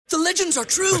The legends are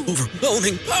true.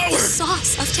 Overwhelming power!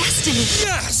 Sauce of destiny.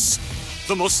 Yes!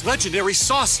 The most legendary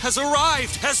sauce has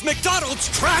arrived as McDonald's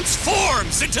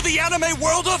transforms into the anime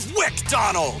world of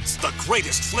WickDonald's. The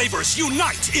greatest flavors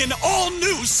unite in all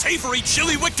new savory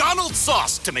chili McDonald's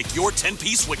sauce to make your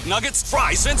 10-piece Wick Nuggets,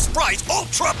 fries, and Sprite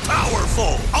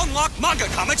ultra-powerful. Unlock manga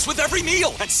comics with every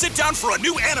meal and sit down for a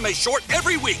new anime short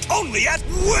every week only at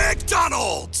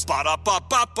WickDonald's.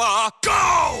 Ba-da-ba-ba-ba,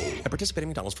 go! At participating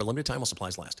McDonald's for a limited time while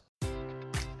supplies last.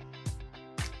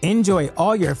 Enjoy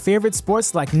all your favorite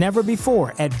sports like never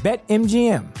before at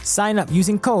BetMGM. Sign up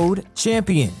using code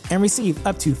CHAMPION and receive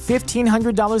up to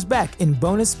 $1,500 back in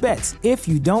bonus bets if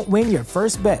you don't win your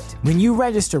first bet. When you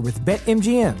register with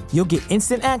BetMGM, you'll get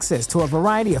instant access to a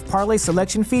variety of parlay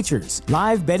selection features,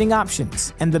 live betting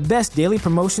options, and the best daily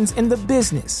promotions in the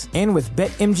business. And with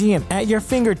BetMGM at your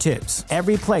fingertips,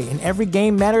 every play and every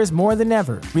game matters more than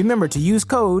ever. Remember to use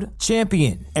code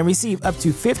CHAMPION and receive up to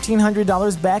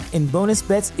 $1,500 back in bonus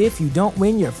bets if you don't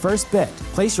win your first bet.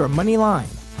 Place your money line,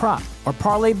 prop, or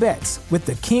parlay bets with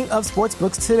the king of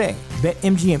sportsbooks today.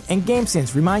 BetMGM and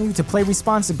GameSense remind you to play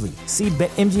responsibly. See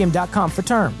BetMGM.com for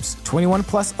terms. 21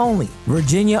 plus only.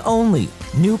 Virginia only.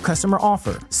 New customer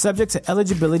offer. Subject to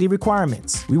eligibility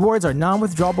requirements. Rewards are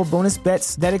non-withdrawable bonus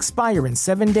bets that expire in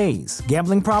 7 days.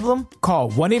 Gambling problem? Call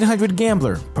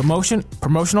 1-800-GAMBLER.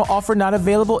 Promotional offer not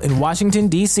available in Washington,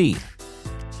 D.C.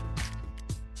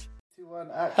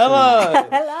 Hello.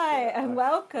 Hello and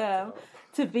welcome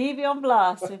to BB on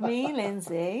Blast with me,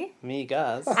 Lindsay. Me,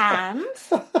 Gaz. And,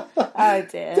 oh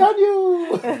dear,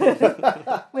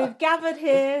 Daniel. we've gathered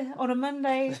here on a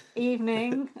Monday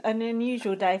evening, an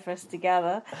unusual day for us to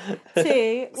gather,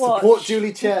 to watch Support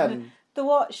Julie Chen. the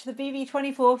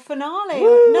BB24 finale.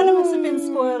 Woo! None of us have been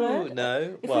spoiled.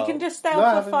 No. If we can just stay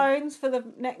off our phones for the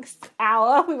next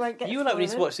hour, we won't get You were spoiled. like when you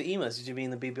used to watch the emails, did you mean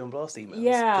the BB on Blast emails?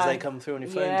 Yeah. Because they come through on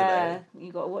your phone today.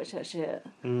 You got to watch that shit.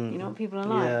 You know what people are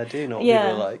like. Yeah, I do know what people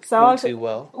are like. So Not too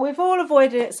well. We've all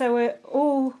avoided it, so we're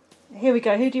all... Here we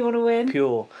go. Who do you want to win?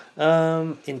 Pure.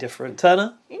 Indifferent.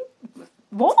 Turner?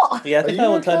 What? Yeah, I think I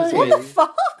want Turner to win. What the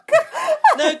fuck?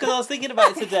 No, because I was thinking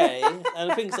about it today,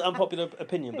 and I think it's an unpopular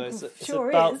opinion, but it's Sure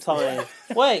about is. time.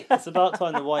 Wait, it's about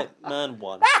time the white man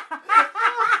won.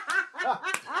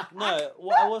 No,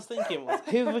 what I was thinking was,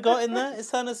 who have we got in there?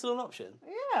 Is Turner still an option?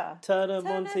 Yeah. Turner,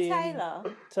 Monty, Taylor.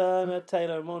 Turner,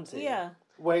 Taylor, and Monty. Yeah.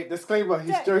 Wait, disclaimer,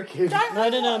 he's joking. No,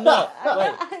 I'm not.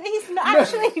 Wait. He's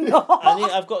actually not.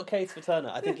 I've got a case for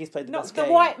Turner. I think he's played the Not best the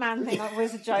game. white man thing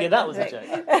was a joke. Yeah, that was a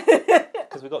joke.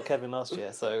 Because we got Kevin last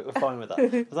year, so we're fine with that.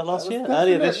 Was that last year?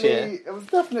 Earlier this year. It was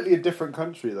definitely a different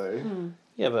country, though.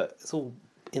 Yeah, but it's all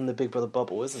in the Big Brother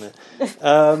bubble, isn't it?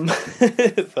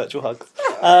 Virtual hugs.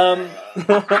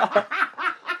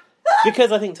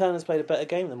 Because I think Turner's played a better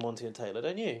game than Monty and Taylor,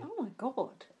 don't you? Oh my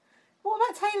god. What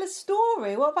about Taylor's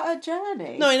story? What about her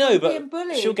journey? No, I know, She's but being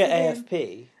bullied she'll get for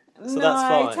AFP, so no,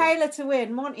 that's fine. Taylor to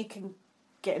win. Monty can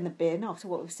get in the bin after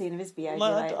what we've seen of his behaviour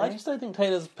lately. I just don't think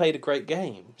Taylor's played a great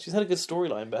game. She's had a good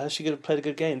storyline, but has she played a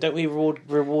good game? Don't we reward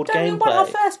Don't we gameplay? want our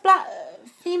first black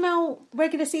female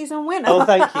regular season winner? Oh,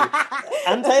 thank you.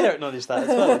 And Taylor acknowledged that as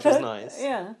well, which was nice.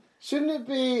 Yeah. Shouldn't it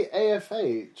be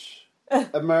AFH?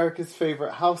 America's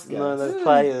favourite house guest? No, they're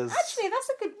players. Actually, that's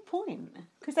a good point.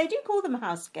 Because they do call them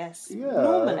house guests Yeah.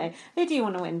 normally. Who do you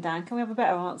want to win, Dan? Can we have a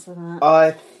better answer than that?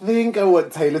 I think I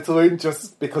want Taylor to win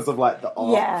just because of like the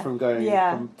art Yeah, from going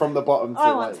yeah. from the bottom to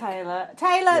I want like... Taylor.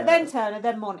 Taylor, then Turner,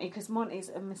 then Monty, because Monty's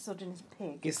a misogynist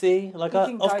pig. You see, like He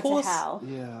can go of course, to hell.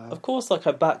 Yeah. of course, like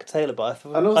I back Taylor, but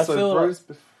And also, I feel Rose like,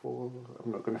 before...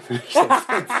 I'm not going to finish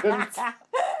that sentence.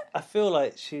 I feel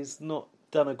like she's not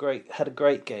had a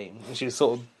great game, and she's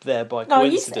sort of there by No,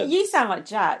 coincidence. you sound like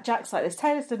Jack. Jack's like this.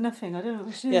 Taylor's done nothing. I don't know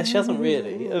what she Yeah, she hasn't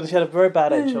really. She had a very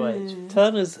bad HOH.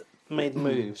 Turner's made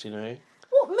moves, you know.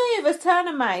 What move has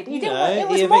Turner made? He didn't. No, it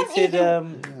was he Monty. evicted.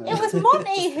 It was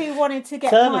Monty who wanted to get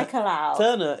Turner, Michael out.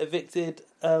 Turner evicted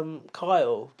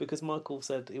Kyle because Michael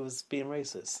said he was being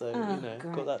racist. So great.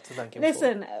 got that to thank him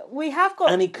Listen, we have got.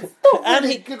 for. And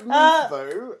he Good move,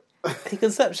 though. he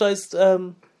conceptualised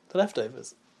the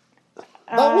leftovers.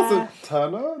 That wasn't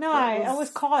Turner. No, it was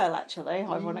Kyle actually.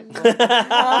 Ironically.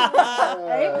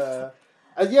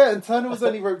 And Turner was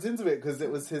only roped into it because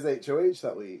it was his HOH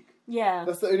that week. Yeah.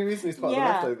 That's the only reason he's part of the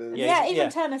leftovers. Yeah, even Yeah.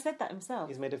 Turner said that himself.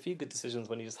 He's made a few good decisions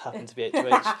when he just happened to be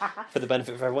HOH for the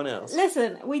benefit of everyone else.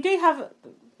 Listen, we do have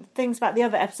things about the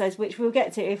other episodes, which we'll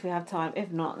get to if we have time.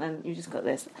 If not, then you just got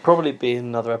this. Probably be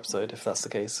another episode if that's the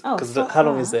case. Oh, Because fuck how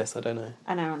long that. is this? I don't know.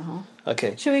 An hour and a half.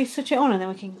 Okay. Should we switch it on and then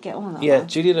we can get on with that? Yeah, one?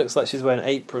 Julie looks like she's wearing an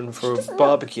apron for a Doesn't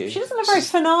barbecue. She doesn't look very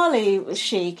finale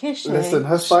chic, is she? Listen,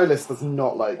 her stylist does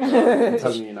not like her. I'm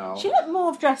telling you now. She looked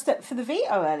more dressed up for the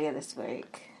veto earlier this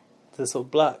week. The sort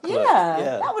of black look. Yeah,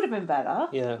 Yeah. that would have been better.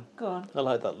 Yeah. Go on. I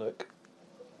like that look.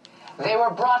 They were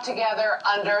brought together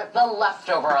under the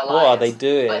Leftover Alliance. What are they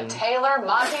doing? But Taylor,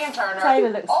 Monty, and Turner Taylor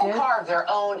looks all good. carved their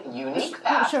own unique Not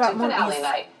path sure to about finale Monty's.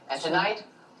 night. And tonight,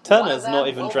 Turner's one of them not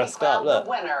even will be dressed crowned up, look. the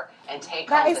winner and take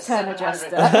That home is the Turner dressed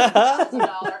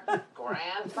 $750,000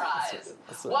 grand prize.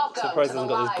 Welcome surprised to he the hasn't got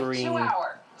live this green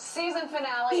 2-hour season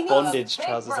finale bondage of Big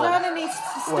trousers on. Brother. Turner needs to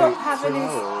stop Wait, having 2 his.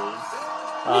 hours.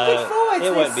 We could forward it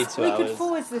this. won't be 2 we hours. could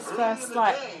forward this first,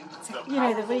 like, you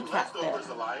know, the recap bit. Of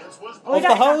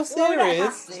the whole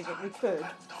series? But we could.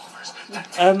 Do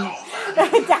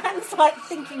Dan's like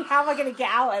thinking, how am I going to get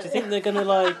out of you it? think they're going to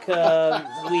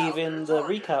weave in the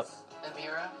recap,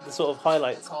 Amira, the sort of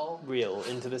highlights reel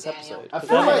into this episode? I 'Cause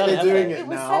feel they like haven't they're done it, doing have it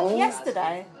was now. set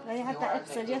yesterday. They had that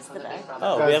episode yesterday.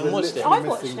 Oh, Guys, we haven't we're watched it. literally I've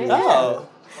watched missing it. the- Oh,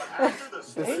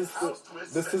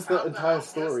 This is the entire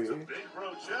story.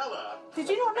 Did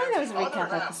you not know there was a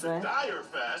recap episode?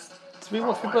 did we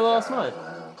watch Big Brother last night?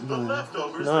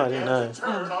 No, I didn't know.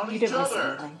 Oh, you didn't miss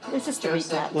anything. It was just a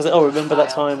recap. Was it? Oh, remember that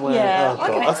time when? Yeah, oh I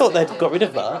can god, I thought they'd got rid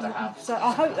of that. So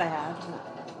I hope they had.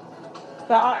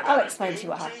 But I'll explain to you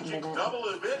what happened in it.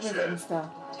 With it and stuff.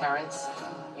 Terrence,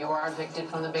 you are evicted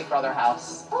from the Big Brother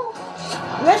house.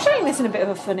 We're showing this in a bit of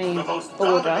a funny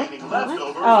order. aren't we?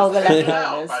 Oh, the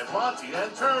leftovers.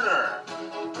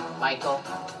 Michael,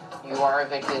 you are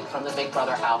evicted from the Big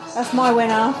Brother house. That's my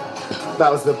winner.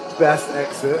 That was the best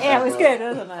exit. Yeah, it was ever. good,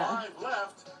 wasn't it?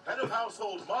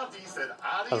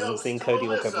 Hasn't seen Cody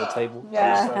walk over the table.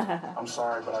 Yeah. I'm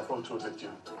sorry, but I vote to evict you.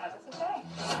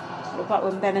 What about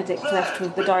when Benedict left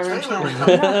with the diary room chair?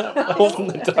 From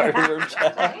the diary room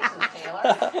chair.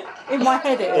 Taylor, In my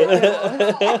head it is.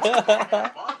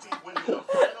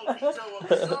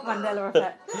 Mandela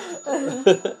effect.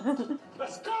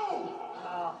 Let's go!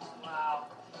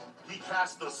 He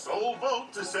cast the sole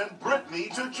vote to send Brittany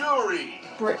to jury. I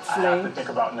have to Britfley. think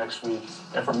about next week,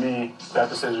 and for me, that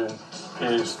decision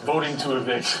is voting to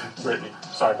evict Brittany.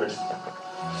 Sorry, Brittany.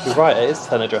 You're right, it is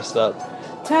Turner dressed up.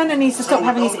 Turner needs to stop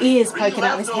having his ears poking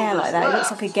out of his hair like that. It looks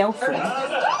like a gelfling.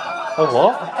 Oh,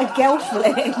 what? A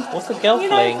gelfling. What's a You know,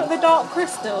 gelfling? for the Dark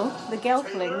Crystal, the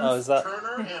gelflings. Oh, is that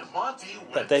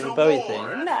that David Bowie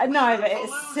thing? No, but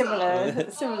it's similar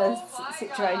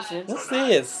situation. What's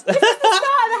this? Start of the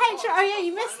HH. Oh yeah,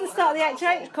 you missed the start of the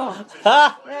HH con.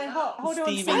 Ha! Yeah, hold on.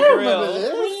 Stevie Sorry. Grill.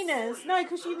 Wieners. No,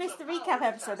 because you missed the recap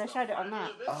episode. They showed it on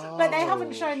that. But they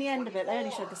haven't shown the end of it. They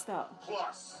only showed the start.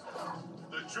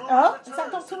 Oh, is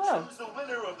that Dr. Will? The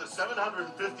winner of the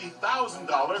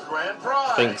 $750,000 grand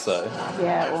prize. I think so.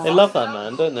 Yeah. Well, They love that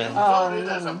man, don't they? Voted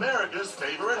as America's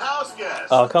favorite house guest.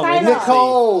 Oh, I can't wait to Taylor. see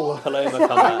Nicole! Paloma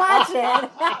come back. Imagine.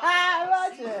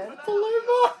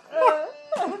 Paloma.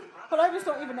 Paloma's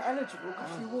not even eligible because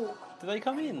she walked. Do they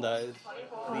come in though?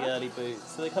 The early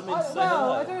boots. Do they come in to say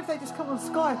Well, I hello? don't know if they just come on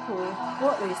Skype or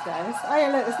what these days. Oh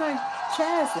yeah, look, there's no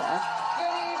chairs there.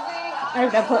 Maybe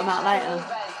they'll put them out later.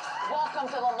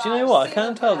 Do you know what? I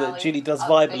can tell that Julie does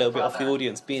vibe a little bit off the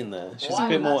audience being there. She's a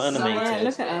bit more Yeah, animated.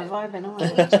 look at her vibing on.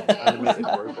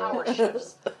 Power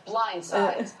shifts,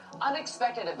 blindsides,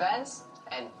 unexpected events,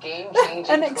 and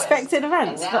game-changing Unexpected twists.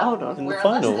 events, And but now, hold on. In the we're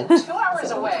final. less than 2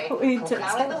 hours away What were you from to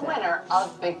crowning the expect? winner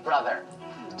of Big Brother.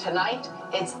 Tonight,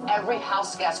 it's every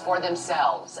house guest for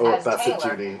themselves. Oh, as that's it,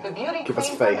 Taylor, Judy. the beauty Give us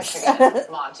queen from face. Michigan,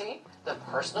 Monty, the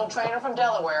personal trainer from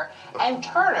Delaware, and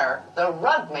Turner, the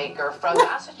rug maker from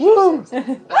Massachusetts.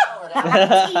 battle it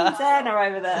out Team Turner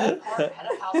over there. for head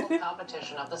of household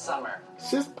competition of the summer.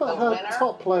 She's put The her winner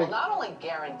top will like not only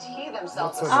guarantee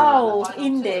themselves a What's spot in Oh, the final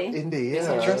Indy. two, indie, It's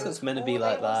a yeah. dress that's meant to be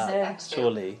like that,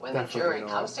 surely. when the Definitely jury not.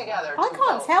 comes together I to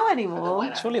can't vote tell for the anymore.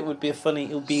 winner. Surely it would be it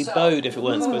would be So, bowed if it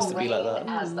weren't who supposed to be will like reign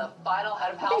that. As the final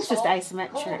head of I think it's just household,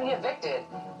 asymmetric. who will be evicted,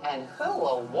 and who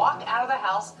will walk out of the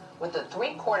house with the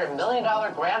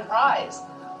 $750,000 grand prize?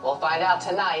 We'll find out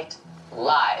tonight,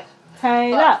 live.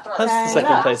 Taylor. But first, Has the second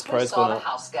Taylor. place we prize saw gone the up?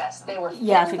 house guests. They were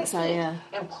Yeah, I feeling think the so, heat yeah.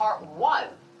 in part 1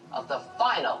 of the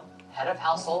final head of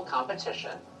household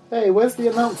competition. Hey, where's the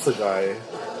announcer guy?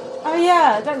 Oh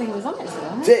yeah, I don't think it was on it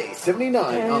today. Day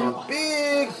 79 on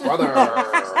Big Brother.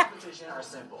 Competition are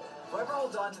simple. Whoever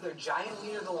holds on to their giant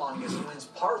wiener the longest wins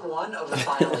part 1 of the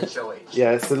final HOH.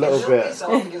 Yeah, it's a little If Joey bit. is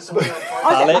off against someone on part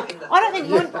I Alec? two,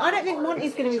 I don't think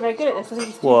Monty's going to be very good at this. I think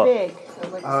he's too What? big.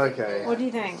 Oh, okay. What do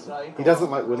you think? He doesn't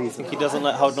like willies. He doesn't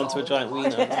like holding on to a giant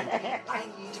wiener.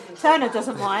 Turner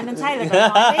doesn't mind, and Taylor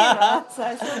doesn't mind either, so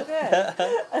it's all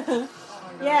good.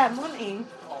 Yeah, Monty.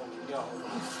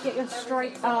 Get your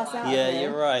straight ass out. Yeah, of here.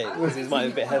 you're right, because he might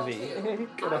be a bit heavy.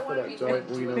 Get off of that giant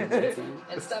wiener.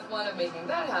 And step one of making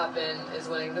that happen is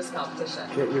winning this competition.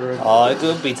 Get your own. Oh, it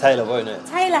would be Taylor, won't it?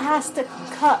 Taylor has to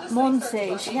cut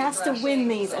Monty. She has to win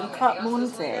these and cut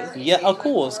Monty. Yeah, of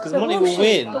course, because Monty will But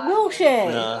win. will she?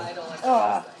 Nah,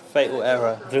 Oh. fatal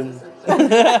error.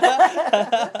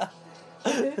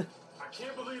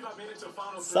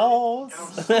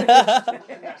 Sauce. They're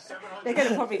going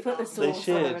to probably put the sauce They on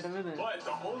should. her in a minute.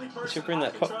 We should bring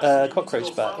that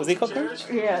cockroach back. Was he cockroach?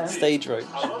 Yeah. Stage roach.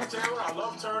 I love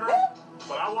Turner,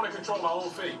 but I want to control my own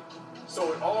fate.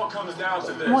 So it all comes down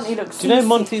to this. Monty looks Do you know seasick.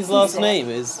 Monty's last Seasick. name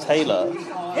is Taylor? Is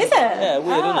it? Yeah,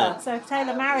 weird, isn't it? So if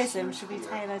Taylor marries him, should be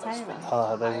Taylor.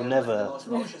 Oh, they will never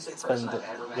spend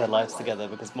their lives together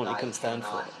because Monty couldn't stand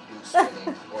for it.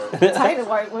 Taylor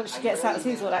won't once she gets out,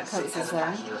 sees what that cunt's is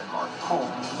saying.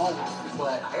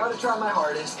 But I gotta try my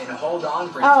hardest and hold on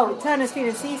for Oh, Turner's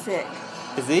feeling seasick.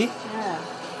 Is he? Yeah.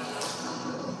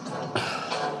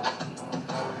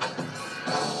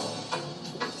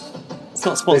 It's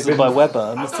not sponsored by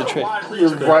Weber, Mr. Trick.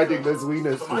 You're riding those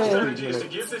wieners for My 15 strategy is to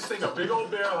minutes. give this thing a big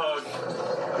old bear hug,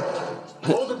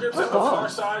 hold the grips at the far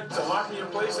side to lock me in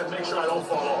place and make sure I don't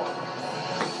fall off.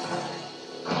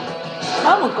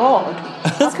 Oh my god.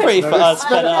 That's pretty fast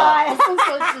sped up.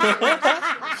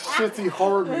 Shitty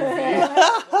horror movie.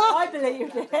 I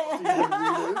believed it.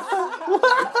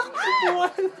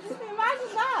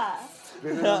 Imagine that.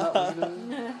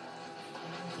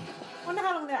 I wonder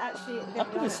how long they're actually.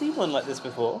 I've never seen one like this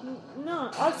before. No,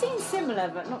 I've seen similar,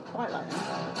 but not quite like that.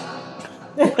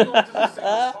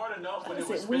 Is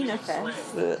it Wiener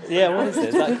Fest? Yeah, what is it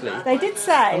exactly? They did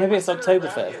say. Or maybe it's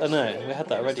Oktoberfest. Oh no, we had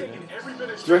that already. Do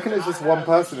you reckon it's just one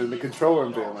person in the control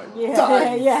room being like, Yeah,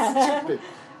 die, yeah. stupid.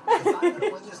 If I'm gonna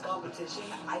win this competition,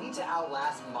 I need to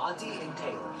outlast Monty and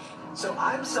Taylor. So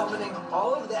I'm summoning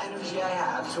all of the energy I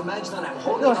have to imagine that I'm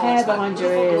holding Your hair on to my behind your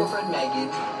beautiful ears. girlfriend Megan.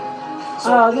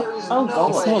 Oh, there is oh no God.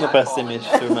 It's way not the I best fall. image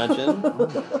to imagine.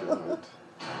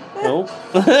 Nope.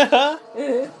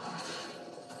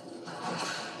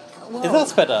 Is that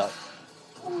sped up?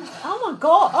 Oh my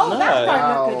god! Oh, No. that don't look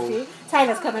Ow. good for you.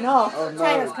 Taylor's coming off. Oh, no.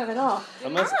 Taylor's coming off. It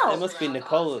Ow. must be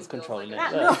Nicole that's controlling it.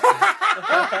 That Look.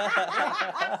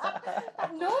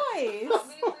 noise.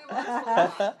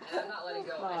 I'm not letting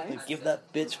go. Nice. Give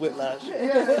that bitch whiplash.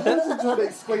 Yeah, imagine trying to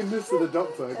explain this to the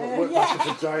doctor. I got whiplash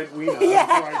with a giant wiener.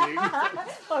 Riding.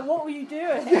 Like, what were you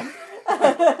doing? If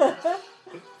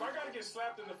I gotta get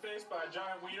slapped in the face by a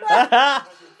giant wiener, $150,000,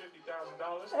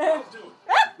 I'll do it. I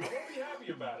won't be happy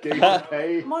about it. Game of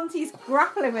pay. Monty's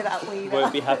grappling with that wiener.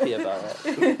 Won't be happy about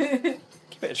it.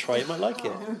 Give it a try, you might like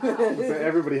it. So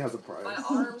everybody has a My prize.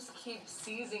 arms keep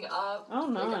seizing up. Oh,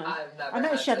 no. Like, I've never I know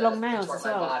had she had to long nails contort as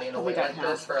my well. body in a Probably way don't like have.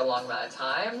 this for a long amount of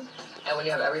time. And when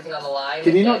you have everything on the line,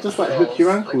 Can you not it just like feels hook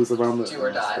your ankles like around the? do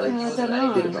or die. Like I you don't do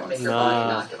know. anything to make your body Nah.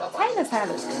 not give up on you. Taylor's hair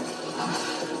looks good.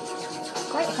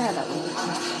 Great hair, that one.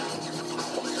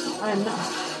 I know.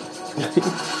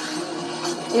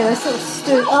 Yeah, they sort of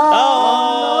stood.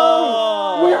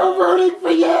 Oh! We are rooting for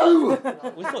you.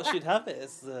 We thought she'd have it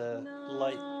as the No.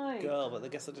 light girl, but I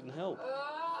guess that didn't help.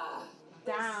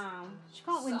 Damn. She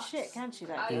can't win shit, can she,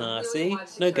 though? I Nah, really see? wanted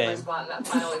to No secure my game. spot in that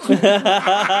final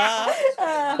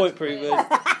equation. Point proven. So I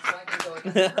can go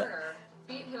against Turner,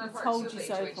 beat him in part told 2 you of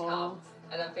so the HOH far. comp,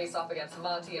 and then face off against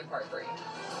Monty in part 3.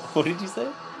 What did you say?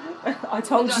 I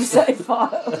told you so far.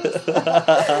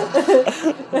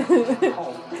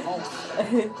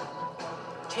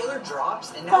 Taylor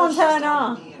drops and now Come on, it's just Turner.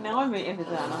 on me and Now I'm rooting for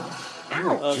Turner.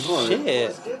 Oh, The shit.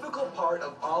 most difficult part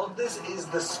of all of this is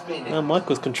the spinning. Oh,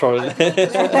 Michael's controlling it. More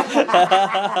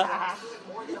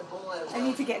than a bullet. I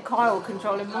need to get Kyle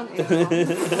controlling Monty.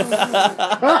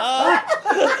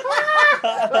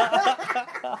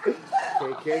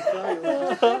 KK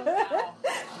Kyle.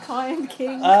 Kyle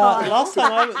King Kyle. last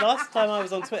time I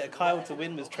was on Twitter, Kyle to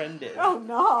win was trending. Oh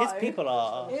no. His people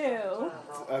are Ew.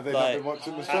 Have they not Like, been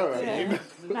watching the show? I mean?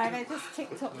 No, they're just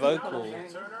TikTok Vocal. people, I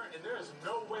think. Turner, and there is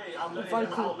no way I'm letting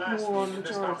Vocal him outlast more me in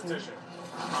this majority. competition.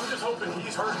 I'm just hoping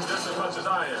he's hurting just as much as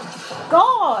I am.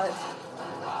 God!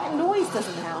 That noise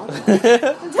doesn't help. Does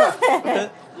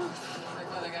it?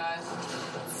 Like other guys.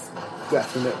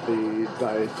 Definitely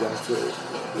diegetic.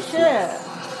 Shit.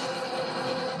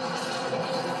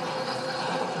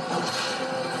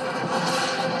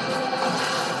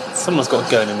 Someone's got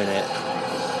to go in a minute.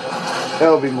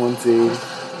 It'll be Monty.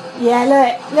 Yeah,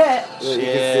 look. Look, you can see he's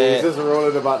Shit. just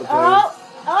rolling about the place. Oh!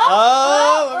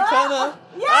 Oh, I'm trying to.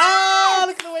 Yeah!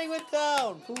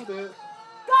 called it.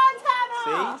 Go on,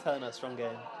 Turner! See? Turner, strong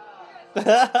game.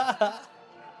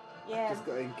 Yeah, Just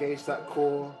got to engage that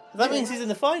core. That means he's in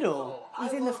the final.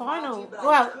 he's in the final.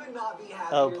 Well,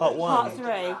 Part 1. part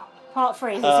 3. Part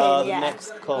 3 he's Oh, in, the yeah.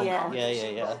 next comp. Yeah.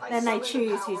 Yeah. Then they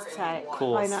choose who to take. Of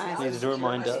course. I know. Needed a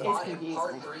reminder. It's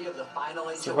confusing.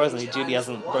 Surprisingly, Julie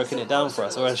hasn't broken it down for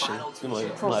us, or has she? We might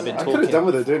have been I could have done talking.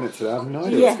 with her doing it today. I have no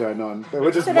idea Yeah. what's going on. They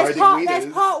were just So there's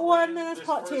riding part leaders. 1, then there's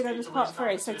part 2, then there's part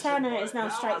 3. So Turner is now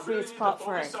straight through to part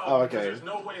 3. Oh, okay.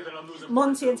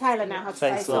 Monty and Taylor now have to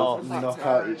Face face off. off in part Knock 2.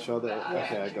 out each other.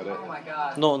 Okay, I got it. Oh my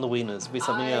god. Not on the wieners, be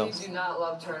something I else. do not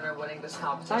love Turner winning this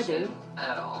competition I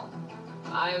do. at all.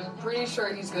 I'm pretty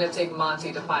sure he's going to take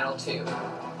Monty to final 2.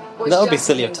 That would be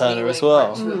silly of Turner as well.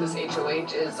 Part 2 of this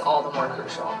HOH is all the more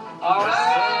crucial.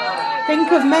 Alright!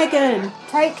 Think of Meghan.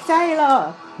 Take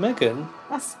Taylor. Megan?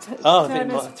 That's Oh, I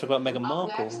think Turner's. talk about Meghan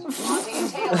Markle. Next, Monty and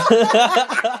Taylor. In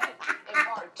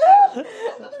part 2 of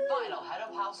the final head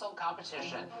of household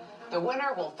competition, the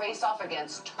winner will face off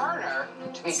against Turner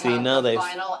to become See, now the they've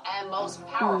final and most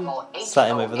powerful Sat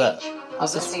him over there. HOH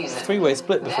Was of the this season. three-way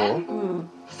split before? Then,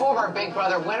 former Big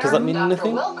Brother winner Does that mean Dr.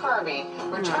 anything? Will Kirby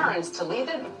returns to lead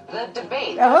the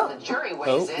debate Oh. as the jury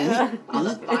weighs Oh. in on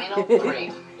the final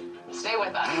 3. Stay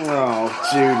with us. Oh,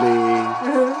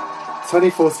 Julie.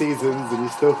 24 seasons and you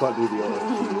still can't do the honor.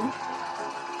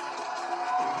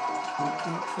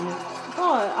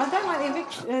 Oh, I don't like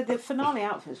the finale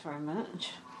outfits very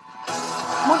much.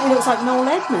 Monty looks like Noel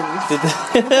Edmonds.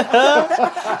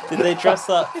 Did they dress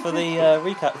up for the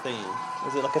recap thing?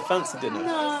 Was it like a fancy dinner?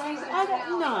 No, I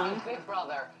don't know. Big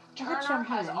Brother. Good Turner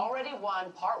champagne. has already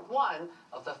won part 1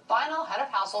 of the final head of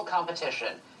household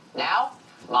competition. Now,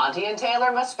 Monty and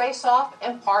Taylor must face off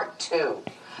in part 2.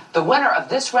 The winner of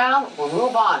this round will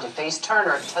move on to face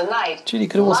Turner tonight. Julie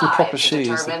could have worn some live proper to shoes,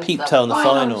 a determine peep the toe in the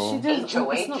final final. She does. It's not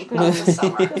HOH good. of the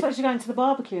summer. Looks like she's going to the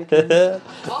barbecue again.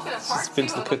 Welcome to part Spin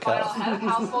 2 to of the the final cookout. head of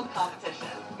household competition.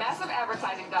 Massive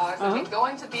advertising dollars will be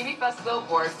going to BB Fest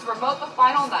billboards to promote the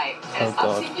final night, and it's Oh,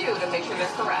 up God. to you to make sure they're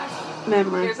correct.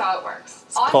 Memory. Here's how it works.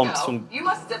 It's On comps go, from- you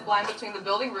must zip line between the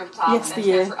building rooftops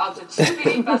Yesteryear. and transfer up to 2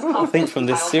 BB Fest I think from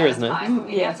this series, no? from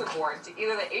the Yeah. answer board to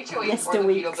either the HOH or the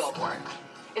Yesterweeks. veto billboard.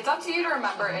 It's up to you to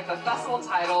remember if a festival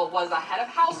title was a head of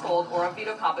household or a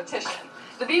veto competition.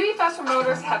 The BB Fest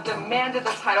promoters have demanded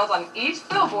the titles on each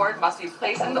billboard must be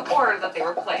placed in the order that they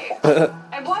were played.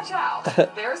 And watch out,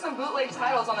 there are some bootleg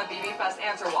titles on the BB Fest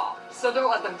answer wall, so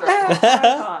don't let them throw you.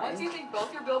 Once you think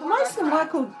both your billboards Most are of them were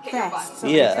correct, called hit your Fest. button.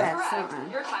 something Yeah. Fest, Correct, don't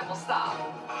they? your time will stop.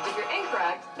 If you're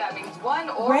incorrect, that means one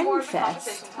or more of the Renfest?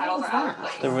 competition titles What are was out of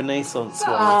place. The Renaissance So,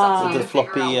 one it's up to with you the to figure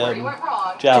out floppy where you went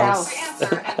wrong, joust. check your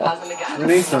answer, and buzz in again.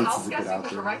 Renaissance House is a good guessing album.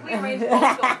 to correctly arrange both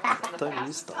billboards in the Don't you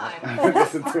fastest stop. time. I haven't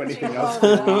listened to anything else.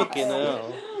 Fucking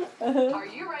hell. Are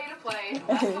you ready to play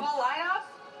festival lineup?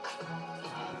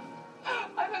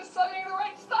 I've been studying the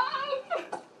right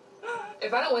stuff.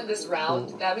 If I don't win this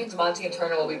round, that means Monty and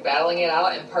Turner will be battling it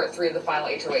out in part 3 of the final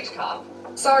HOH comp.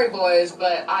 Sorry, boys,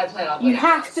 but I plan on winning. You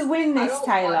have this. to win I this, don't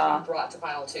Taylor. want to be brought to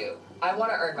final 2. I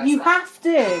want to earn my You spot. have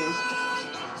to.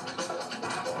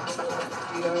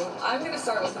 Veto. I'm going to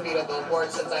start with the veto billboard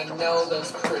since I know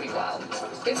those pretty well.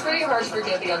 It's pretty hard to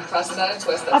forget the unprecedented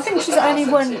twist that I think split she's the only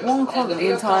house won in two, one and comp the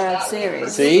veto entire comes out series.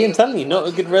 with See, I'm telling you, not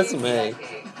a good resume. 1,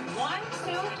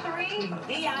 2, 3,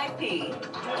 VIP.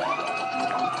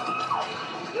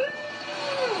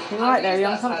 You're right there,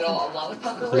 young That title pumpkin. along with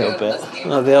Punkaroo, A little bit. let's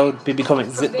aim Oh, the old BB comic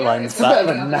zip lines It's a bit of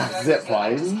back. a naff zip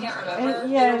line.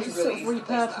 Yeah, just sort of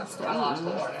repurposed it. haven't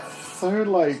they? So,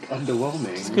 like, underwhelming.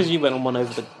 It's because you went on one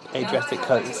over the Adriatic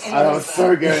coast. Oh, that was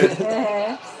so good.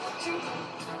 Yeah.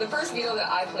 The first veto that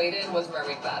I played in was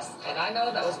Mermaid Fest, and I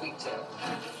know that was week 2.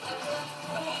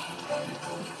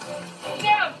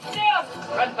 Damn!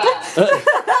 Red Fest.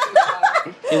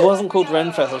 It wasn't called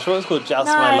Renfest, I'm sure it was called Joust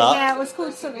No, My Luck. yeah, it was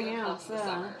called something else. Yeah.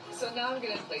 Summer. So now I'm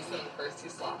going to place them in the first 2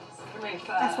 slots. Mermaid Fest.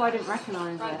 That's why I didn't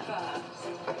recognise Red it. Fest.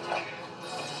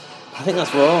 I think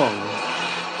that's wrong.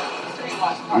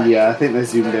 Yeah, I think they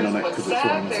zoomed in on it because it's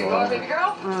wrong There as you go, well. baby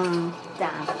girl.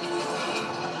 Damn.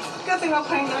 Good thing I'm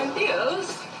playing 9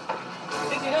 views.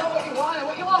 Did you know what you won and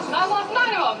what you lost? And I lost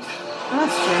 9 of them.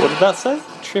 That's What true. did that say?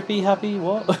 Trippy, happy,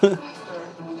 what? What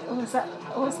was that?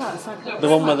 What was that? It's like The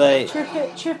one where they-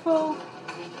 triple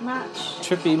match.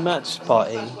 Trippy match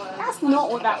party. That's not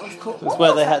what that was called. It was What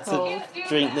where was they that had to called?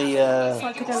 drink the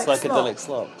psychedelic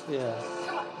slop. Yeah.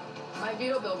 My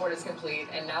veto billboard is complete,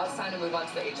 and now it's time to move on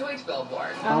to the HOH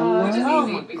billboard. Oh, Which is oh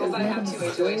easy my because I have 2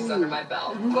 HOHs under my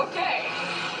belt. Okay.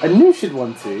 I knew she'd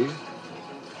won 2.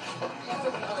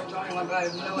 Another drawing one, but I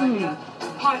have no idea.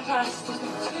 Podcast 2.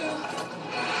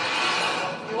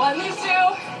 You want these 2?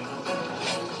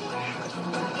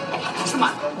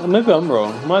 Come on. Maybe I'm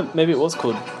wrong. Maybe it was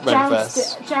called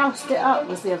Renfest. Joust it up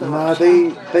was the other Nah,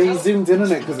 option. they zoomed in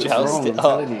on it because it's Joust wrong. it I'm up.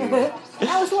 telling you.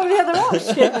 That was one of the other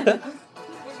options.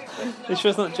 You sure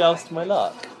it's not Joust My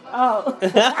Luck? Oh.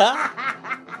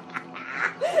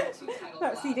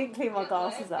 Perhaps you didn't clean my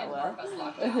glasses that well.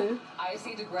 I just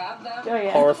need to grab them. Oh,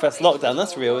 yeah. Horrorfest Lockdown,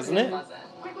 that's real, isn't it?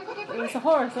 It was a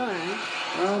horror film. Run,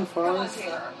 Come on, Forrest.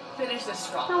 Taylor. Finish this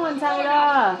strong. Come on,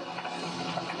 Taylor.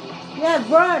 Yeah,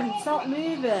 run. Stop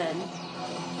moving.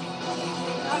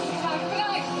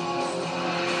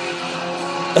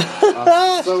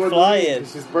 I'm so annoyed Flying.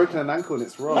 'cause she's broken an ankle and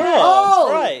it's wrong. Oh,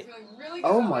 that's right.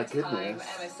 Oh my goodness.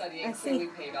 I see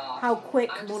how quick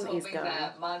Monty's going.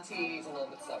 Monty's a little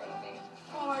bit slower than me.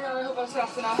 Oh my god, I hope I'm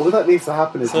fast enough. All that needs to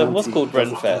happen is So it was Monty called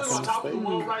doesn't Renfest. make a On top of the mistake.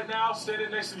 world right now,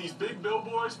 standing next to these big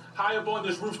billboards, high up on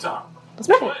this rooftop. That's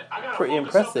But I gotta pretty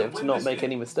focus up impressive and to win not this make game.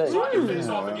 any mistakes. So I can face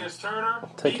off against Turner,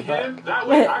 Take beat it back. him. That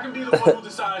way, I can be the one who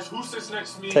decides who sits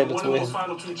next to me Taylor in one to of those win.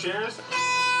 final two chairs.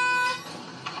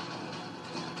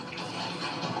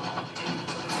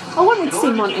 I wanted to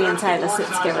see Monty and Taylor sit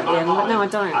together at the end, but no, I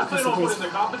don't I because plan of on his putting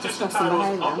the competition disgusting titles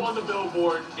up behaviour. on the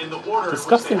billboard in the order.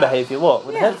 Disgusting behaviour, what?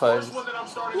 With Yeah. headphones?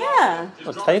 Yeah.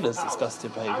 Well, Taylor's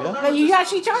disgusting behaviour. Are you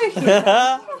actually joking?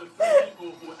 Yeah.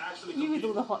 You with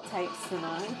all the hot takes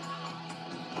tonight.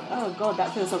 Oh god,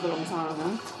 that feels like a long time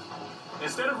ago.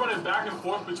 Instead of running back and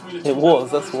forth between the It two was,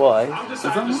 that's why. I'm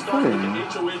deciding to start with the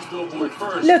HOH billboard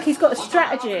first. Look, he's got a Once I'm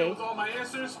strategy. happy with all my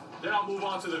answers, then I'll move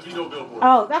on to the veto billboard.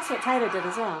 Oh, that's what Taylor did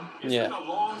as well. Yeah. It's been a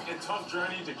long and tough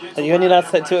journey to get And you only allowed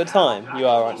to take two at a time? You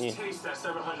are, aren't you? I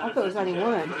thought it was only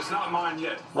one. But it's not mine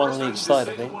yet. One First, on I each need to side, I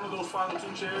sit in think. one of those final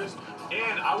two chairs,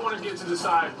 and I want to get to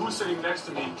decide who's sitting next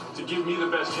to me to give me the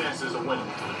best chances of winning.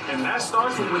 And that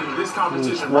starts with winning this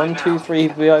competition right 1, now. 2, 3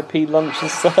 VIP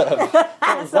lunches served.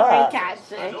 What was Sorry, that? I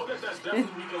catchy. know that that's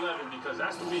definitely week 11 because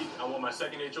that's the week I won my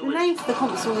second The HOH. names for the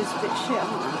comps are always a bit shit,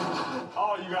 aren't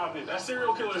Oh, you got me. That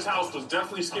serial killer's house was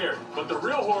definitely scary. But the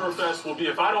real horror fest will be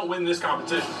if I don't win this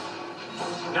competition.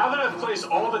 Now that I've placed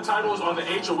all the titles on the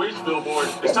HOH billboard,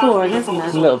 it's time for me to boring, focus isn't A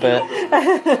on little the bit.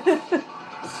 veto billboard.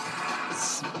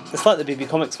 It's like the BB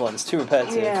Comics one, it's too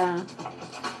repetitive. they? Yeah.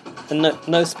 And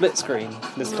no split screen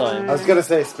this time. I was gonna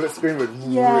say split screen would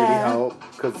Yeah. really help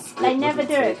because They never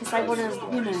do it because they want to,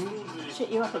 you know, shit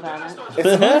you up about it. It's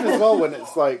annoying as well when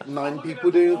it's like 9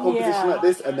 people doing a competition Yeah. like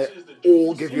this and they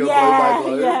all give you a blow by Yeah,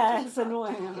 blow. yeah, it's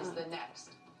annoying. Is the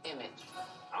next image.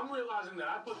 I'm realizing that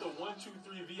I put the 1, 2,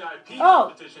 3 VIP Oh.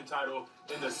 competition title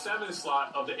in the 7th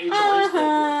slot of the HOH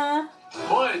billboard.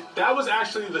 But that was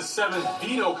actually the 7th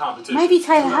veto competition. Maybe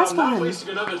Taylor So that has I'm not one. wasting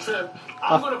another trip.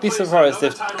 I'm gonna I'd be place surprised another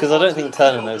if, title because I don't onto think the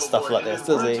Turner veto knows stuff like billboard this,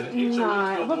 does he? and run to the No, HOH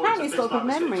well, billboard apparently he's to got a fix good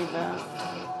my memory, mistakes. but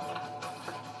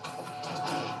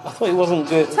I thought he wasn't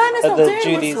good Turner's at not the doing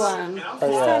Judy's. this one.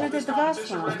 Oh, yeah. Turner did the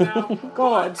first one.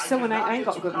 God, someone ain't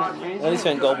got good memory. At least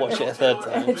you ain't got to watch it a third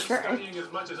time. Been True. studying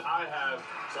as much as I have,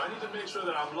 so I need to make sure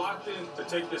that I'm locked in to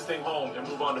take this thing home and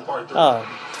move on to part 3. Oh,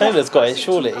 Taylor's got it,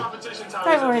 surely.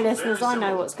 Don't worry, listeners, I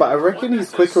know what's But I going on. reckon he's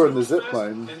quicker on the zip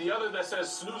line. And the other that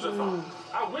says snooze-a-thon.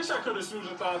 I wish I could have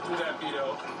snooze-a-thon through that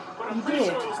veto, but I'm You pretty did.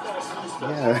 sure it was called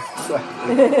snooze-fest.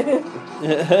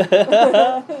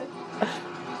 Yeah.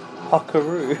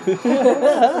 Huckaroo.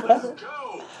 Let's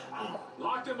go! I'm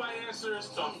locked in my answers,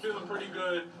 so I'm feeling pretty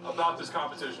good about this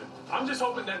competition. I'm just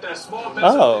hoping that that small mess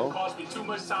up Oh. didn't cost me too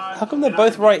much time. How come they're and I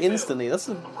both can right detail. instantly? That's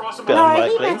a Crossing bit my No, he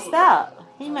unlikely. messed up.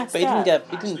 He messed But he up. didn't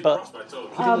get, he didn't buzz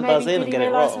maybe in did and he get it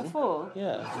realise wrong. before?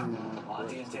 Yeah.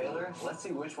 Monty and Taylor, let's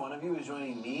see which one of you is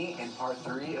joining me in part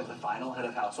 3 of the final head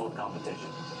of household competition.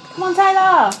 Come on,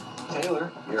 Taylor!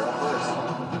 Taylor, you're up first.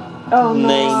 Oh, no.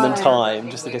 Name and time,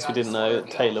 just in case we didn't know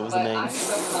Taylor was a name. I'm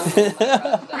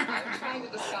trying to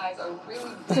disguise a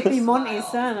really Could be Monty's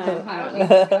surname. I don't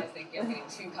think you guys think you're getting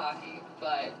too cocky,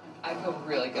 but I feel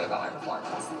really good about my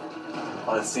performance.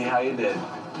 Let's see how you did.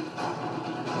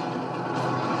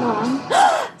 Come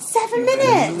on. 7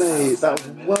 minutes! Mate, that was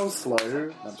well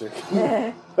slow. I'm joking.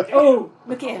 Yeah. Oh,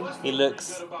 look at him. He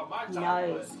looks He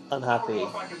knows. unhappy.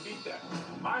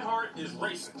 My heart is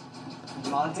racing.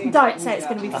 Monty, Don't say it's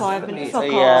going to be 5 minutes. Fuck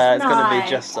Yeah, off. it's going to No. be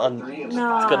just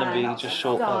No. it's going to be just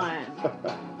short.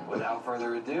 Don't. Without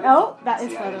further ado. Oh, that is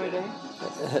see how you further did.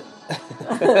 ado.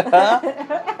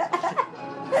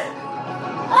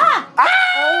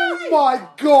 Oh my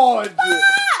god!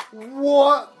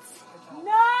 What?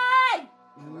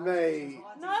 No! Mate.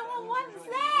 No one wants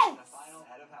this! Final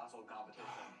head of household competition.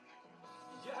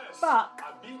 Yes. Fuck.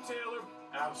 I beat Taylor,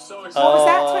 and I'm so What excited. was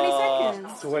that,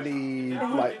 20 seconds?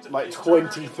 20, like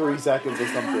 23 seconds or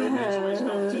something.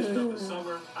 Competition of the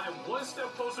summer. I am one step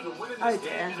closer to winning Oh this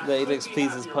dear. game. That he looks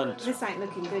pleased as punch. This ain't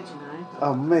looking good, you know.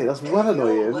 Oh, mate, that's well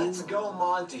annoying. Let's go,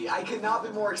 Monty. I could not be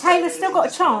more excited. Taylor's still got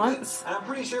a chance And I'm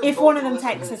pretty sure if both one of them us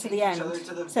are takes her gonna to the take each end. other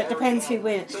to the So it very depends who end.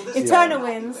 wins. So this If is Turner my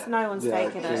wins, bet. no one's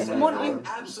taking true, her. no. Monty, I'm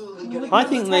absolutely gonna I go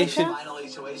think to they the should- final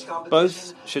HOH competition.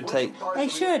 Both should take they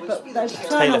should, but Taylor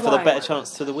Turner for the won't. better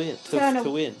chance to the win. To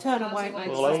win. Turner won't make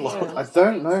Well, it. I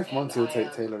don't know if Monty will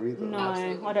take Taylor either. No,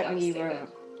 I don't think he will.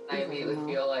 I immediately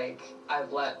feel like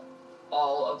I've let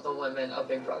all of the women of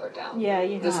Big Brother down. Yeah,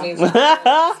 you This have. means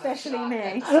Especially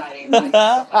me. deciding like,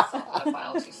 the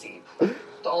final two seed.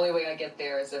 The only way I get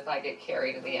there is if I get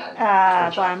carried in the end.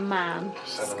 Ah, by a man.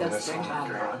 Disgusting.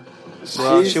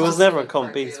 Well, she was never a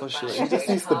comp beast, was she? She just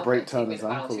needs to break Turner's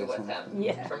ankle or something.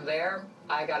 Yeah. From there,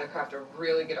 I gotta craft a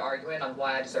really good argument on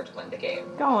why I deserve to win the game.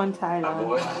 Go on, Taylor.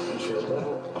 Boy.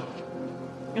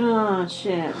 Oh,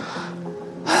 shit.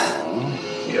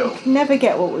 Yo, Never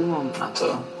get what we want. not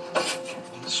to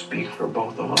speak for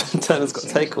both of us. Turner's got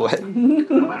takeaway.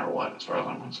 No matter what, as far as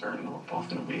I'm concerned, we're both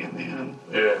going to be in the end.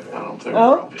 Yeah, I don't think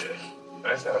Oh. we're yeah.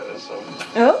 That's how it is. So.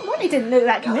 Oh, Monty didn't look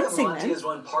that Now that convincing Monty then. has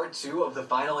won part 2 of the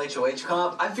final HOH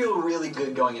comp, I feel really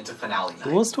good going into finale He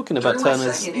night. was talking about During my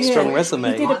Turner's second strong HOH,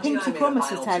 resume. He did a Monty and I pinky made promise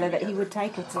final to Taylor two that he together. would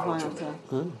take her to final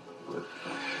two.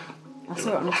 I saw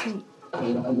it on a tweet.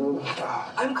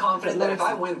 I'm confident that if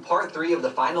I win part 3 of the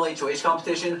final HOH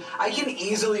competition, I can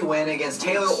easily win against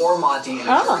Taylor or Monty in a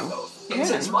jury vote. And really?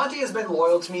 since Monty has been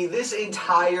loyal to me this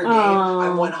entire game,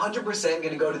 I'm 100% going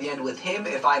to go to the end with him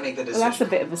if I make the Well, decision. that's a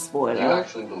bit of a Do you spoiler.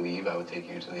 actually believe I would take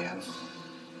you to the end?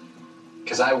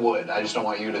 Because I would. I just don't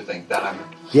want you to think that I'm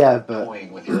Yeah, but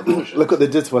toying with your emotions. look what they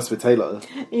did to us with Taylor.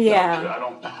 Yeah.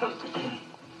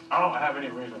 I don't have any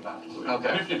reason not to believe. Okay.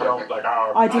 And if you don't, like,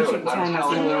 I do think I'm Turner's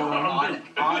telling you, loyal.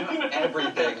 on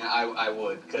everything, I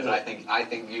would, because I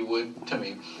think you would to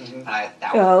me, and I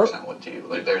 1,000% would to you.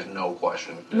 Like, there's no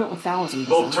question. Not 1,000%.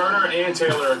 both Turner and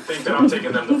Taylor think that I'm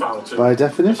taking them to final 2. By If I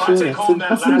definition, take it's home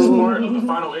that last impossible. part of the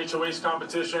final HOH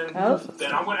competition,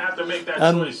 then I'm going to have to make that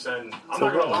choice. And I'm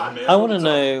not going to lie, man. I want to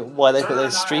know why they put Turner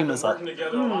those and I have streamers been up working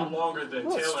together a lot longer than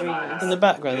What Taylor and I have. in the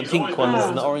background, the pink ones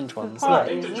and the orange ones. I Look.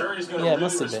 think the jury's going to Yeah, it really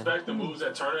must have been. respect the moves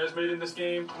that Turner has made in this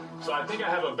game. So I think I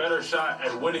have a better shot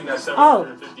at winning that Oh,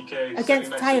 750K against sitting next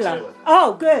to Taylor.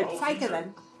 Oh, good. Oh, Take her future.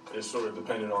 then. It's sort of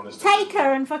dependent on this. Take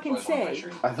her and fucking see.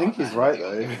 I think he's right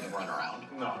though. Run around.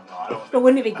 No, I don't. But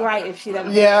wouldn't it be great if she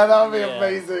then... Yeah, that would be Yeah.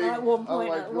 amazing. At one Oh point,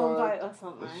 my at one God. vote or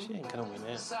something. She ain't gonna win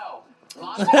it. So,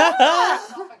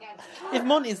 If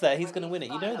Monty's there, he's gonna win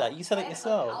it. You know that. You said it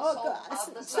yourself. Oh,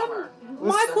 God.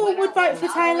 Michael would vote for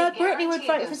Taylor. Brittany would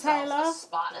vote for Taylor.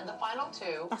 Spot in the final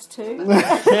 2. That's 2.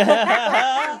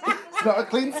 It's not a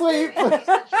clean sweep.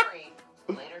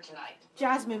 Later tonight.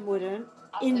 Jasmine wouldn't.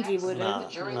 Indy wouldn't.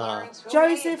 No.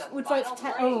 Joseph would vote for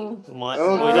Taylor. Oh. Might,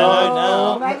 Oh, we don't God.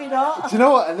 know now. Maybe not. Do you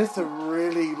know what? Alyssa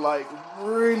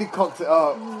really cocked it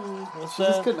up. Was She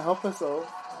just there, couldn't help herself.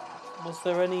 was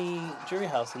there any jury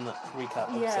house in that recap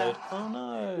Yeah. episode? Oh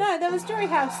no. No, there was Jury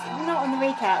House, not on the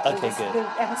recap. It Okay, was good. the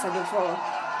episode before.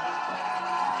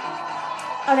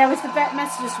 Oh, there was the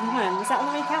messages from home. Was that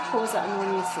on the recap or was that on the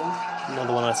one you saw?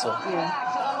 Another one I saw. Yeah.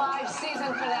 Back to the live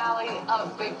season finale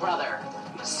of Big Brother.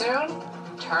 Soon,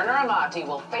 Turner and Monty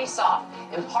will face off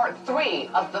in part 3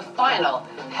 of the final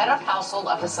Head of Household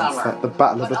of the Summer. like the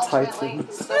Battle of But the ultimately,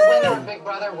 Titans. The winner of Big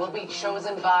Brother will be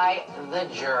chosen by the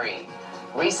jury.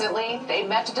 Recently, they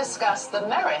met to discuss the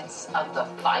merits of the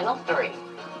final 3.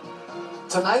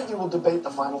 Tonight you will debate the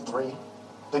final 3,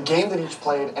 the game that each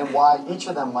played, and why each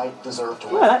of them might deserve to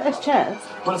win. Well, that's chess.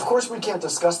 But of course we can't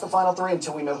discuss the final 3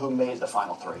 until we know who made the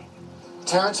final 3.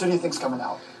 Terrence, who do you think's coming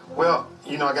out? Well,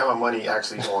 I got my money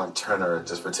actually on Turner at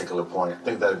this particular point. I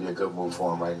think that would be a good move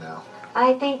for him right now.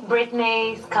 I think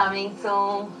Brittany's coming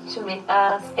soon to meet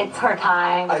us. It's her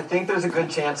time. I think there's a good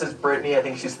chance it's Brittany. I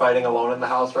think she's fighting alone in the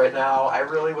house right now. I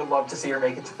really would love to see her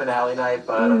make it to finale night,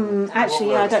 but...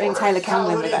 Actually, I don't think Taylor can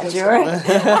win with that jury.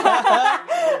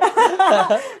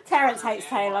 Terrence hates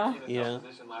Taylor. Yeah.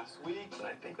 Last week, and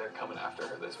I think they're coming after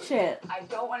her this week. Shit. I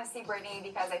don't want to see Brittany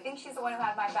because I think she's the one who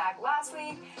had my back last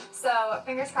week. So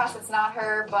fingers crossed it's not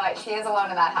her, but she is alone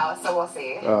in that house, so we'll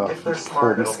see. Oh, If they're poor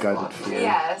smart, it'll be misguided fun. fear.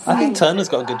 Yes. I think Turner's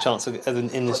got a good chance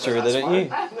in this jury, though, don't you?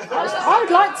 I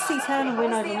would like to see Turner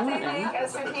win over Monty. A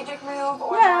strategic move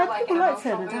or Yeah, more like people an like emotional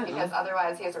Turner, move don't they? because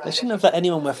otherwise he has a They really shouldn't have let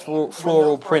anyone wear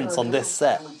floral prints on this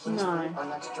set. No. Our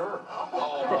next juror.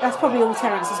 But that's probably all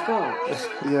Terrence has got.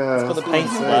 Yeah. It's got the paint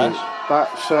insane. splash. That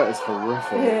shirt is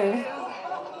horrific. Yeah.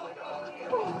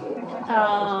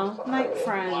 Oh, make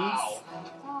friends.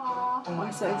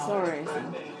 I'm so sorry.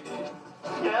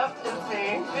 Yep, it's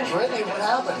me. Brittany, what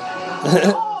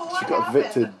happened? She got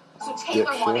evicted. So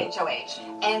Taylor won HOH,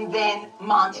 and then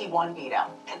Monty won veto.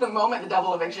 The moment the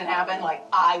double eviction happened, like,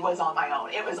 I was on my own.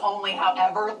 It was only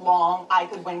however long I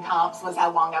could win comps was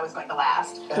how long I was going to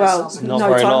last. Well, like no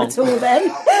time at all then.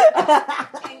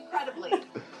 Incredibly.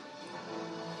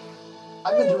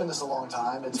 I've been doing this a long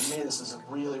time, and to me, this is a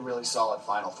really, really solid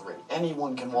Final Three.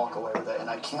 Anyone can walk away with it, and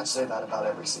I can't say that about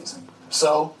every season.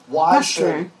 So, why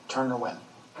should Turner win?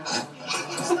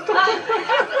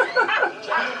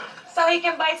 So he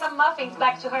can buy some muffins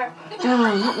back to her.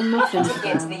 Oh, not the muffins. To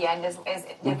get to the end is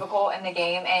difficult in the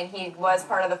game, and he was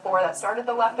part of the 4 that started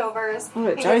the leftovers. Oh,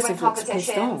 look, he did Joseph win looks pissed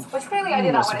competitions, off. which clearly I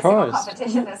did not win a single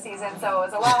competition this season, so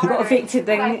it was a lot harder. Got evicted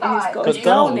then, than I he's thought. got his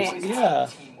goal nicked. Yeah.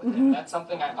 That's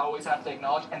something I always have to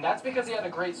acknowledge, and that's because he had a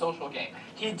great social game.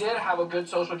 He did have a good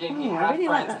social game. He Oh, had I really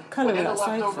like friends that colour within of the that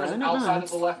sofa, leftovers, isn't it outside nice? of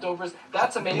the leftovers.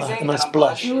 That's amazing. A nice and I'm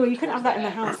blush. Oh, you couldn't have that in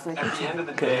the house though. At the end of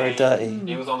the Got very day, dirty.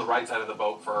 he was on the right side of the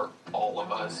boat for all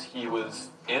of us. He was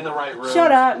in the right room.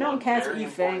 Shut up, He no one won cares very what you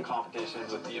important think.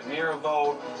 competitions with the Amira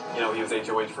vote. You know, he was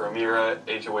HOH for Amira,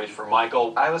 HOH for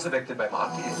Michael. I was evicted by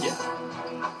Monty.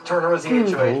 Yeah. Turner was the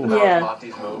HOH, but that Yeah. was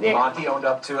Monty's move. Yeah. Monty owned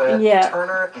up to it. Yeah.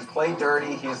 Turner, he's played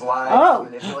dirty, he's lied, Oh.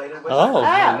 he's manipulated. Which Oh.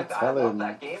 I Tell love him.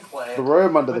 that gameplay. Throw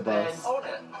him under the But then bus. own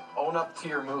it. Own up to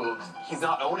your moves. He's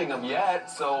not owning them yet,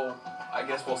 so I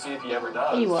guess we'll see if he ever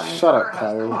does. He won't. Shut up,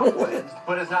 Turner has Kyle. top wins,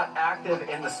 but is not active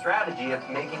in the strategy of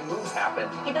making moves happen.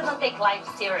 He doesn't take life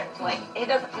serious. Like, he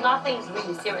does nothing's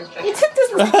really serious. He doesn't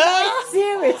take life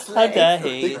seriously. How dare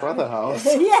he? Big Brother house.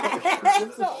 Yeah,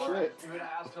 that's not Or right. you would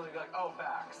ask him, he'd be like, oh,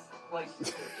 facts. Like,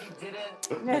 he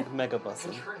didn't Mega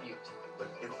busting. contribute. But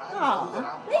if I Aw, know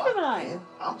that I'm leave him locked alone. in,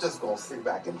 I'm just gonna sit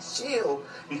back and chill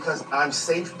because I'm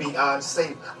safe beyond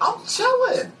safe. I'm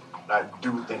chilling. I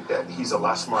do think that he's a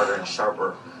lot smarter and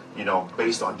sharper, you know,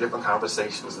 based on different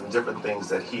conversations and different things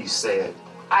that he said.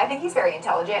 I think he's very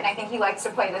intelligent, and I think he likes to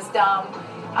play this dumb.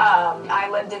 I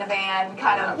lived in a van,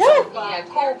 kind of cool guy.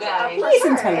 For He's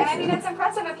sure. intelligent. And I mean, it's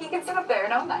impressive if he can sit up there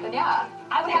and own that. Then yeah,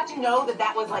 I would have to know that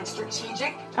that was like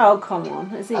strategic. Oh, come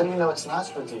on. Is he? How do you know it's not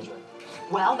strategic?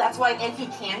 Well, that's why if he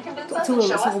can convince us That's all and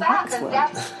show it's us all that, then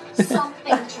Maxwell. that's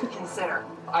something to consider.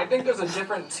 I think there's a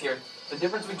difference here. The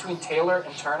difference between Taylor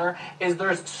and Turner is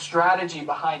there's strategy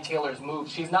behind Taylor's moves.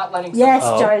 She's not letting Yes,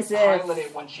 someone Joseph. pilot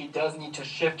it when she does need to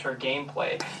shift her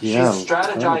gameplay. Yeah, She's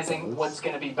strategizing what's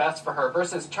going to be best for her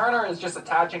versus Turner is just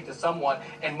attaching to someone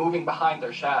and moving behind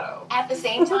their shadow. At the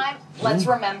same time, let's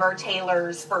remember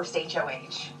Taylor's first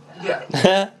HOH.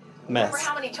 Yeah. Remember Mess.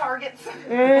 how many targets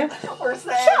Eh. were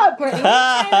said? Shut up, Brittany.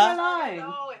 Leave him alone.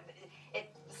 No,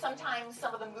 sometimes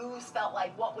some of the moves felt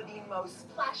like what would be most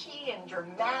flashy and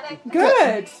dramatic.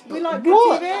 Good. We like good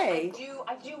What? TV.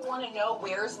 I do want to know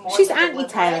where's more. She's the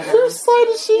anti-Taylor. deliberate- Whose side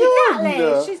is she on?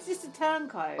 Exactly. She's just a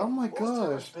turncoat. Oh my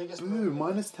gosh. Boo,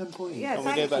 minus 10 points. Yeah, Can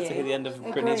we go thank back you. to hear the end of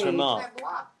Agreed. Brittany's remark?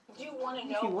 Do you want to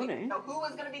If you want to. know who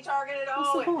was going to be targeted?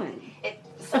 What's the Oh, point?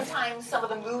 sometimes some of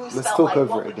the moves Let's felt talk like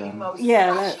over what it would be again. most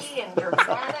Yeah, flashy and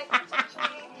dramatic. Potentially.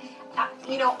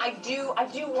 You know, I do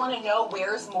want to know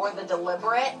where's more the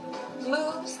deliberate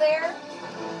moves there.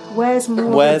 Where's more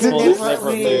Where's the more deliberate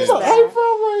deliberate moves moves? there?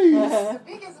 Always. The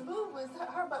biggest move was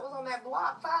her butt was on that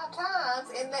block 5 times,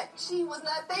 and that she was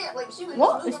not there. Like she was.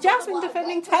 What? just Is moving Jasmine from the block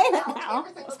defending back to Taylor the house now?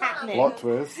 every single What's time. happening? Plot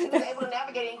twist. She was able to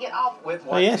navigate and get off. With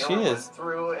Oh, what yeah, Taylor she went is.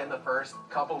 through in the first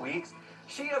couple weeks,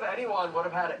 she of anyone would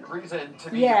have had reason to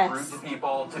be Yes. rude to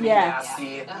people, to be Yes.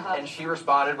 nasty, and she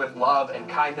responded with love and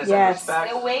kindness Yes. and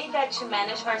respect. The way that she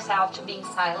managed herself to be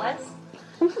silenced.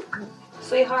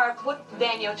 Sweetheart, put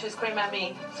Daniel to scream at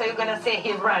me, so you're gonna say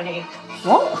he's running.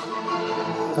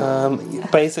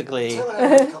 Basically,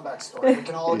 Comeback story. We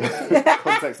can all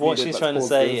Context what needed, she's let's trying to pause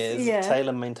say this. is Yeah.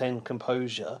 Taylor maintained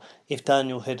composure. If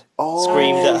Daniel had Oh.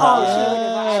 screamed at Oh,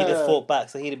 her, she she'd have fought back,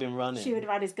 so he'd have been running. She would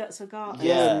have had his guts regardless.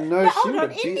 Yeah. No, But she hold would on,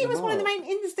 have beaten Indy was him one of the up. main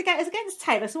instigators against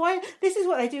Taylor. So why? This is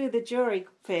what they do with the jury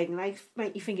thing. They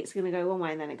make you think it's going to go one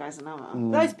way and then it goes another.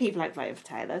 Mm. Those people ain't voted for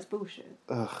Taylor. It's bullshit.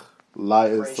 Ugh,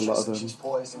 liars, a lot gracious of and them. she's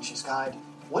poised and she's kind.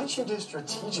 What did she do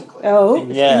strategically? Oh,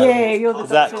 Yeah, you're the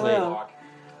exactly. Dr. Will.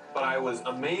 But I was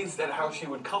amazed at how she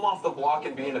would come off the block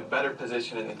and be in a better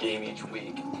position in the game each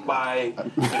week by,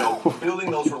 building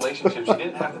those relationships. She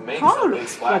didn't have to make some big Like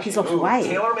splashy he's off move. weight.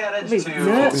 Taylor managed He's to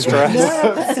nervous. like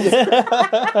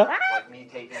me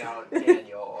taking out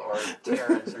Daniel or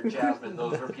Terrence or Jasmine.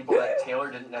 Those were people that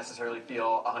Taylor didn't necessarily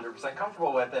feel 100%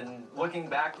 comfortable with. And looking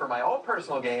back for my own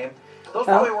personal game, those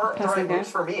probably weren't the right personal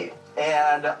moves for me.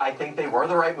 And I think they were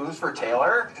the right moves for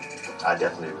Taylor. I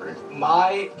definitely agree.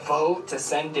 My vote to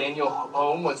send Daniel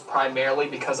home was primarily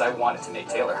because I wanted to make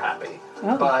Taylor happy.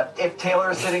 But if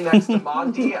Taylor is sitting next to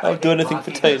Monty, I'll do anything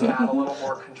Monty for Taylor. has had a little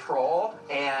more control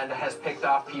and has picked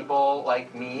off people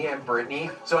like me and Brittany.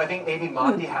 So I think maybe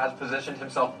Monty has positioned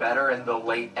himself better in the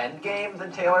late end game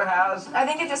than Taylor has. I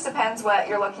think it just depends what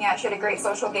you're looking at. She had a great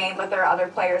social game, but there are other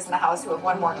players in the house who have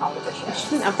won more competitions. She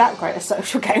didn't have that great a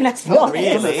social game, let's be Not honest.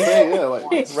 really. Yeah, like,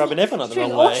 It's rubbing everyone up the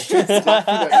wrong way.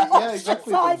 yeah,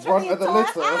 exactly. Sides The front of of the the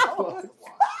litter.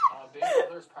 Big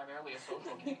Brother is primarily a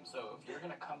social game, so if you're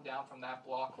going to come down from that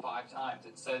block 5 times,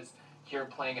 it says you're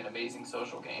playing an amazing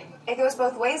social game. It goes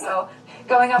both ways, though.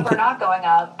 Going up or not going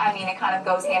up, I mean, it kind of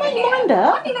goes hand in hand. went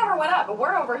up. Monty never went up, but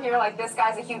we're over here like, this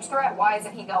guy's a huge threat. Why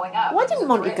isn't he going up? Why didn't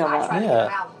Monty go I up? tried to get him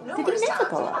Yeah. out Did he numerous never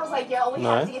times. go I up? was like, yo, we No.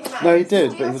 have to get him out. No, he He's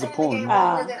did, still but he was a staying in the pawn. game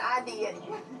Ah. longer than I did.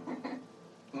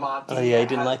 Monty Oh, yeah, he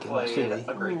didn't has like it much, played did he?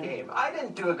 a great game. I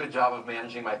didn't do a good job of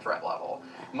managing my threat level.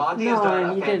 Monty No, has done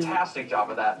a you didn't. fantastic job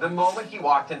of that. The moment he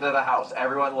walked into the house,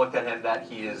 everyone looked at him that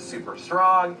he is super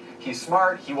strong, he's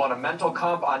smart, he won a mental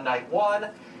comp on night 1,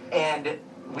 and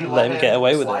we Let him get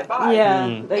away with slide it. by. Yeah,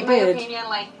 Mm. they In my did. opinion,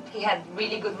 like, he had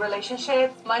really good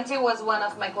relationships. Monty was one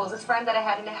of my closest friends that I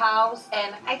had in the house,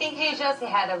 and I think he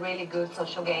had a really good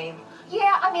social game.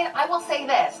 Yeah, I mean, I will say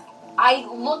this. I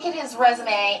look at his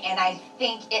resume and I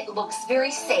think it looks very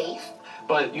safe.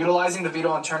 But utilizing the veto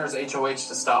on Turner's HOH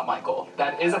to stop Michael,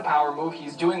 that is a power move.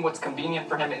 He's doing what's convenient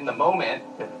for him in the moment.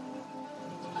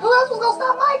 Who else was going to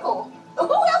stop Michael? Who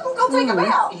else was going to take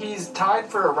him out? He's tied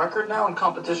for a record now in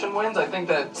competition wins. I think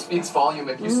that speaks volume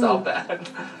if you stop that.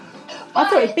 I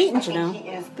thought he'd beaten I think Janelle, he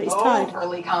is but he's tied.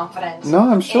 overly confident. No,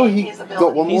 I'm sure in he his got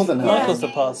ability. one more than her. Michael's the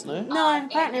pass, no? No,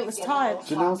 apparently it was tied.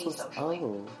 Janelle's was. Oh.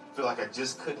 I feel like I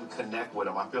just couldn't connect with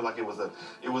him. I feel like it was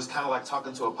kind of like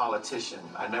talking to a politician.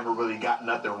 I never really got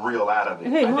nothing real out of it.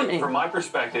 Who, I Monty? think from my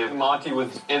perspective, Monty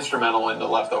was instrumental in the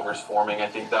leftovers forming. I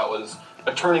think that was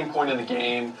a turning point in the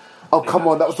game. Oh, come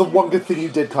on. That was the one good thing you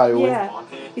did, Kyle. Yeah,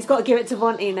 he's got to give it to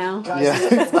Monty now. Guys,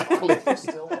 Yeah, exactly. there's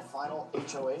still a final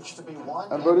HOH to be won.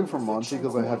 I'm voting for Monty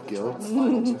because I have guilt.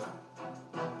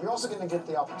 You're also going to get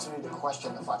the opportunity to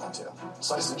question the final 2.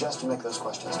 So I suggest you make those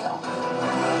questions count.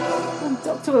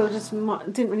 Dr. Will just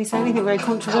didn't really say anything very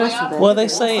controversial there. Well, are they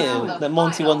saying that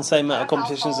Monty won the same amount of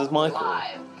competitions as Michael?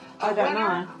 I don't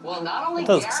know. Will not only That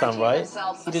doesn't sound guarantee right.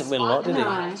 themselves He didn't win a lot, did he?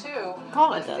 No. Two, Can't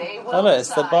but have done. they will Oh, no, it's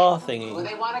the decide bar who thingy.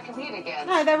 they want to compete against.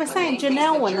 No, they were when saying they meet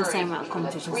Janelle the won the jury same amount of for the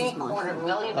competitions as Michael. $750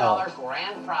 million Oh.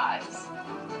 grand prize.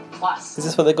 Plus, Is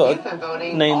this what they got you've been to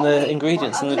voting name all the week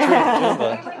ingredients for in the other drink? people's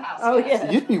Remember? favorite house Oh, guests.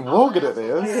 yeah. You'd be real good at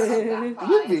this.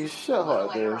 You'd be shit hot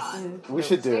at this. We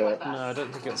should do it. No, I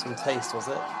don't think it was from taste, was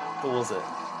it? Or was it?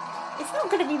 It's not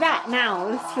going to be that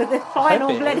now for the final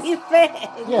it is. bloody thing.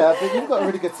 Yeah, but you've got a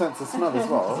really good sense of smell as There's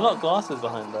a well. lot of glasses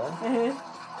behind there.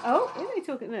 Oh, who are they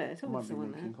talking there? Talking Might to be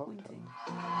someone making there. cocktail.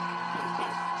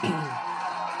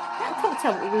 That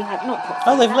cocktail we had, not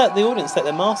cocktail. Oh, they've let the audience take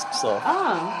their masks off.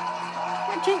 Ah,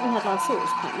 that drink we had last year was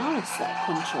quite nice, that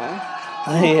Contro.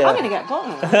 Yeah. I'm going to get a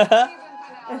bottle of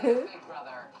it. Big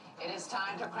Brother. It is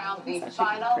time to crown the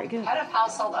final pretty good. head of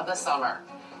household of the summer.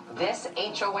 This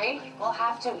HOH will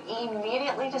have to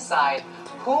immediately decide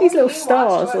who These little he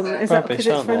stars, wants to is that Rubbish, because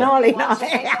it's aren't they? finale I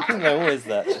think night? they're always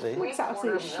that, actually. It's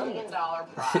absolute $750 million shit.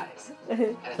 prize. And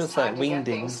it's Feels time like to get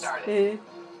things Wingdings. started.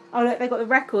 Oh, look, they got the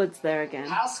records there again.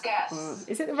 House guests.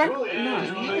 Is it the record?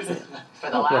 No. Is it? For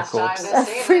the last time Records. this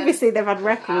season, Previously, they've had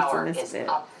records power on this is bit.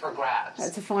 up for grabs.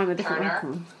 Had to find a different Turner,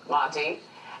 record. Monty,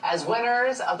 as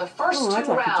winners of the first Oh, I'd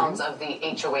two like a rounds of the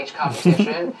HOH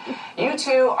competition, you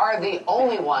two are the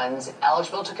only ones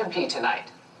eligible to compete tonight.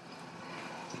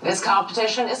 This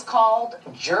competition is called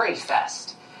Jury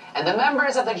Fest. And the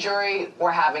members of the jury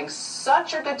were having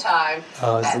such a good time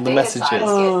Oh, it's that in the they messages. decided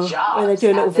to Oh, get jobs when they do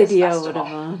a little at this video or festival.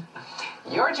 whatever.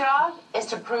 Your job is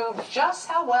to prove just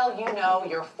how well you know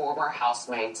your former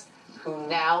housemates who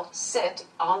now sit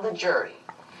on the jury.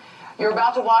 You're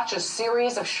about to watch a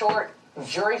series of short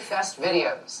Jury Fest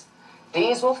videos.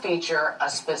 These will feature a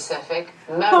specific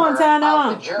member Come on, Turner.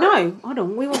 of the jury. No, hold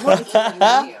on. We want Monty to win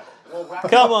now.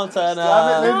 Come on, Turner.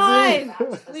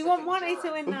 No, we want Monty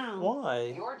to win now.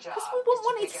 Why? Because we want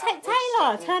Monty to take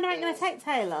Taylor. Turner ain't going to take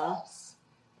Taylor.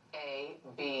 A,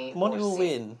 B, Monty or will C.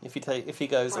 win if he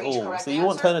goes For at each all. correct So you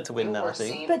want answer, Turner to win you now, I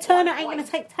receive think. But Turner 1 ain't going point.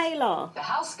 to take Taylor. The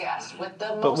house guest with the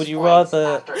But most would you points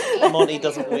rather after each Monty video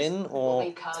doesn't win or will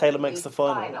become Taylor makes the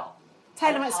final?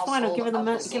 Taylor Head makes of final. Give her household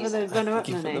the of give her the runner-up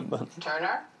Give money. him the money.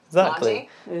 Turner, Exactly.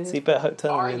 Monty, So you better hope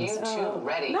Turner are wins. you two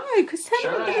ready? No, because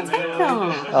Turner ain't going to take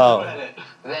her. Oh.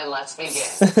 Then let's begin.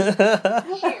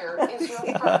 Here is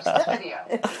your first video.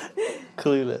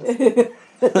 Clueless.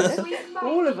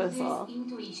 All of us are.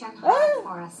 Intuition Hub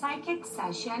for a psychic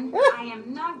session. I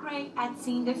am not great at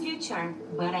seeing the future,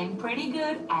 but I'm pretty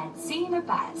good at seeing the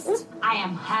past. I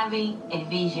am having a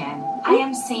vision. I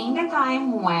am seeing the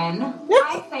time when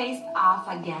I faced off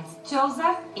against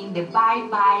Joseph in the Bye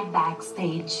Bye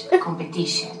Backstage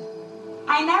competition.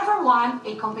 I never won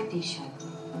a competition.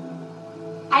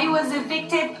 I was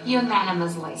evicted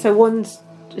unanimously. So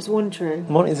is one true?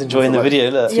 Monty's enjoying the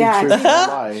video, look.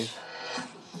 Yeah.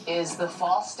 Is the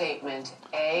false statement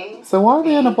A? So why are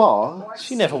they in a bar?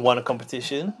 She never won a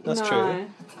competition. That's No. true.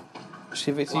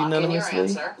 she evicted Lock in your unanimously?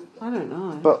 answer. I don't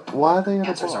know. But why are they in a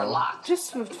Answers are bar? locked.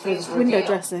 Just for Please window reveal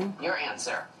dressing. your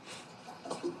answer.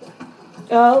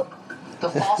 Oh. The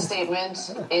false statement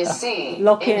is C.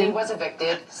 Lock Indy in. was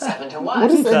evicted 7-1. What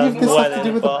does any of this have to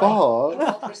do with the bar?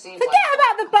 Forget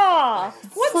about the bar.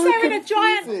 What's there in a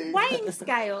giant weighing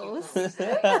scales?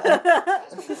 That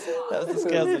was the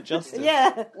scales of justice.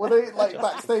 Yeah. Were they like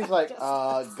backstage like,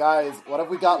 guys, what have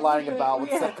we got lying about? What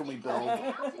set can we build?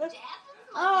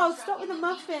 Oh, stop with the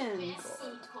muffins.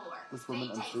 This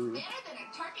woman and food.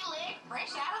 Fresh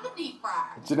out of the deep fryer.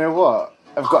 Do you know what?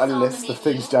 I've got a list of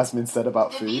things Jasmine said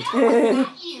about food.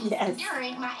 Yes.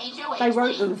 During my HOH They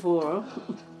wrote them for her.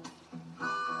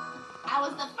 I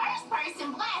was the first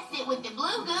person blasted with the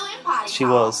blue goo and potty She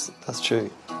talk. was. That's true.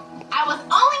 I was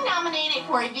only nominated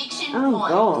for eviction Oh,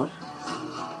 one. God.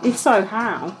 If so,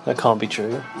 how? That can't be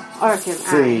true. I reckon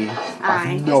C. I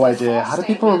have no idea. How do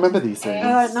people remember these things?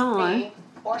 I don't know.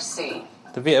 Or C.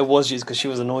 The veto was used because she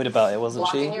was annoyed about it, wasn't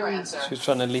Lock she? in your answer. She was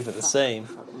trying to leave it the same.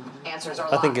 Answers are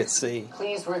I locked. think it's C.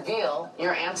 Please reveal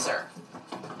your answer.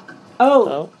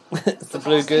 Oh. It's the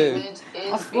blue goo.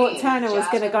 I thought Turner was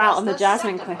going to go out on the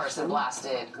Jasmine Person question.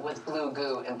 blasted with blue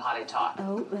goo and potty talk.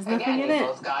 Oh, there's nothing Again, in you it.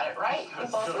 both got it right. You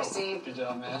both received. Good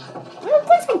job, man. We're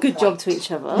both a good job to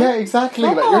each other. Yeah, exactly.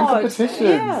 Like, you're in God. competition.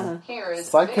 Yeah. Here is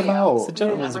Psych him video. out. It's a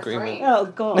gentleman's agreement. Oh,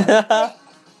 God.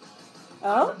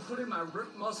 I've been putting my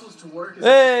ripped muscles to work as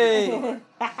Hey!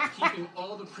 keeping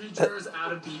all the preachers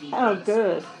out of BB Oh, Fest.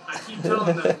 good. I keep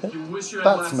telling them, you wish you had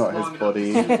That's lasted not his long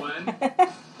body. enough to see when.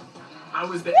 I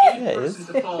was the eighth Yeah, it person is.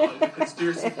 to fall in the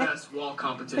Conspiracy Fest wall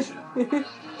competition. I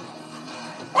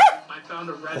found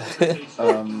a red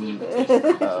invitation.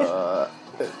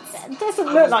 It doesn't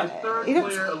look like it. It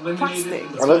looks plastic.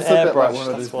 I looks a bit like Airbrush, one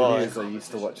of those that's why. videos I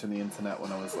used to watch on the internet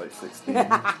when I was like 16.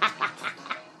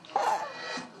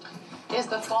 Is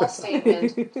the false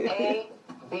statement A,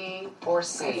 B, or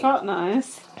C? Felt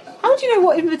nice. How do you know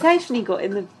what invitation he got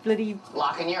in the bloody...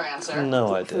 Lock in your answer.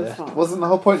 No idea. Wasn't the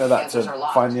whole point of that Answers to are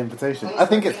locked. find the invitation? Please I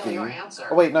think it's reveal B. your answer.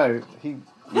 Oh wait, no.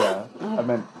 Yeah, I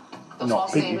meant The not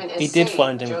false B. statement is He did C.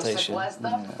 find Joseph invitation. was the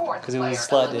fourth 'Cause he was player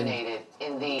sliding eliminated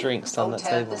in the drinks down that OTEV,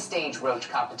 table. the stage roach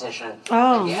competition.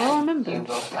 Oh, Again, I remember. You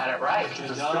both got it right. You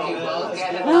both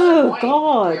get Oh, another point.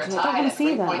 God. You're I don't tied wanna at see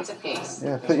 3 that. points apiece.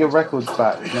 Yeah, put your records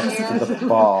back next to the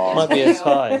bar. Might be a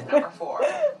tie. Number 4.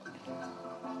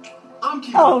 I'm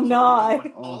keeping Oh, it no.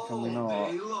 Oh, can we not?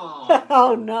 day long.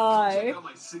 Oh, Check no. out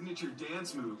my signature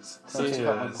dance moves, Such such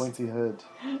a as pointy hood.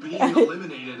 being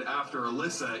eliminated after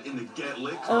Alyssa in the Get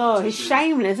Lit competition. Oh, he's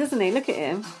shameless, isn't he? Look at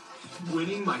him.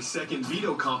 Winning my second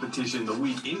veto competition the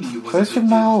week Indy was Close your evicted.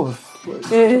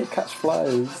 mouth. Catch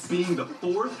flies. Being the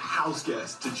fourth house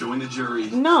guest to join the jury.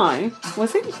 No.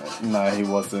 Was he? No, he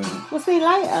wasn't. Was he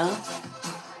later?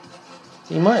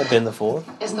 He might have been the fourth.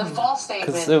 Is the false statement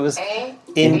Because it was A,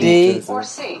 Indy, B, or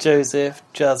C? Joseph,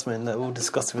 Jasmine that all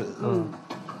discussed it. Yeah,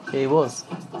 he was.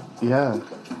 Yeah.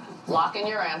 Lock in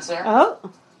your answer. Oh.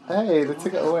 Hey, they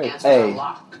took it away. Answers are A.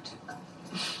 locked.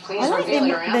 Please I like reveal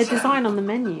your the answer. design on the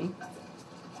menu.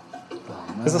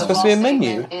 Is that The supposed to be a false menu?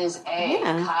 statement is A.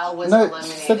 Yeah. Kyle was No, eliminated.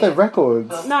 she said they're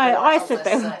records. No, I said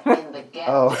they Alyssa were. in the Get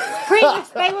Oh. Previous,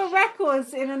 they were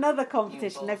records in another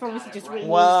competition. They've obviously just reused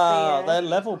Wow, the... they're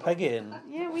level pegging.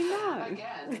 Yeah, we know.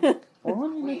 Again, Why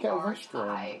wouldn't you we make it a are restaurant?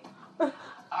 tied.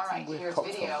 All right, Weird here's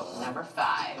cocktail. video number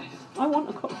 5. I want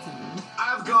a cocktail.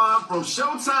 I've gone from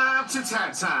showtime to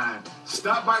tap time.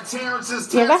 Stop by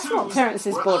Terrence's Yeah, that's Tattoos, not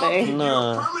Terrence's where I'll body. give you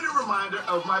No. a permanent reminder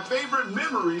of my favorite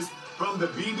memories from the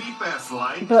BB Fest,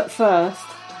 like But first...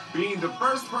 being the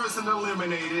first person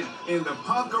eliminated in the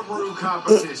Punkaroo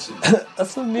competition.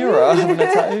 That's a mirror having a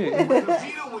tattoo. When the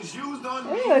veto was used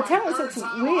on me Ew, my Terrence third looks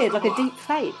time weird, on like the a deep block.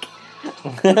 fake.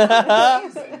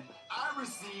 I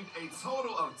received a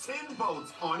total of 10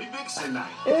 votes on eviction night.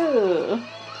 Ew.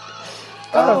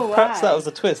 Oh, perhaps right. that was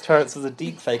a twist. Terrence was a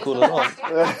deep fake all along.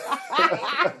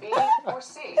 A, B, or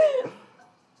C?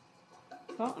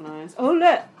 Oh, nice. Oh,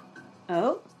 look.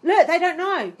 Oh, look, they don't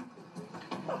know.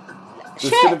 This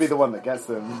is going to be the one that gets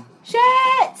them. Shit!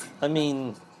 I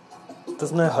mean,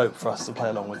 There's no hope for us to play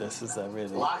along with this, is there,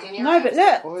 really? No, but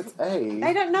look. Oh, it's A.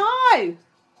 They don't know.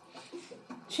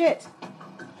 Shit.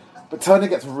 But Turner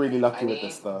gets really lucky with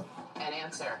this stuff. An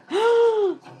answer.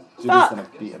 Jimmy's gonna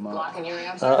beat him up. Locking your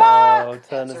answer. Uh-oh,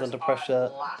 Turner's under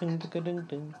pressure. Ding, ding, ding,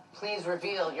 ding. Please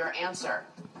reveal your answer.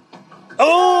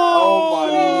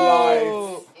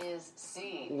 Oh! Is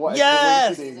C. What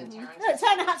Yes! Look,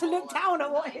 Turner had to look down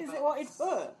at what he'd put.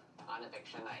 On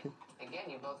eviction night. Again,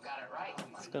 you both got it right.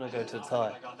 It's going to go to a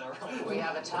tie. We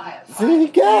have a tie at See, he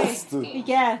guessed. He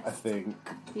guessed. I think.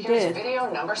 He Here's did. video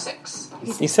number 6.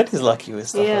 He said he's lucky with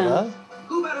stuff like that.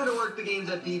 Who better to work the games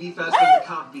at BB Fest than the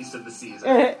comp beast of the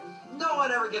season? No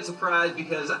one ever gets a prize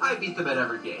because I beat them at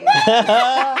every game.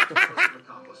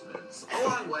 Accomplishments,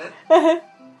 along with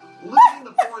losing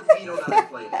the 4th veto that I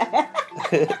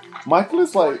played in. Michael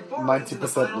is like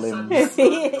 90% limbs.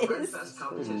 He is.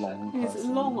 Long His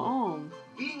person. long arm.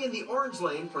 Being in the orange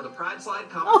lane for the Pride Slide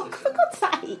Oh, competition. for God's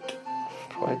sake.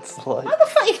 Quite slight. How the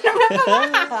fuck you can remember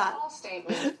that? False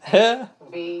statement.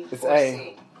 B It's or A.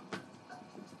 C.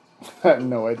 I have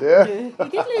no idea. He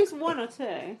did lose 1 or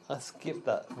 2. I skipped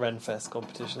that Renfest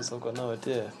competition, so I've got no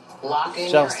idea. Lock in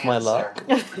Shouts your to my answer. luck.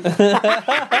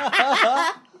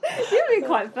 You'd be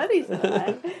quite funny,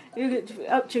 sir. You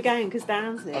upped your game because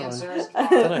Dan's here. Answers I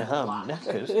don't know how I'm locked.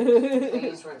 knackered.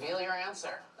 Please reveal your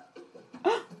answer.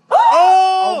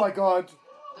 Oh my god.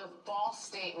 The false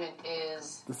statement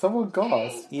is Did someone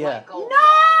gasp? Yeah. No!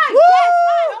 Yes! No!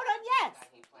 Hold on, yes!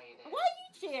 Why are you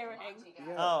cheering?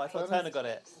 Oh, I thought Turner got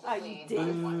it. Oh, you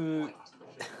did. Boo.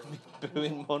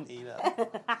 Booing Monty now.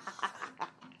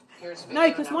 Here's No, video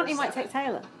because number Monty might 7. take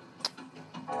Taylor.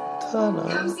 Turner.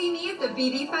 Come see me at the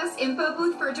BB Fest info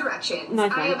booth for directions. No,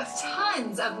 I have thanks.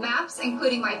 tons of maps,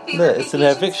 including my favorite Look, it's an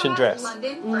vacation eviction spot, dress.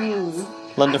 London, France.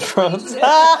 London, I France.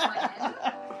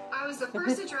 was the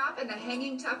first to drop in the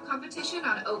Hanging Tough competition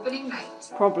on opening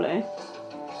night. Probably.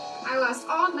 I lost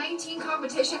all 19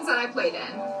 competitions that I played in.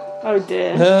 Oh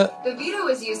dear. The veto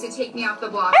was used to take me off the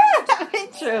block.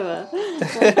 Picture of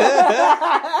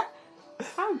her.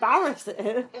 How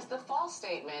embarrassing. Is the false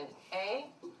statement A,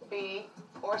 B,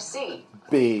 or C?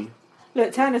 B.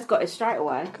 Look, Turner's got it straight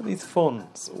away. Look at these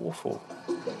fonts. Awful.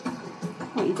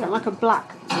 What, you don't like a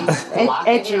black Lock in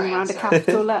edging your around a answer.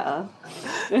 capital letter?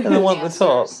 And the one at the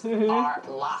top. Answers are It's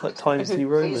locked. like Times New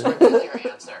Please Roman. reveal your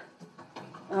answer.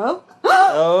 Oh? Oh.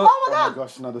 Oh my Oh god! my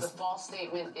gosh, another The false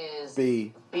statement is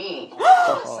B. B.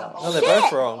 Oh, they're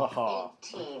both wrong. Haha.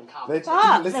 18 They competitions.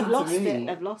 Ah, listen they've to lost me. it.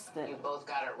 They've lost You it. both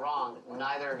got it wrong.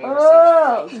 Neither of you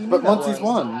Oh. received a But point. Monty's Still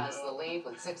won. has the lead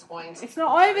with 6 points. It's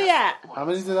not over yet. How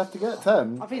many did I have to get?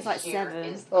 10? I think it's like Here 7.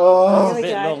 is the Oh, It's a we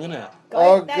bit go. long, isn't it? oh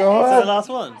There- Is that the god. last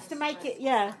one? Just to make it,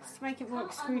 yeah, just to make it more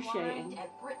excruciating. At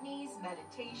Brittany's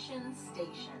meditation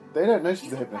station. They don't know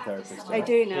she's a hypnotherapist. They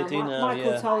do now. They do now,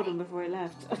 Michael yeah. told them before he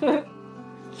left.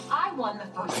 I won the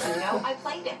first veto. I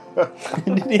played it.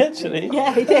 Did he actually?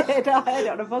 Yeah, he did. I heard it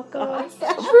on a podcast.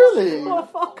 Really? What a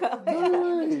fucker.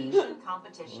 Meditation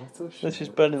competition. So she's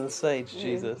burning the sage,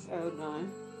 Jesus. Oh no.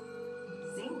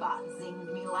 Zingbot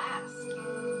zinged me last.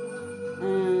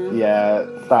 Yeah,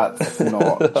 that's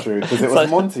not true because it It's was like-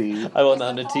 Monty. I want that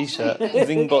on a t-shirt.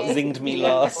 Zingbot zinged me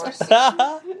last.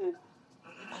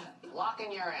 Lock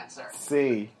in your answer.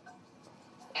 C.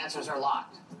 Answers are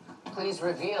locked. Please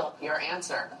reveal your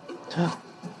answer.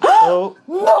 Oh.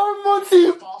 No, Monty!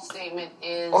 The false statement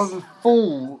is On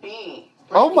full. B.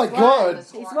 Oh my god!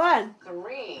 He's won.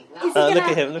 3. Is he Look gonna-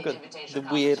 at him. Look at the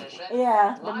weird.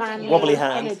 Yeah, the man Wobbly with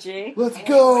hand. energy. Let's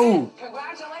go!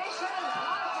 Congratulations, Monty.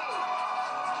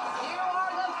 You are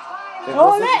the It final. Oh,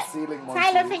 wasn't look! ceiling Monty.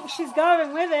 Taylor thinks she's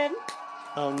going with him.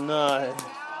 Oh no.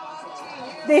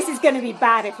 This is going to be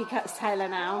bad if he cuts Taylor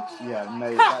now. Yeah,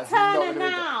 mate. Cut that's not Turner gonna be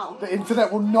now. good. The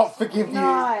internet will not forgive you.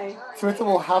 No. Twitter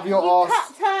will have your You ass.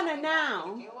 cut Turner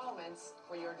now. Few moments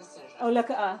for your decision. Oh, look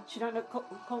at her. She don't look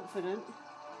confident.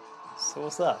 So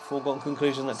what's that? Foregone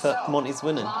conclusion that Monty's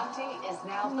winning. Monty is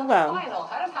now the Well, final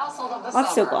head of household of the I've summer.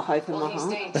 still got hope in Will my he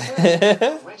heart. stay true to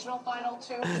the original final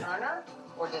 2 Turner,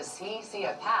 or does he see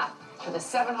a path to the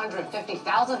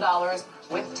 $750,000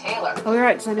 with Taylor? Oh, you're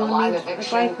right. Does The anyone live need a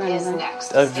eviction break or is anything?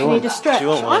 next. Oh, do You you need want, a stretch. do you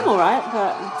want one? I'm alright,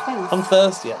 but it depends. I'm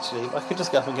thirsty actually. I could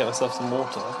just go up and get myself some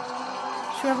water.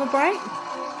 Should we have a break?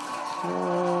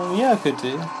 Yeah, I could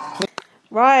do.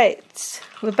 Right.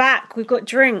 We're back. We've got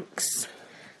drinks.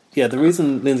 Yeah, the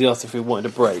reason Lindsay asked if we wanted a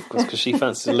break was because she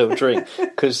fancied a little drink.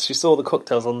 Because she saw the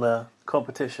cocktails on the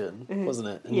competition, wasn't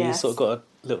it? And you Yes. sort of got a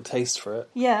little taste for it.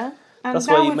 Yeah. And That's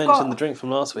now why you we've mentioned got- the drink from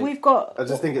last week. We've got. I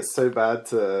just think it's so bad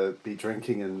to be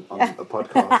drinking on a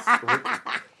podcast.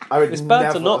 I would It's bad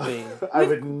never, to not be. I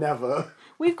would never.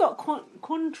 We've got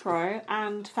Cointreau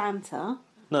and Fanta.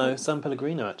 No, San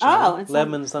Pellegrino, actually. Oh, and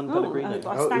Lemon San Pellegrino.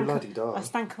 I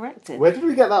stand corrected. Where did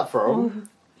we get that from?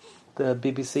 The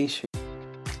BBC shoot.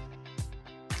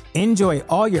 Enjoy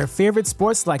all your favorite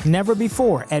sports like never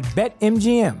before at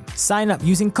BetMGM. Sign up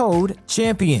using code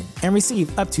CHAMPION and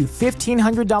receive up to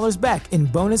 $1,500 back in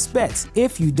bonus bets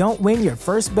if you don't win your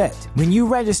first bet. When you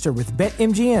register with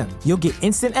BetMGM, you'll get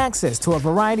instant access to a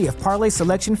variety of parlay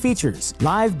selection features,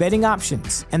 live betting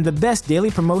options, and the best daily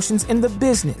promotions in the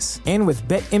business. And with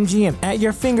BetMGM at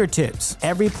your fingertips,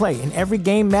 every play and every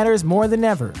game matters more than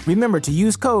ever. Remember to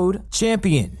use code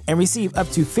CHAMPION and receive up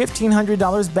to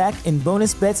 $1,500 back in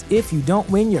bonus bets if you don't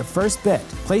win your first bet.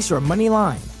 Place your money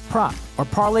line, prop, or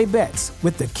parlay bets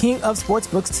with the king of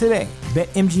sportsbooks today.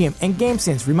 BetMGM and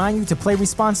GameSense remind you to play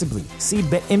responsibly. See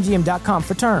BetMGM.com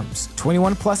for terms.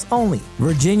 21 plus only.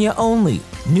 Virginia only.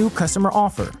 New customer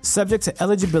offer. Subject to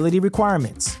eligibility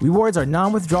requirements. Rewards are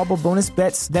non-withdrawable bonus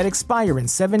bets that expire in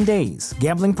 7 days.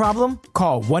 Gambling problem?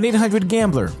 Call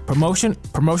 1-800-GAMBLER.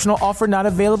 Promotional offer not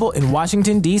available in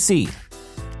Washington, D.C.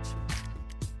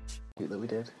 That we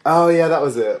did. Oh yeah, that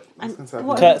was it.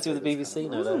 Courtesy of the BBC,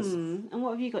 no less. And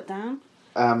what have you got down?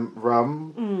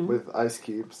 Rum with ice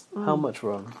cubes. How much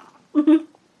rum?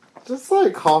 Just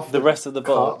like half the rest of the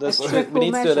bottle. We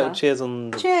need to do a little cheers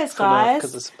on. Cheers, guys.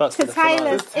 To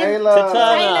Taylor's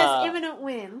Taylor's imminent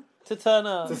win. To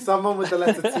Turner. To someone with the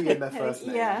letter T in their first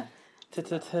name. Yeah.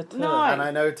 No. And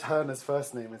I know Turner's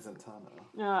first name isn't Turner.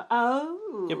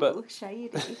 Yeah, but shady.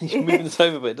 You're moving this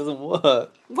over, but it doesn't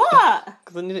work. What?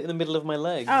 Because I need it in the middle of my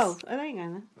legs. Oh, there you go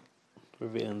then.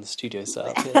 We're in the studio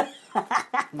setup here.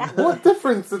 What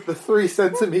difference at the 3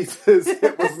 centimetres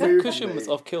it was moving? The cushion was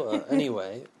off kilter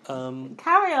anyway.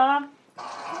 Carry on.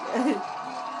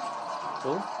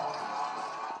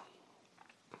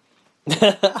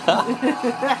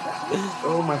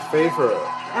 Oh, my favourite.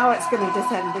 Now it's going to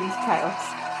descend into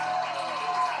chaos.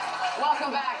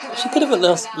 Welcome back to the She could have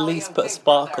at least put a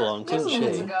sparkle on, couldn't Just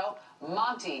minutes she? ago,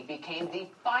 Monty became the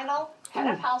final head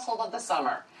of household of the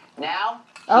summer. Now,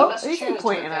 he Oh, must who's he choose to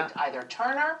pointing evict at? either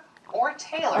Turner or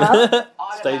Taylor.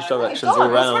 Stage directions all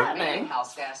round.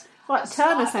 House guest. Like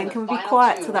Turner saying, can we be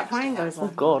quiet till that plane goes on?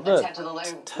 Oh God, look.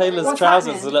 Taylor's What's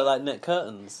trousers happening? look like knit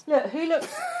curtains. Look, who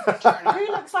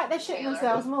looks like they're shitting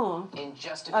themselves more? In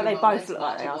just a Oh, few they both moments, look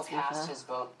like Monty they will are, to be cast fair. his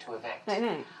vote to evict. Don't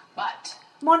know. But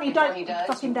Monty, before don't he does,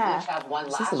 fucking you dare. each have one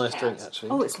This is last a nice drink, chance actually.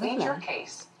 Oh, it's to plead lovely. your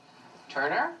case.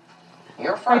 Turner,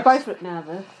 you're first. They both look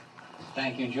nervous.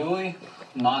 Thank you, Julie.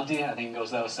 Monty, I think it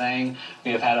goes without saying,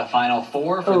 we have had a Final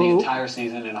Four for the Oh. entire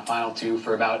season and a Final Two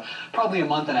for about probably a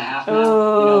month and a half now.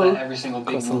 Oh. You know that every single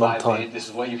big That's a move long I've time. made, this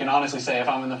is what you can honestly say if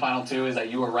I'm in the Final Two, is that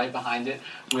you were right behind it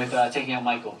with taking out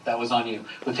Michael. That was on you.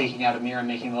 With taking out Amir and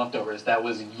making the leftovers. That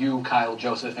was you, Kyle,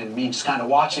 Joseph, and me just kind of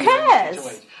watching.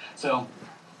 Cares? So,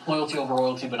 loyalty over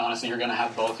royalty, but honestly, you're going to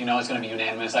have both. You know, it's going to be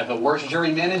unanimous. I have the worst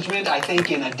jury management, I think,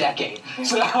 in a decade.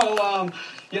 So,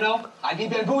 you know, I'd be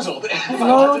bamboozled. if I wasn't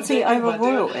Loyalty taken, over but, dude,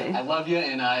 royalty. I love you,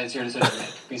 and it's your decision to make.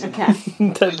 Peace and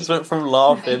Okay. Taylor just went from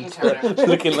laughing to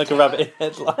looking like a rabbit in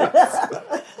headlights.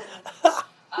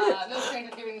 No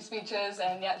stranger giving speeches,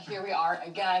 and yet here we are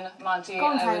again. Monty, Go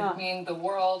on, I Taylor. would mean the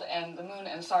world and the moon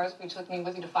and stars, which took me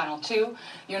with you to Final Two.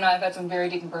 You and I have had some very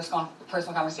deep and personal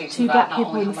conversations Two about black not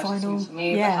people only in how the much this final. means to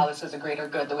me, Yeah. but how this is a greater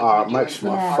good that we Ah, can do. makes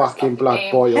my Yeah. fucking blood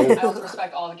game. boil. I also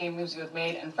respect all the game moves you have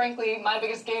made, and frankly, my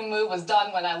biggest game move was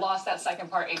done when I lost that second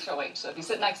part HOH. So if you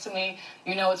sit next to me,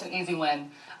 you know it's an easy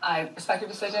win. I respect your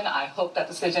decision. I hope that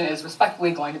decision is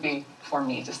respectfully going to be for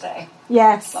me to stay.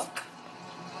 Yes.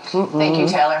 Thank you,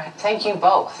 Taylor. Thank you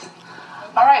both.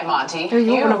 All right, Monty. Oh, you're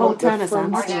you gonna hold Turner's are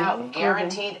hands. now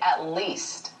guaranteed at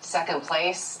least second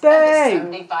place Dang.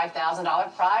 and the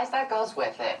 $75,000 prize that goes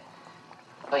with it.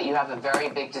 But you have a very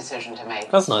big decision to make.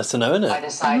 That's nice to know, isn't By it?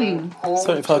 deciding who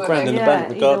 75 to grand in the evict,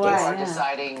 bank, regardless. or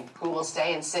deciding who will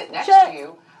stay and sit next Shit. to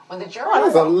you when the jury. That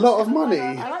is a lot of money.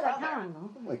 I like that camera angle.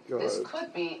 Oh my God. This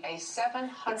could be a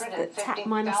tax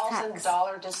minus tax.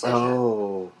 $750,000 decision.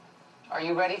 Oh. Are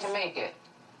you ready to make it?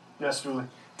 Yes, Julie.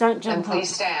 Don't Then jump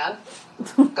please up.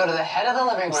 stand. Go to the head of the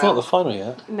living It's not room the final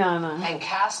yet. No, no. and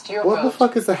cast your What the vote.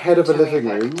 fuck is the head of a living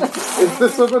room? Is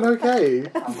this woman okay?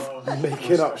 I love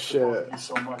Making up shit. all of you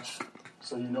so much,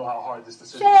 so you know how hard this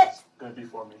decision Shit. is going to be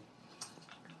for me.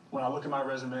 When I look at my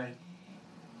resume,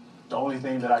 the only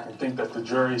thing that I can think that the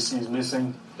jury sees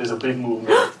missing is a big move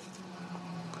made.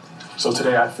 So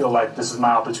today I feel like this is my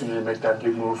opportunity to make that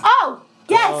big move. Oh,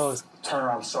 yes! Oh, it's-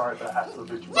 Turner, I'm sorry, but I have to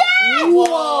evict you. Yes!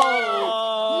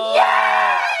 Whoa!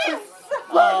 Yes! Yes!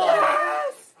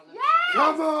 Yes!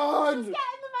 Come on! She's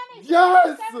getting the money.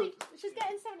 Yes! She's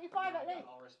getting 75 at least.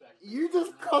 You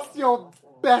just cost your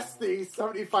bestie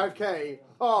 75k.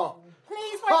 Oh,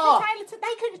 Please wait for Taylor to.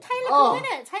 Taylor can win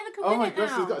it. Taylor can Oh win my it gosh,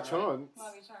 now. he's got a chance.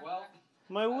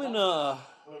 My winner.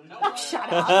 Oh, shut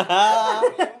up.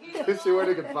 If she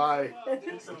winning, goodbye.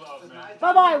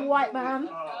 Bye bye, white man.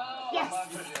 Yes.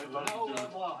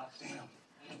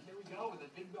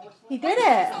 He did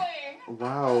it.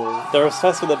 Wow. They're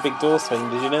obsessed with the big door swing.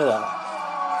 Did you know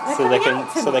that? So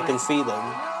they can see them.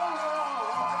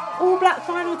 All black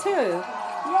final 2.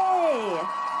 Yay.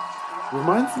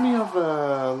 Reminds me of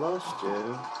last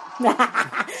year.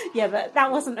 Yeah, but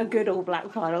that wasn't a good all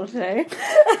black final 2.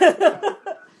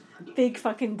 Big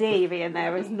fucking D being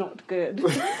there is not good.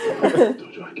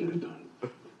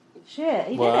 Shit,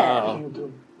 he did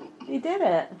it. He did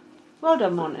it. Well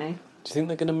done, Monty. Do you think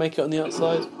they're going to make it on the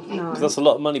outside? No. Because that's a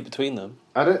lot of money between them.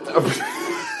 I don't.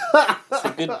 It's a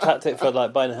good tactic for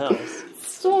like buying a house.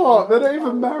 Stop! They're not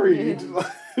even married.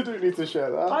 You don't need to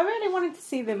share that. I really wanted to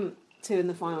see them 2 in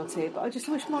the final 2, but I just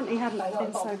wish Monty hadn't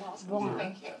been so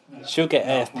wrong. She'll get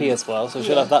AFP as well, so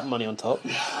she'll have that money on top.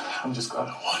 I'm just glad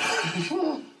I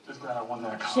won. Just glad I won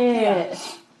that Shit.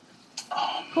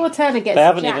 Poor Turner gets They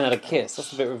haven't jacked. even had a kiss.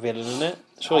 That's a bit revealing, isn't it?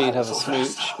 Surely you'd have a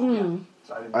smooch. Mm.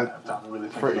 I'm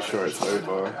pretty sure it's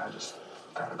over. I just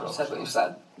gotta go. Said what you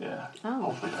said. Yeah. Oh.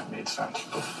 Hopefully that made sense.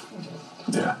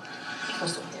 Yeah.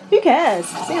 Who cares?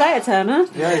 See you later, Turner.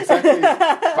 Yeah, exactly.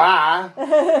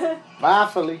 Bye. Bye,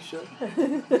 Felicia.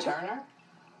 Turner,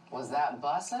 was that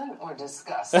bussin' or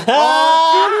disgusting?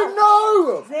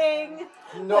 Oh, Zing.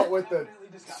 not with the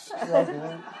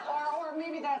struggle. Or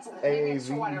maybe that's AAV it's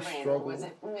shorter range, or struggle. was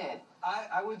it mid?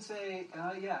 I would say,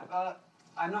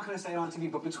 I'm not going to say it on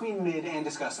TV, but between mid and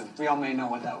disgusting, we all may know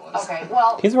what that was. Okay,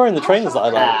 well... He's wearing the trainers that I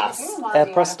like. You and Monty Air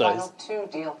had a Prestos. final 2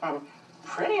 deal from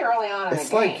pretty early on in It's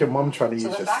the like game. your mum trying to So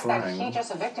use the your fact that he slang.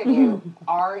 just evicted you,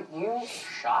 are you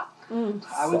shocked?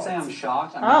 I would say I'm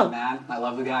shocked. I'm Oh. not mad. I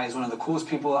love the guy. He's one of the coolest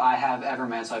people I have ever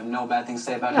met, so I have no bad things to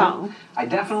say about No. him. I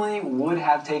definitely would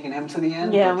have taken him to the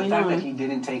end, Yeah, but the we fact know. that he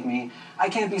didn't take me, I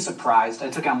can't be surprised. I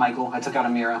took out Michael. I took out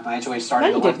Amira. My HOH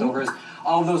started No, the you didn't. leftovers.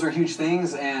 All of those are huge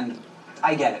things, and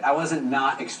I get it. I wasn't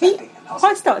not expecting it.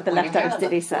 I started the Well, you leftovers, had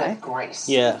did he with say? grace.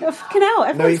 Yeah. Oh, fucking hell, No, he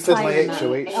everyone's said my claiming that.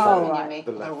 HOH. It's Oh, when you right. make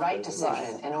The the right leftovers.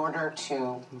 decision in order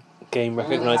to Game, really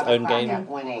recognise have a own crack game. at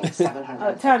winning 700.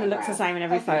 Oh, Turner looks the same in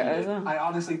every photo as well. I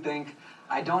honestly think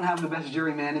I don't have the best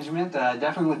jury management.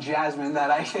 Definitely with Jasmine,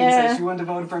 that I can Yeah. say she wouldn't have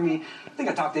voted for me. I think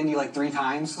I talked to Indy like 3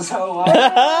 times. So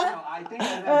I think I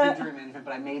didn't have good jury management,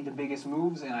 but I made the biggest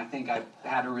moves, and I think I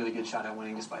had a really good shot at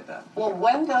winning despite that. Well,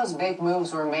 when those big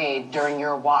moves were made during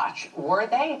your watch, were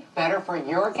they better for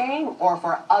your game or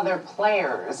for other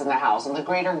players in the house and the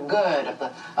greater good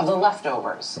of the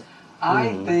leftovers?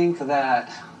 I think that,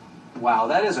 wow,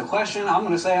 that is a question. I'm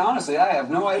going to say honestly, I have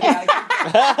no idea.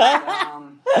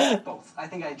 Both. I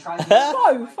think I tried to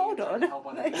Both, hold on. help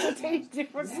other people. They're two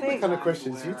different What things. kind of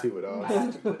questions you two would I ask?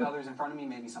 had to put others in front of me.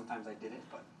 Maybe sometimes I did it,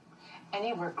 but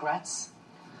Any regrets?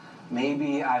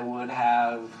 maybe I would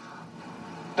have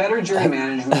better jury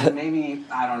management. Maybe,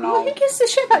 I don't know. Well, who gives a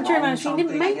shit about jury wrong management? You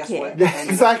didn't something, I make guess, it. what- Yeah,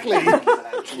 exactly.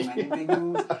 I too many big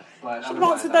moves, but Should have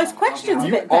otherwise, answered those questions a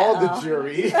You bit are better. the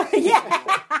jury. Yeah.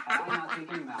 I'm not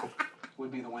taking him out.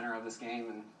 Would be the winner of this game,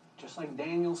 and just like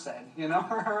Daniel said,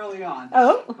 early on.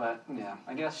 Oh. But yeah,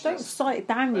 I guess Don't just cite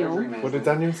better jury Daniel. management. What did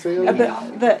Daniel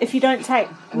say? But if you don't take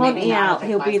Monty not out, take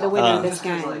he'll be the myself winner out. of this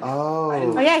game. Oh.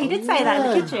 Oh, yeah, he did say that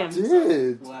in the Yeah, kitchen. he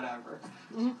did. Whatever.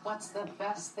 What's the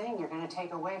best thing you're going to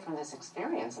take away from this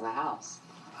experience in the house?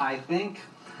 I think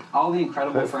all the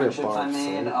incredible That's a bit friendships I boss,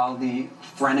 made, eh? all the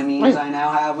frenemies I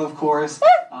now have, of course,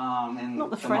 and Not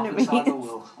the Muffin frenemies. Saga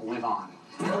will live on.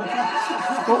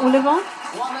 What will live on?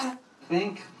 Woman, I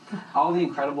think all the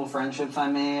incredible friendships I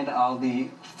made, all the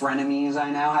frenemies I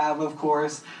now have, of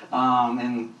course,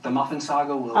 and the Muffin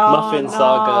Saga will. Muffin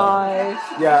Saga.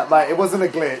 Yeah, like it wasn't a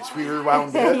glitch. We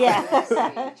rewound it. Yeah.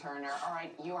 Turner. All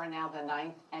right, you are now the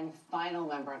 9th and final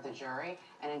member of the jury,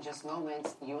 and in just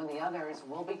moments, you and the others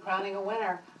will be crowning a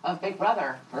winner of Big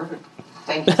Brother. Perfect.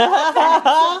 Thank you.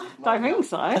 Don't think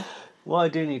so. What I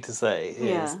do need to say is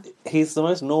Yeah. he's the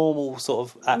most normal sort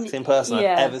of acting person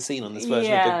Yeah. I've ever seen on this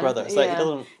version of Big Brother. It's like he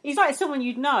doesn't. He's like someone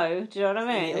you'd know. Do you know what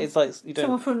I mean? It's like you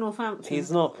Someone don't. from Northampton.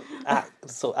 He's not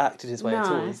sort of acted his way at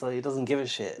all. No. It's like he doesn't give a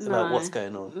shit about No. what's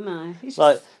going on. No. He's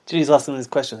Like Ginny's asking him these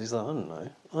questions. He's like, I don't know.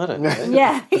 I don't know.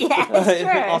 Yeah, yeah, it's What true.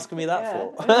 are you asking me that Yeah.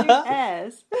 for? Who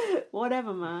cares?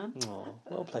 Whatever, man. Oh,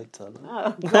 well played, Turner.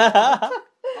 Oh,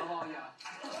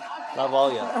 Love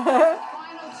all ya.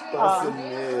 Final 2 That's a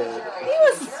nerd.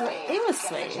 He was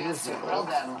sweet. Chance to grill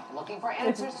them, looking for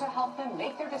answers to help them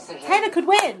make their decisions. Taylor could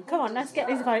win. Come on, let's get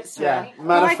these votes through. Yeah,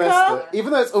 manifest Michael, it.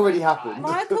 Even though it's already happened.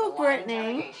 Michael,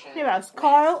 Brittany. Who else?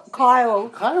 Kyle. Kyle.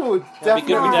 Kyle would That'd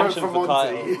be good definitely vote redemption for for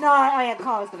Kyle. Monty. No, oh yeah,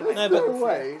 Kyle's going to win. No, but No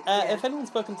way. if anyone's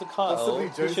spoken to Kyle, Possibly you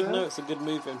should Joseph? know it's a good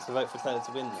move for him to vote for Taylor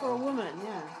to win. For a woman,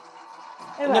 yeah.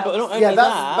 Who No, else? but not only Yeah,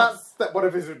 that. that's step one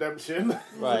of his redemption.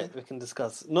 Right, we can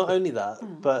discuss. Not only that,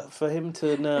 but for him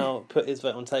to now put his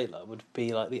vote on Taylor would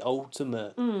be like the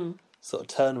ultimate sort of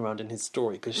turnaround in his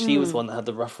story, because she was the one that had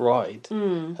the rough ride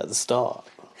at the start.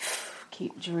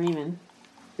 Keep dreaming.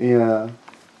 Yeah.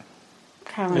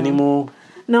 Carry Any on. more?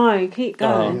 No, keep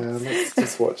going. Yeah, let's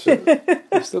just watch it.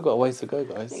 We've still got a way to go,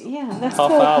 guys. Yeah, let's Half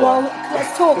talk. hour. Well,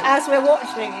 let's talk as we're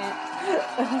watching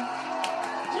it.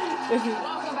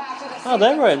 Oh,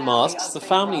 they're wearing masks. The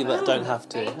family that don't have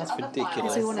to. That's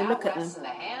ridiculous. So you want to look at them. In the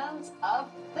hands of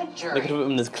the jury. They could put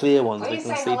them as clear ones. They Please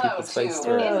can say see hello people's face to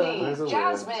through it. Indy,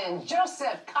 Jasmine,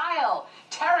 Joseph, Kyle,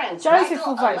 Terrence, Joseph Michael,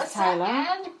 will vote for Alyssa, Taylor.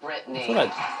 and I Brittany. feel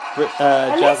like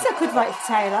Alyssa could vote for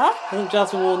Taylor. I think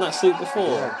Jasmine wore that suit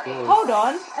before. Hold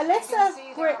on.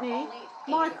 Alyssa, Brittany,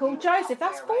 Michael, Joseph.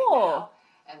 That's 4.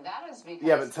 And that is because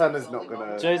Yeah, but Turner's not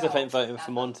gonna. Joseph ain't voting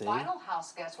for Monty. final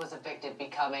house guest was evicted,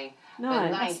 becoming No, the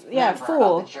that's- ninth yeah, member 4.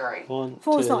 of the jury. 1,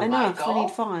 4's 2. not enough. Michael, We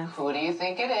need 5. Who do you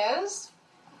think it is?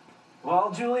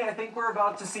 Well, Julie, I think we're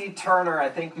about to see Turner. I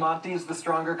think Monty's the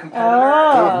stronger competitor.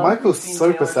 Oh. Michael's We've seen so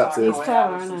Taylor talk perceptive. her way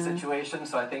out of some situations,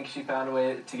 so I think she found a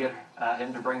way to get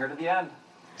him to bring her to the end.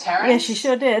 Terrence? Yeah, she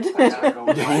sure did. I'm gonna go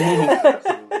with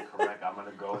absolutely correct. I'm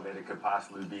gonna go that it could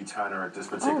possibly be Turner at this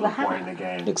particular hat. point in the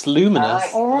game. Looks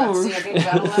luminous. All right, let's see if you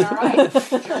gentlemen are right.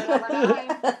 Jury number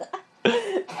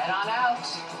 9. Head on out.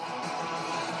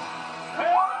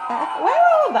 Where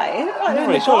are they? I'm not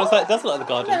really sure. It's like, it does look like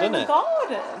the garden, They're in doesn't the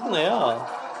it? garden. They are.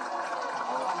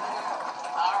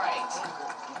 All right.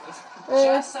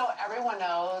 Just so everyone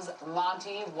knows,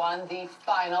 Monty won the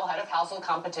final head of household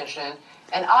competition,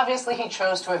 and obviously he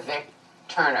chose to evict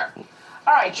Turner.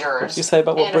 All right, jurors. What did you say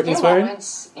about what in Brittany's a few wearing?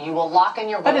 moments, you will lock in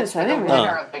your I didn't votes say for the anything.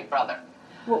 winner Oh. of Big Brother.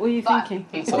 What were you thinking?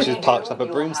 Before So she's you parked do, up a you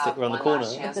will broomstick have around the one corner.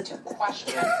 last chance to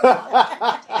question Taylor.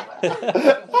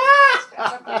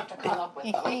 As a group to come up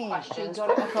with 3 questions Got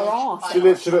it up her arse. She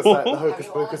looks like the Have Hocus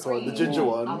you all Pocus one, the agreed ginger on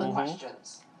one. the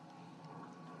questions?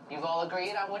 You've all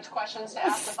agreed on which questions to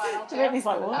ask the final 2? Brittany's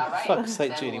like, what? All right, Fuck's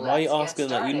sake, then Judy. Why are you let's asking get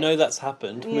that? You started. know that's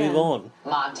happened. Yeah. Move on.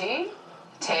 Monty,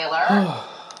 Taylor,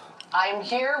 I'm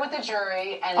here with the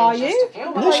jury, and Are in just you? a few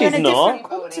No, moments, she's You're in a not. different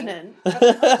continent.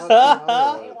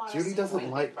 Julie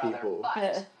doesn't like people.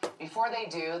 But before they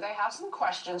do, they have some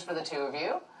questions for the 2 of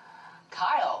you.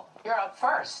 Kyle, you're up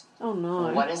first. Oh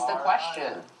no. What is the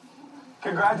question?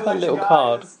 Congratulations, That little guys.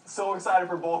 card. So excited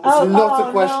for both Oh, of you. not a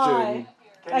no. question.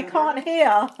 Can I you can't hear me?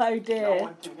 hear. Oh No dear.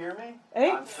 one can hear me?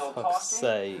 Oops. I'm still Fuck's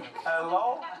talking. sake.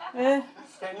 Hello? Uh,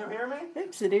 Can you hear me?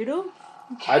 oops a doodle.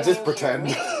 I just pretend.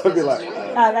 I'd be like,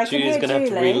 Oh, they can Judy's hear going to have to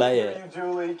Julie. relay Hear it. you,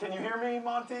 Julie. Can you hear me,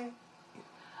 Monty?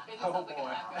 Oh,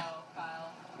 boy.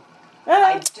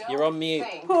 I Uh, don't You're on mute.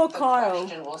 think Poor the Kyle.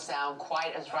 question will sound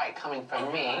quite as right coming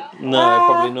from me. No,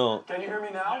 probably not. Can you hear me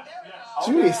now?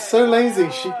 Julie's so lazy.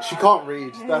 She can't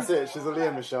read. That's it. She's a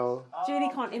Leah Michelle. Julie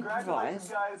can't Congratulations,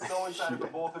 improvise. guys. So excited for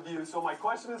both of you. So my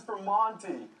question is for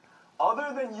Monty.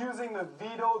 Other than using the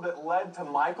veto that led to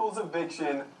Michael's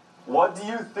eviction, what do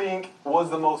you think was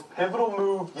the most pivotal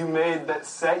move you made that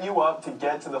set you up to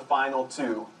get to the final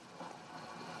 2?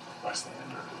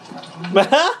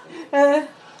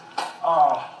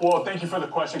 Well, thank you for the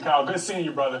question, Kyle. Good seeing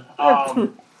you, brother.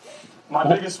 My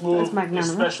biggest move, That's magnanimous.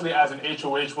 especially as an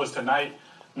HOH, was tonight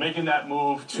making that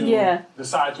move to Yeah.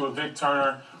 decide to evict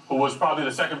Turner, who was probably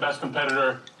the second best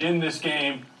competitor in this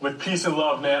game. With peace and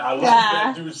love, man. I love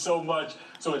that dude so much.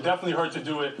 So it definitely hurt to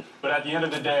do it. But at the end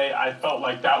of the day, I felt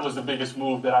like that was the biggest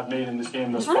move that I've made in this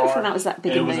game thus I don't far. think that was that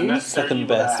big And a it was a move. necessary Second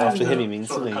evil that best I had after to him, he means,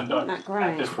 sort of isn't he? conduct Not great.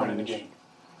 at this point in the game.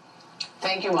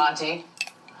 Thank you, Monty.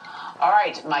 All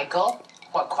right, Michael,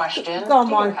 what question Go on,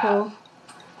 do you Michael. have?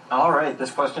 All right,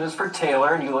 this question is for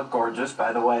Taylor, and you look gorgeous,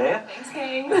 by the way. Thanks,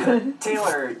 gang.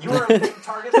 Taylor, you were a big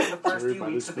target for the first few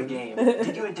weeks of the game.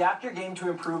 Did you adapt your game to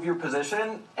improve your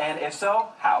position? And if so,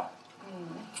 how?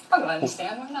 I don't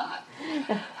understand why not.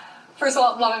 First of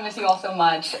all, love and miss you all so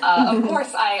much. Of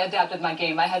course, I adapted my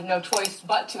game. I had no choice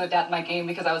but to adapt my game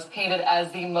because I was painted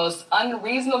as the most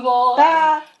unreasonable,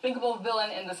 thinkable villain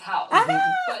in this house.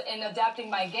 But in adapting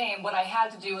my game, what I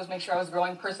had to do was make sure I was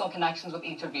growing personal connections with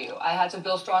each of you. I had to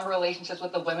build stronger relationships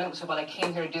with the women, which is what I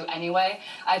came here to do anyway.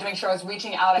 I had to make sure I was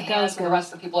reaching out a hand to the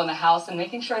rest of the people in the house and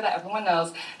making sure that everyone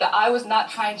knows that I was not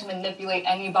trying to manipulate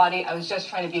anybody. I was just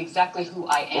trying to be exactly who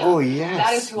I am. Oh, yes.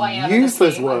 That is who I am. Use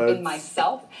those I've words. been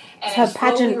myself. And Her as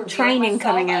slowly pageant revealing training myself,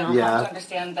 coming out. I Yeah. have to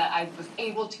understand that I was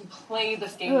able to play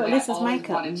this game Oh, the way this I is always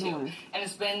makeup. wanted to. No. And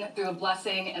it's been through the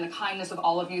blessing and the kindness of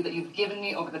all of you that you've given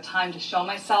me over the time to show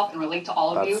myself and relate to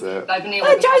all of That's you it. that I've been able Oh,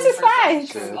 to become the Joyce's person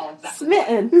face. who is all exactly.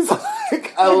 Smitten. He's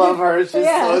like, I love her. She's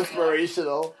Yeah. so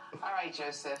inspirational. All right,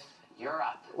 Joseph, you're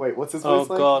up. Wait, what's his Oh voice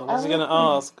like? God, what's he gonna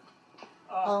ask?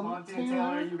 Monty and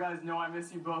Taylor, you guys know I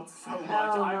miss you both so much.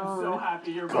 I'm so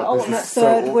happy you're God, both this Ultimate is so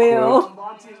third awkward. wheel.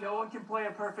 Monty, no one can play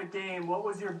a perfect game. What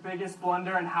was your biggest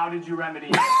blunder and how did you remedy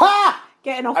it?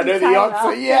 Getting off I know the the Taylor.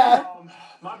 answer, yeah.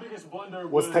 My biggest blunder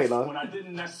What's was Taylor? when I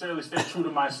didn't necessarily stay true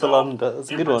to myself Blunder, that's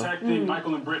a in good one. protecting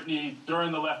Michael and Brittany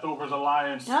during the Leftovers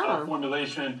Alliance Oh.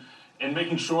 formulation and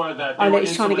making sure that they Oh, were look,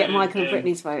 he's trying to get insulated Michael and and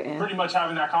Brittany's vote in. pretty much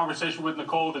having that conversation with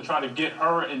Nicole to try to get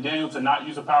her and Daniel to not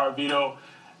use a power of veto.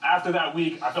 After that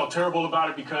week, I felt terrible about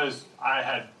it because I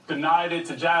had denied it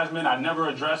to Jasmine. I never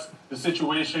addressed the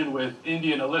situation with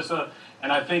Indy and Alyssa,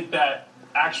 and I think that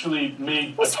actually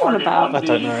made What's a he on target about? on I me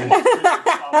don't know. in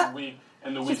the following week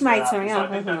and the Just weeks made thereafter. something So I up,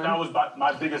 think hasn't that was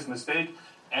my biggest mistake,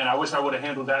 and I wish I would have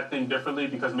handled that thing differently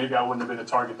because maybe I wouldn't have been a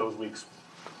target those weeks.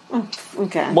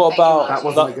 Okay. What about That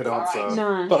wasn't a good answer.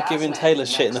 No. About giving Taylor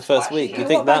shit in the first week? Do you What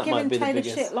think about that might giving be the Taylor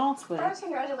biggest? shit last week? First,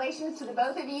 congratulations to the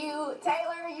both of you.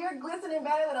 Taylor, you're glistening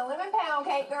better than a lemon pound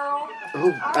cake, girl.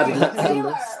 Ooh, adding that to the Taylor,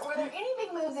 list. were there any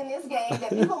big moves in this game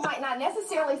that people might not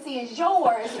necessarily see as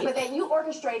yours, but that you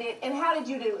orchestrated, and how did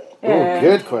you do it? Oh,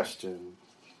 good question.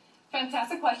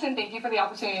 Fantastic question. Thank you for the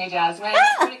opportunity, Jasmine.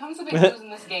 When it comes to big moves in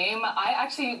this game, I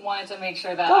actually wanted to make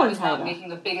sure that Go I on, was not Taylor. making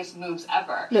the biggest moves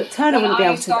ever. Look, Turner When wouldn't be I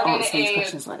able to started answer these a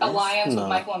questions like this. alliance No. with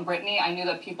Michael and Brittany, I knew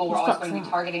that people were Well, always fuck going to be that.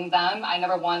 targeting them. I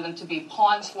never wanted them to be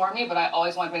pawns for me, but I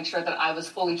always wanted to make sure that I was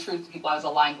fully true to the people I was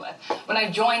aligned with. When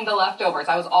I joined the Leftovers,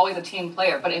 I was always a team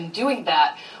player, but in doing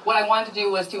that, what I wanted to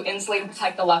do was to insulate and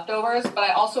protect the Leftovers, but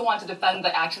I also wanted to defend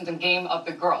the actions and game of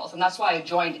the girls, and that's why I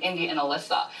joined Indy and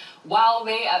Alyssa. While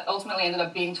they ultimately ended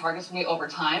up being targets for me over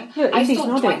time, Look, I Indy's still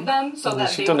nodding. joined them so Yeah, that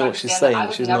she they don't would know what she's understand that saying, I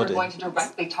was she's never nodding. going to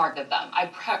directly target them. I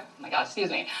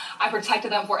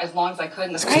protected them for as long as I could.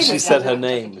 And It's 'cause she said her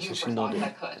name, protected so you she for as long as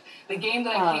nodded. I could. The game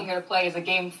that I came here to play is a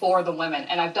game for the women,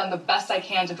 and I've done the best I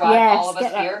can to drive Yes, all of us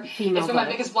get that here. female It's been my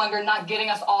vote. biggest blunder not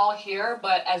getting us all here,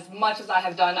 but as much as I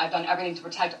have done, I've done everything to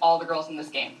protect all the girls in this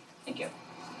game. Thank you.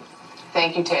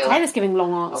 Thank you, Taylor. Taylor's giving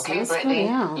long answers. Okay, Brittany,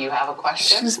 Bloody you have a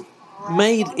question? She's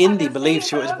made Indy believe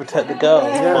she wanted to protect the girls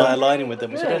Yeah. by aligning with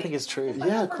them, which I don't think is true.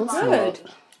 Yeah, of course Good.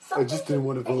 not. I just didn't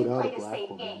want to vote out a Played a black safe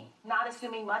woman. game, not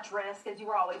assuming much risk as you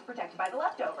were always protected by the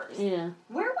leftovers. Yeah.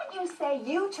 Where would you say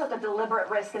you took a deliberate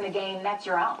risk in the game that's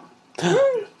your own?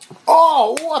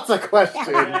 Oh, what a question!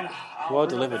 And Well I'll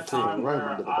delivered, bring up that time too. where Right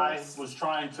under the I bus. was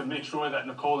trying to make sure that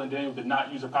Nicole and Daniel did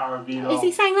not use a power of veto. Is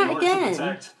he saying that in order to again?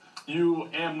 protect you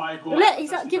and Michael. Look,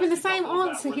 he's not giving the same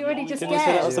answer he already just Didn't he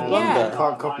say that was a gave. blunder? Yeah.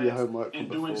 Can't copy your homework In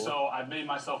from doing before. so, I made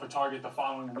myself a target the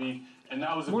following week, and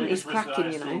that was the Monty's biggest risk that I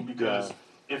cracking, you assumed know. because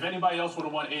if anybody else would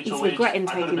have won HOH, regretting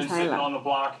I could have taking been sitting Taylor. on the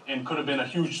block and could have been a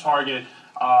huge target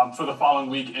for the following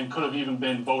week and could have even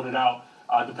been voted out,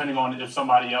 depending on if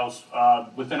somebody else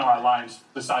within our alliance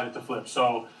decided to flip.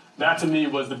 So that to me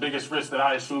was the biggest risk that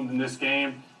I assumed in this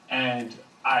game, and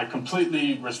I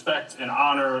completely respect and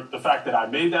honor the fact that I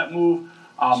made that move.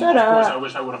 Shut of course, up. I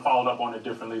wish I would have followed up on it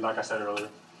differently, like I said earlier.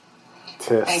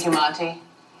 Thank you, Monty.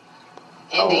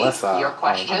 Indy, that's that. your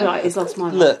question. Right, he's lost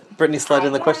my Look, Brittany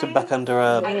sliding the question back under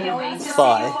her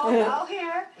thigh. Oh,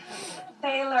 here.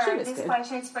 Taylor, She was this good.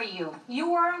 question is for you. You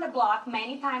were on the block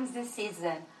many times this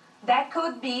season. That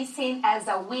could be seen as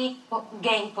a weak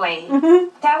gameplay.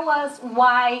 Tell us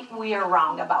why we are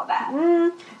wrong about that.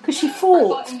 Because she First of all,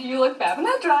 fought. Indy, you look bad in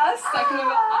that dress. Second of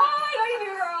all, I know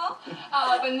you do, girl.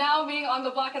 But now being on the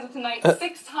block as of tonight,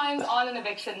 6 times on an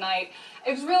eviction night,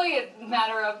 it was really a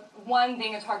matter of, one,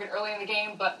 being a target early in the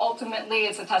game, but ultimately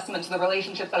it's a testament to the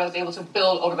relationships that I was able to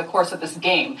build over the course of this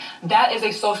game. That is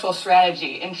a social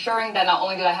strategy, ensuring that not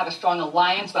only did I have a strong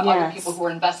alliance, but other Yes. people who were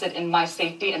invested in my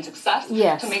safety and success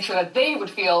Yes. to make sure that they would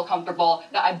feel comfortable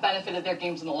that I benefited their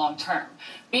games in the long term.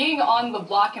 Being on the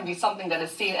block can be something that is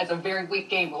seen as a very weak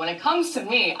game, but when it comes to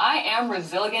me, I am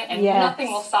resilient and Yes.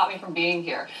 nothing will stop me from being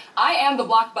here. I am the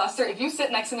blockbuster. If you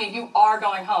sit next to me, you are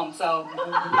going home. So,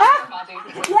 Monty,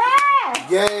 Yeah!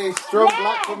 Yay, strong Yes!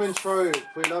 black woman trope.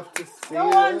 We love to see Go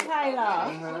it. on,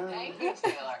 Taylor. Thank you,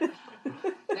 Taylor.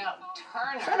 Now,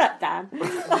 Turner, Shut up, Dan. you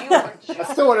were just I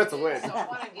still wanted to win. So I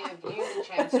want to give you the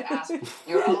chance to ask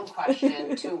your own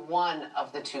question to one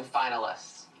of the two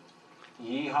finalists.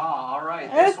 Yeehaw! All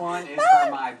right, this one is for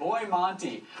my boy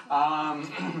Monty.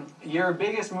 Your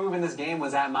biggest move in this game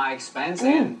was at my expense,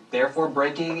 and therefore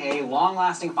breaking a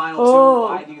long-lasting final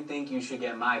two. Why do you think you should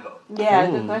get my vote? Yeah,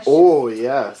 good question. Oh,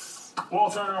 yes. Well,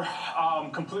 Turner,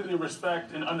 completely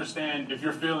respect and understand if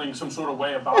you're feeling some sort of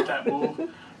way about that move.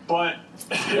 But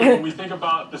when we think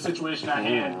about the situation at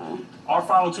hand, our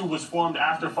final two was formed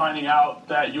after finding out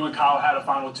that you and Kyle had a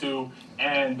final two.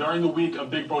 And during the week of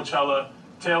Big Brochella,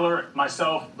 Taylor,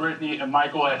 myself, Brittany, and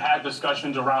Michael had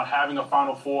discussions around having a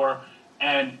Final Four,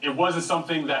 and it wasn't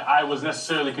something that I was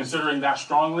necessarily considering that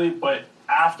strongly, but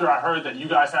after I heard that you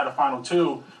guys had a Final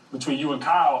Two between you and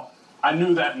Kyle, I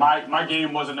knew that my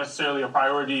game wasn't necessarily a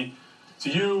priority to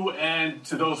you and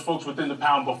to those folks within the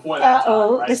pound before that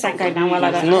time. Right? This ain't going down well,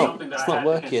 I don't Something that It's I not had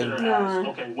working. to consider as,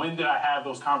 okay, when did I have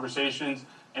those conversations,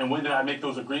 and when did I make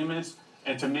those agreements?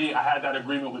 And to me, I had that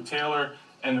agreement with Taylor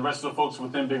and the rest of the folks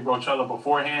within Big Brochella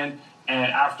beforehand,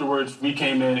 and afterwards we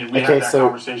came in and we had that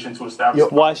conversation to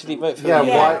establish. Why should he vote for me? Yeah,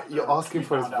 why you're asking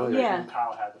for his vote? Yeah.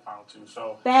 Kyle had the final two,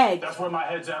 so Beg. that's where my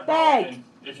head's at. Beg. And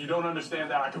if you don't understand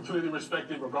that, I completely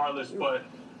respect it regardless, but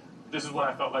this is what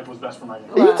I felt like was best for my game.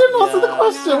 You didn't answer the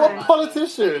question. What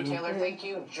politician? Taylor, thank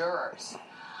you, jurors.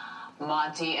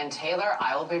 Monty and Taylor,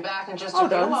 I will be back in just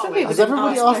Hold a few on, some moments. people Has didn't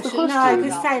everybody ask asked the questions. question? No,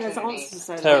 because Taylor's answers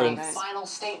so Terrence. Final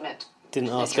statement. Didn't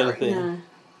ask anything. No.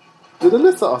 Did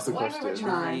Alyssa ask the When we question?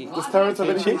 return, Does Terrence have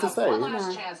Monty anything and to Taylor say? will have one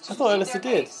last chance to I thought plead Alyssa their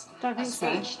did. case. Don't think A so.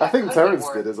 speech I that think could be Terrence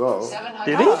worth did as well.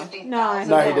 Did he? No,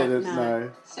 No, he didn't.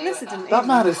 No. Alyssa didn't. That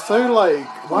man is so like.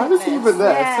 Why was he even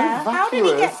there? Yeah. So How did he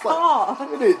get vacuous. caught?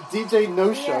 Like, look at it, DJ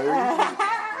No Show.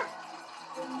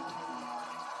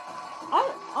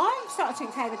 I'm starting to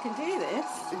think Taylor can do this.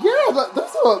 Yeah,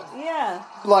 that's what. Yeah.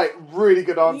 Like really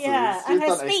good answers. Yeah, She's and her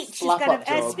done a speech is slap gonna up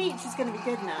job. be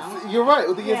good now. You're right.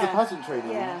 All the years of Yeah. pageant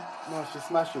training. Yeah. No, she's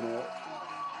smashing it.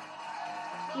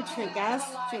 What do you think, Gaz?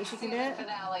 Think she can do it?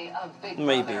 Finale of Big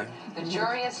Maybe. Brother. The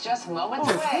jury is just moments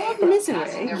Oh, away what from misery.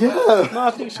 passing their Yeah. votes. No,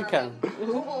 I think she can.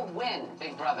 Who will win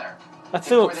Big Brother? I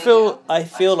feel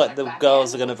like the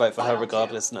girls are going to vote for her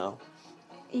regardless now.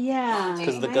 Yeah.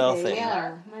 Because of the girl maybe, thing.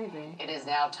 Yeah, maybe. It is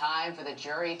now time for the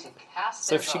jury to cast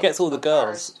So their if she vote. gets all the But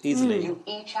girls first, easily, you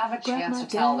each have a Grab chance my to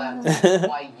tell them gun.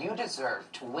 why you deserve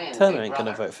to win Turner Big ain't going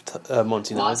to Brother. vote for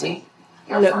Monty now, is he? Monty,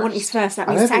 Oh, you're look, first. Monty's first. That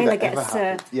I means don't think Taylor that ever gets to,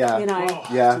 happened. Yeah. you know, Well,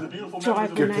 Yeah. to the beautiful Drive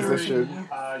members of Good the jury, position.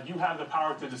 you have the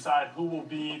power to decide who will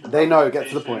be the They know, get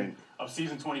to the representation point. of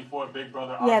season 24 of Big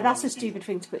Brother. yeah, Our that's a Brother stupid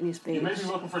thing to put in your speech. You may be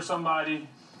looking for somebody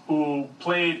who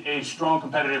played a strong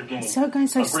competitive game. It's so going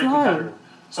so a great slow. competitor.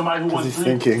 Somebody who won he's 3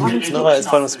 thinking. HOH It's not like it's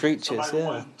final competitions. screeches, Somebody who yeah.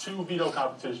 won 2 veto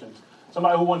competitions.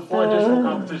 Somebody who won 4 additional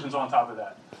competitions on top of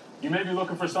that. You may be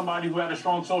looking for somebody who had a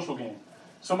strong social game.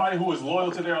 Somebody who was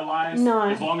loyal to their alliance No,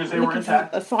 as long as they were looking for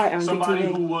intact. a fighter on Somebody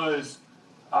BTV. who was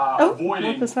what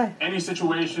avoiding was that? any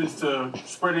situations to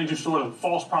spread any sort of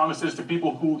false promises to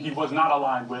people who he was not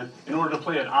aligned with in order to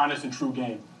play an honest and true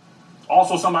game.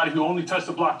 Also somebody who only touched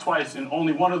the block twice, and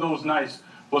only one of those nights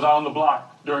was out on the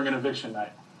block during an eviction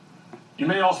night. You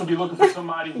may also be looking for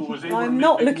somebody who was able to I'm make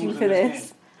not big looking moves for in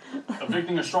this. game.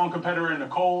 Evicting a strong competitor in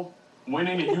Nicole,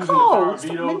 winning and using the Nicole, power of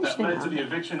stop veto that mentioning led to her. the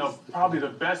eviction of probably the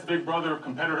best Big Brother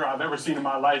competitor I've ever seen in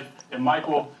my life, in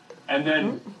Michael. And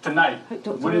then tonight,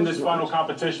 winning this final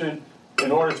competition in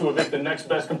order to evict the next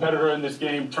best competitor in this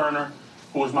game, Turner,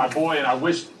 who was my boy, and I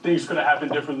wish things could have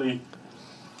happened differently.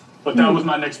 But that was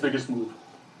my next biggest move.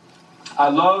 I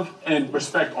love and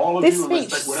respect all of This you and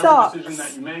speech respect whatever sucks. decision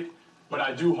that you make, but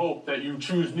I do hope that you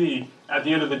choose me at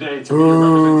the end of the day to be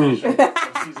your representation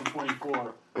of season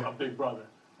 24 of Big Brother.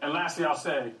 And lastly, I'll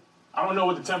say, I don't know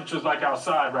what the temperature's like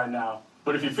outside right now,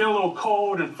 but if you feel a little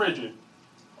cold and frigid,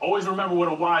 always remember what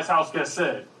a wise house guest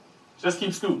said. Just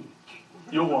keep scooting.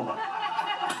 You'll warm up.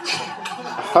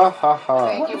 Ha ha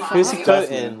ha. Who's he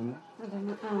quoting?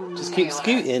 Just keep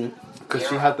scooting. Because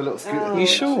she had the little scooter. You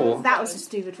sure? That was a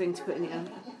stupid thing to put in your.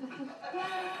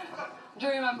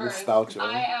 Jury members, Nostalgia.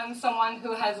 I am someone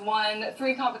who has won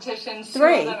 3 competitions, 2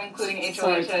 3? of them including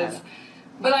Sorry, HOHs.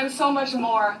 But I'm so much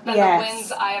more than Yes. the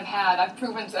wins I have had. I've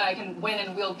proven that I can win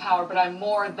and wield power, but I'm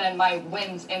more than my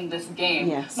wins in this game.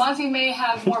 Yes. Monty may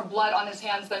have more blood on his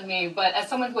hands than me, but as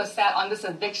someone who has sat on this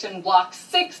eviction block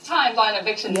 6 times on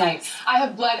eviction night, I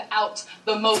have bled out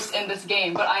the most in this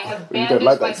game. But I have You don't bandaged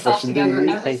like that myself expression, do together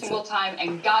you? every Hate single it. time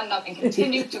and gotten up and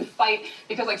continued to fight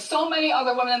because, like so many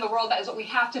other women in the world, that is what we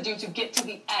have to do to get to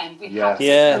the end. We have to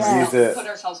Yes. put ourselves, Use it. put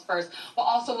ourselves first, while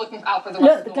also looking out for the Look,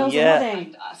 rest the of the girls women are wedding.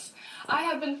 behind us. I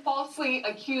have been falsely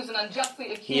accused and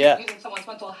unjustly accused Yeah. of using someone's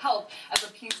mental health as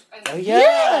a piece. Oh, yeah.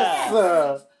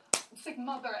 Yes! Sick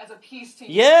mother as a piece to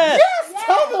Yes! Yes,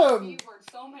 tell them!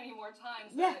 so many more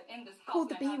times Yeah. in this house Called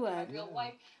the than I B have in word. my real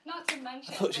life. Not to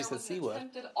mention, I thought she there said was C an word.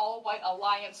 attempted all-white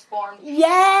alliance formed.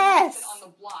 Yes! On the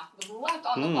block, was left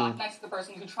on the block next to the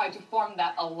person who tried to form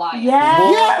that alliance.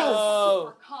 Yes!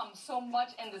 Overcome so much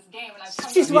in this game, and I've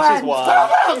come She's to won. She's won.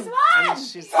 She's won. And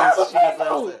she deserves it.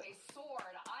 a sword.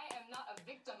 I am not a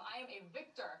victim. I am a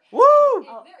victor. Woo!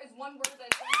 If there is one word that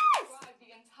is going to describe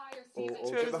the entire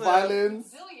season, Get the violins.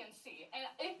 resiliency. And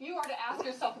if you are to ask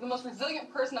yourself who the most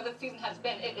resilient person of this season has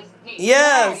been, it is me.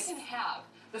 Yes. We can have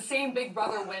the same Big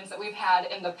Brother wins that we've had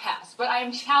in the past, but I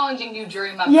am challenging you, jury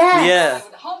members. Yes. Yes. I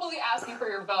would humbly ask you for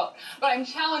your vote, but I'm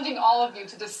challenging all of you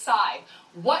to decide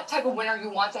what type of winner you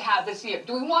want to have this year.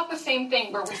 Do we want the same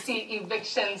thing where we see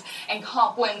evictions and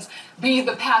comp wins be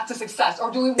the path to success,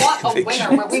 or do we want a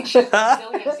winner where we choose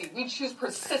resiliency, we choose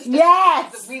persistence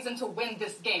as the reason to win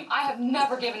this game? I have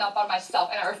never given up on myself,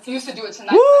 and I refuse to do it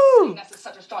tonight. I'm saying this is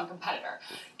such a strong competitor.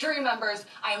 Jury members,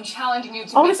 I am challenging you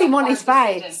to I wanna make see a hard Monty's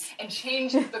decision face. and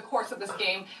change the course of this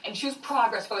game and choose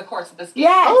progress for the course of this game.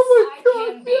 Yes. Oh my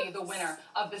I can be the winner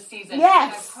of this season.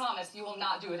 Yes. And I promise you will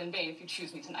not do it in vain if you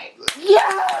choose me tonight. Yes!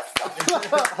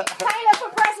 Taylor for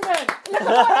president. Look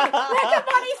at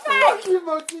Monty's face. Fuck you,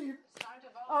 Monty.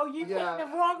 Oh, you Yeah.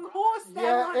 picked the wrong horse there,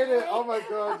 Yeah, Monty. in it. Oh my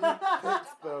god, you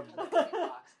picked them.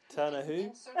 Turner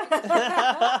who?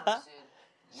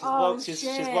 Oh, she's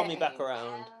shit. won me back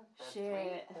around.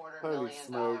 Shit. Holy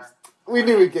smokes. We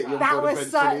knew we'd get you on That board was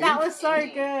eventually. that was so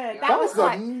good. That was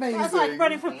like amazing. That was like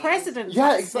running for president. Yeah,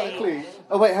 type exactly. scene.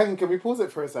 Oh wait, hang on, can we pause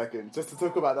it for a second just to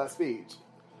talk about that speech?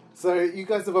 So you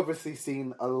guys have obviously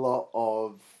seen a lot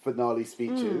of finale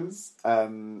speeches.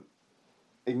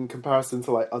 In comparison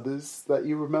to like others that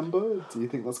you remember, do you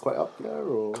think that's quite up there?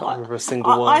 Or Can't remember a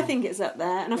single one. I think it's up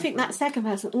there, and I think that second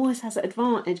person always has an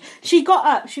advantage. She got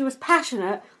up, she was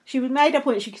passionate, she was made her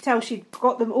point. She could tell she'd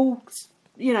got them all,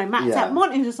 mapped Yeah. out.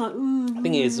 Monty was just like, The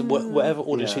thing is, whatever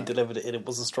order she delivered it in, it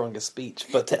was the strongest speech.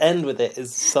 But to end with it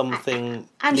is something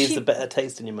And leaves she- a better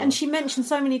taste in your mouth. and she mentioned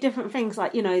so many different things,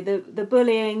 like the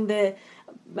bullying, the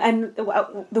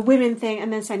women thing,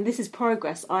 and then saying this is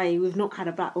progress. I.e., we've not had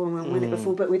a black woman win it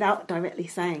before, but without directly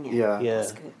saying it. yeah,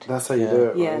 That's good. That's how you do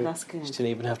it. Yeah, right? that's good. She didn't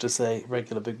even have to say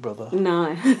regular Big Brother. No.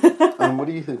 And what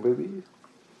do you think, baby?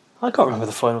 I can't remember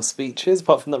the final speeches,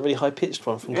 apart from that really high-pitched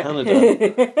one from Canada.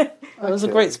 It was a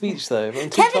great speech, though. But I'm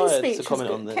too Kevin's tired speech to comment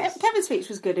was on good. this. Kevin's speech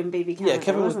was good in BB Canada. Yeah,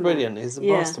 Kevin was wasn't brilliant. it? He's a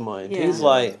Yeah, mastermind. yeah. He's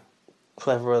like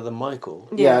cleverer than Michael.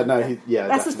 Yeah, no,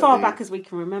 that's as far back as we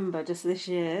can remember. Just this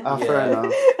year. Ah, fair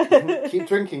enough. Keep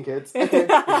drinking, kids. Okay.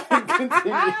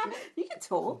 Continue. You can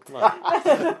talk. Me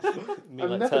I've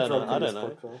like never Turner. drunk I on don't this know.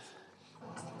 podcast.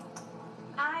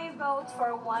 I vote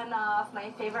for one of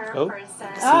my favorite Oh, person.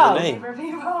 see the name. Favorite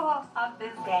people of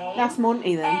this game. That's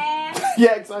Monty then. And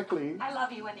Yeah, exactly. I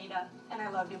love you, Anita, and I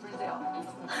love you, Brazil.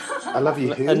 I love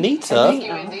you, who? Anita? Thank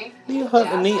you, Indy. You hurt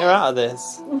Anita out of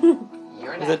this.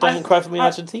 Is it Don't Cry For Me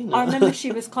Argentina? I remember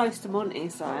she was close to Monty,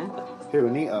 so. Who,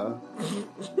 Anita?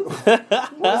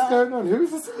 What's going on?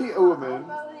 Who's this Anita woman?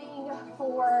 Voting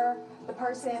for the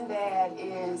person that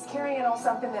is carrying on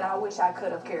something that I wish I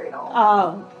could have carried on.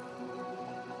 Oh.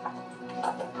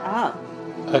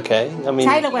 Oh. Okay, I mean,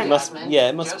 Taylor went.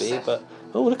 it must be, but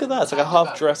oh, look at that! It's like a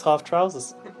half dress, half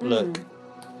trousers look.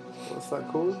 What's that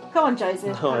called? Come on,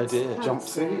 Joseph. No idea.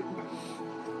 Jumpsuit?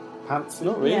 Pantsuit?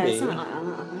 Not really. Yeah, something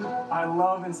like that. I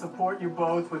love and support you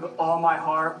both with all my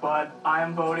heart, but I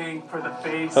am voting for the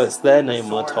face. Oh, it's their and the name on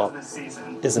the sword top, of the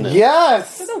season. isn't it?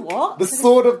 Yes! For the what? The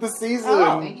sword of the season.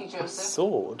 Oh. Thank you, Joseph.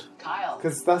 Sword? Kyle.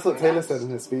 Because that's what Taylor said in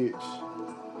her speech.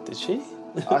 Did she?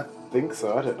 I think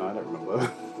so. I don't know. I don't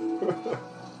remember.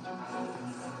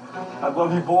 I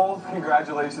love you both.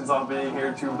 Congratulations on being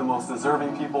here. Two of the most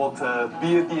deserving people to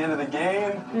be at the end of the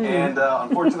game. And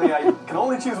unfortunately, I can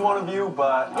only choose one of you,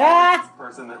 but it's the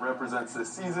person that represents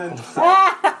this season. So,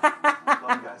 love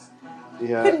you guys.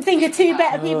 Yeah. Couldn't think of two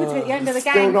better people to at the end of the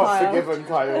Still game, not Kyle. forgiven,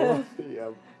 Kyle. Yeah.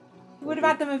 Would have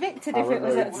had them evicted if it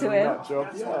was up to him. That job,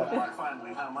 yeah.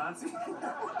 Finally, huh, Monty?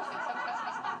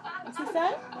 What's he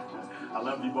say? I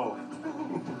love you both.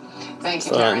 Thank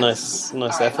you, All right, Terrence. nice All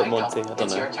right, effort, Michael, Monty. I don't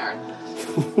it's know. your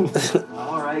turn.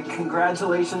 All right,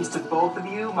 congratulations to both of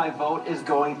you. My vote is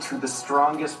going to the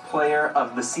strongest player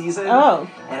of the season. Oh.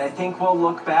 And I think we'll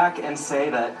look back and say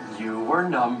that you were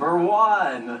number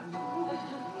one.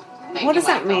 What does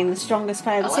that mean? The strongest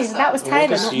player of the season? That was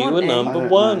Taylor, not you were Monty. number I don't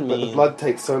one, know, but the me. blood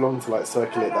takes so long to like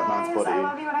circulate that man's I body.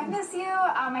 love you and I miss you.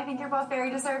 I think you're both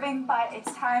very deserving, but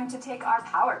it's time to take our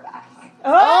power back.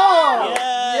 Oh!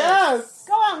 Yes!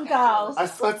 Go on, girls. I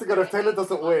swear to God, if Taylor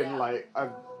doesn't win, like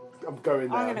I'm going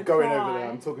there. I'm I'm gonna going cry. over there.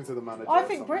 I'm talking to the manager. I or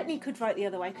think something. Brittany could vote the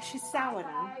other way because she's sour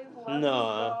now.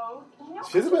 No.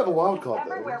 She's a bit of a wild card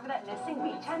though. Everywhere for that missing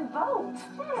weekend vote.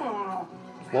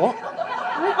 What?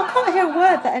 I can't hear a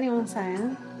word that anyone's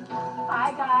saying.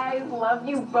 Hi guys, love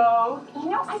you both.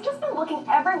 I've just been looking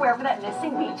everywhere for that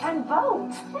missing V10 vote.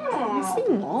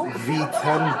 Missing what?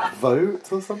 V10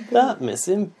 vote or something? That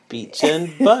missing beach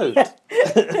and boat.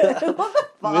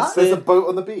 What? There's a boat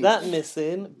on the beach. That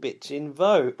missing bitchin'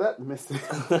 vote. That missing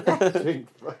bitchin'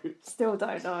 vote. Still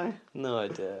don't know. No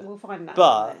idea. We'll find that.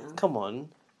 But, come on.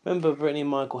 Remember Brittany and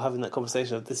Michael having that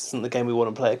conversation of this isn't the game we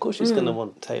want to play. Of course she's going to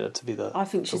want Taylor to be the I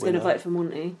think she's the going to winner. vote for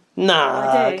Monty.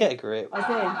 Nah, I do. get a grip. I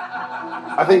do.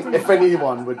 I think if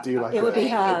anyone would do like It would be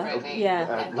her.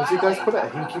 Yeah. would you guys call it a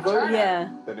hinky vote? Yeah.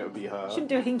 Then it would be her. Shouldn't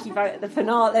do a hinky vote at the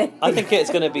finale. I think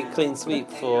it's going to be clean sweep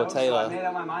for I Taylor. made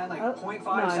up my mind like 0.5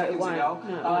 no, it seconds won't. ago.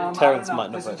 No, it I Terrence don't know.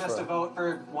 might not This vote is just for a vote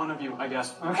for one of you, I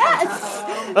guess.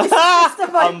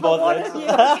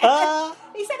 Unbothered.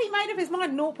 He said he made up his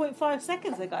mind 0.5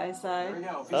 seconds ago, so. There we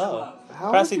go. Oh.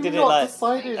 How Perhaps have he you did it not like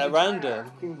decided? at random.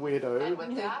 Fucking weirdo. And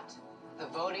with that, the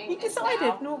voting He is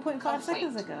decided now 0.5 complete.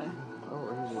 seconds ago.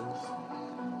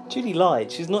 Judy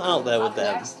lied. She's not out there with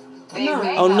them. They No.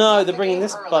 may Oh have no, left they're the bringing game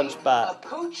this early, bunch back. but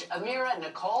Pooch, Amira,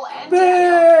 Nicole, and Boo!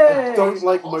 Daniel. I don't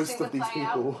like most of these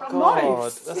people. God,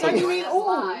 that's Genuine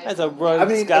all. That's a rogues I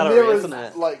mean, gallery, Amira's isn't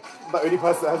it? like the only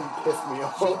person that hasn't pissed me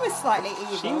off. She was slightly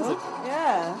evil. She was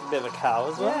yeah. a bit of a cow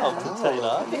as well, Yeah. to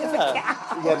Taylor.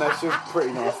 Yeah. Yeah, no, she was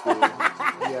pretty nasty.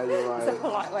 Yeah, you're It's a right.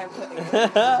 polite way of putting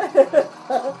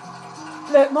it.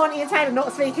 Look, Monty and Taylor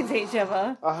not speaking to each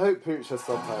other. I hope Pooch has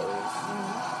subtitles.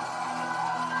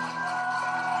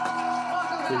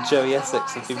 With Joey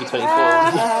Essex of BB24.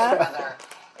 Brother.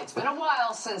 It's been a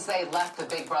while since they left the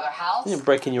Big Brother house. You're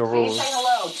breaking your Please rules. say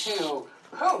hello to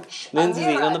Pooch, Lindsay's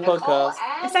eating on the Amira, Nicole, podcast.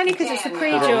 and It's only because it's a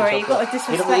Daniel. pre-jury. You've got to He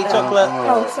disrespect doesn't eat them. chocolate.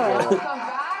 Oh, sorry.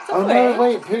 Oh no,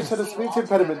 wait, Pooch had a speech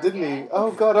impediment, didn't he?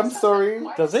 Oh god, I'm sorry.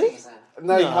 Does he?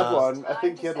 No, he No. had one. I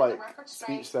think he had like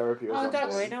speech therapy or Oh, something. don't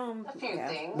worry, no one. A few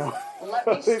things. No. Let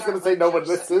me He's start going to say with no one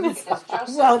Joseph, listens. because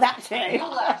Joseph, Well, that too. you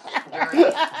left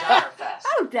during Direfest.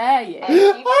 How dare you?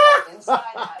 And people inside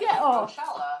out Get of off.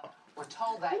 Coachella were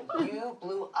told that you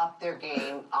blew up their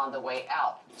game on the way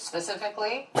out.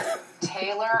 Specifically,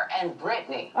 Taylor and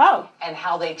Brittany. Oh. And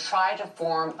how they tried to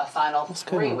form a final going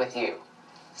three on? with you.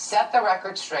 Set the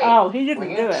record straight. Oh, he didn't Were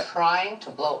you do it. trying to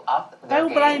blow up They their all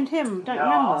game? blamed him. Don't No,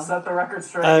 I'll remember. set the record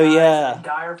straight. Oh, guys. yeah. At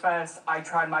Direfest, I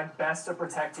tried my best to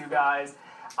protect you guys.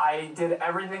 I did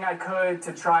everything I could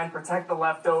to try and protect the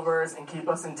leftovers and keep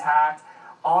us intact.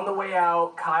 On the way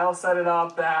out, Kyle set it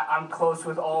up that I'm close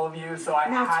with all of you, so I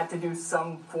Now- had to do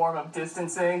some form of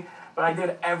distancing. But I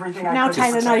did everything I Now could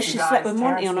Taylor to knows protect she you guys. slept with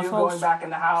Monty Terrence on a knew false going back in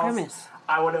the house. premise.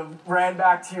 I would have ran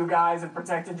back to you guys and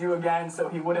protected you again, so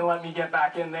he wouldn't let me get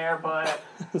back in there. But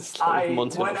I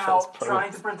Monty on went a false out premise.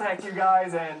 trying to protect you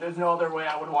guys, and there's no other way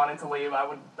I would want it to leave. I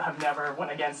would have never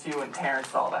went against you, and Terrence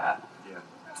saw that. Yeah,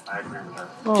 I agree with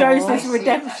her. Joseph's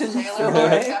redemption Taylor, story. will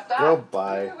you accept that?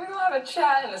 Goodbye. We will have a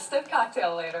chat and a stiff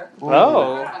cocktail later.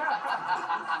 Oh.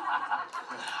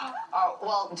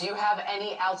 Well, do you have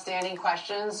any outstanding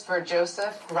questions for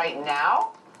Joseph right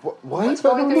now? Why are you What's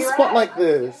putting going on the through your spot head? like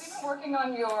this? Working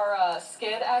on your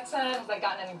skid accent, has that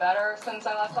gotten any better since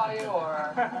I last saw you,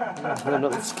 or? We're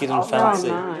not skid and Oh, fancy.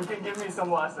 no. You can give me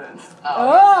some lessons.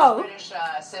 Oh. British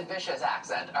Sid Vicious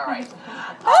accent. All right.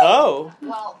 Oh.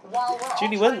 Well, while we're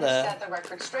Judy all went trying there. to set the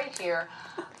record straight here,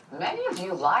 many of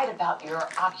you lied about your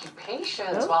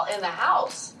occupations while in the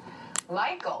house.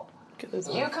 Michael,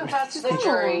 you confessed to the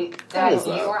jury that is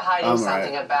you that? were hiding I'm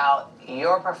something right. about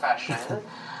your profession,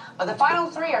 but the final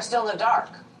three are still in the dark.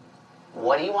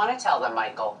 What do you want to tell them,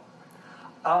 Michael?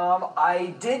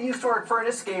 I did used to work for an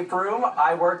escape room.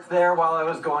 I worked there while I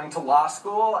was going to law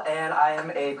school, and I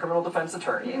am a criminal defense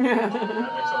attorney. That makes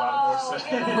a lot more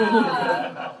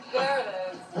sense. There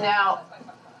it is. Now,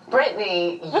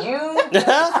 Brittany, you...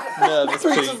 Nervous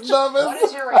Pooch Pooch. is nervous. What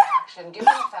is your reaction given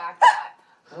the fact that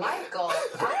Michael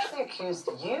actually accused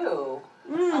you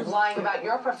of lying about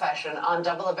your profession on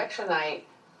double eviction night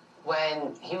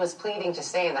when he was pleading to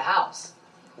stay in the house.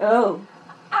 Oh.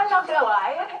 I'm not gonna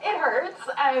lie, it hurts.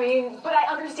 I mean, but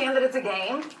I understand that it's a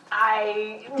game.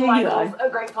 Michael's a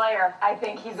great player. I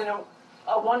think he's a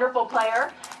wonderful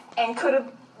player and could have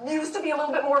used to be a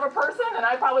little bit more of a person, and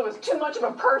I probably was too much of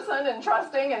a person and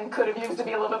trusting and could have used to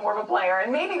be a little bit more of a player,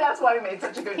 and maybe that's why we made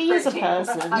such a good He is a team.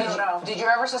 person. I don't know. Did you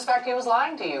ever suspect he was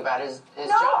lying to you about his No,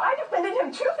 job? I defended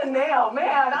him tooth and nail,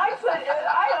 man. I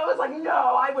was like, no,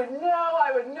 I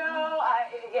would know.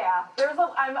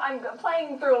 I'm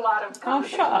playing through a lot of Oh,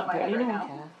 shut up, in my head Brittany. right You now.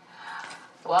 don't care.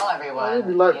 Well, everyone, I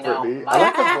really like you know, Brittany. my I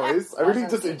like her voice. I really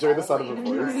wasn't just enjoy the sound of her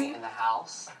only voice. jury in the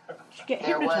house. Get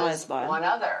There was hypnotized by him. one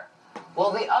other.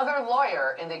 Will the other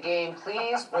lawyer in the game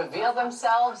please reveal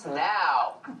themselves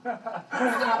now?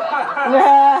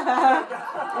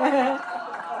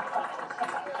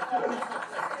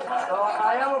 So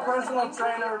I am a personal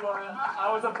trainer, but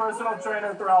I was a personal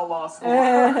trainer throughout law school.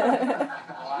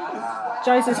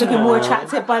 Joseph's looking more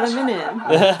attractive by the minute.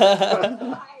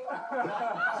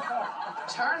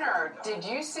 Turner, did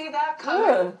you see that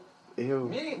coming? Ew.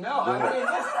 Me? No,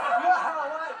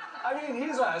 I mean,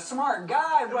 he's a smart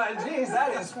guy, but geez,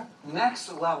 that is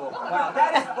next level. Wow,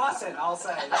 that is bussin', I'll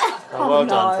say. Well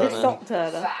done, no, Turner. stop,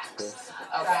 Turner. Facts.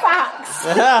 Facts.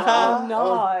 Okay. Oh, no.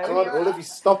 Oh, God, all of you,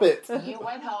 stop it. You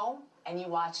went home and you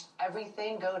watched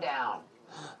everything go down.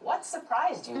 What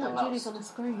surprised you the Oh, Julie's most? on the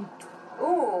screen.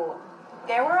 Ooh,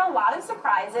 there were a lot of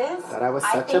surprises. That I was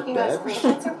I such think a the most bitch.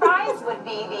 recent surprise would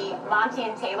be the Monty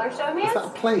and Taylor Is that a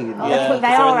showmance. plane? Yeah, They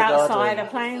they're are in the outside, garden. a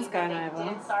plane's going They over.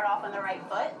 didn't start off on the right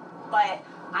foot, but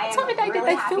I am Tell me, did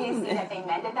really they happy to film see it? that they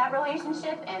mended that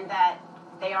relationship and that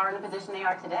they are in the position they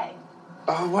are today.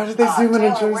 Oh, why did they zoom in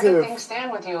on Taylor, where do Joseph? things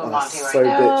stand with you and Oh, Monty right so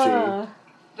now? bitchy.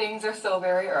 Things are still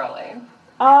very early.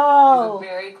 Oh. He's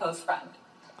a very close friend.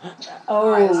 All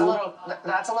right, Oh.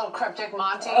 that's a little cryptic,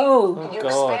 Monty. Oh. Can you God.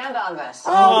 expand on this?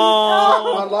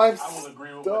 Oh. My life's I will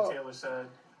agree with Stop. what Taylor said,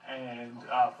 and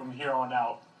from here on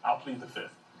out, I'll plead the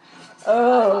fifth.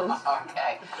 Oh.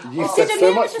 Okay. You Well, said Did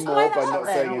so Amira much just more play by that not up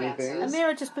saying then? anything.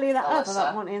 Amira just blew that up Alyssa.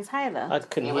 about Monty and Taylor. I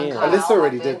couldn't You and hear. Kyle Alyssa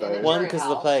already have been did, though. in the One, jury because of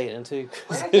the house. plane, and two, Where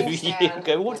because do of things you. stand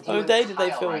Go, what with time you of day and did they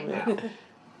Kyle film right it? now?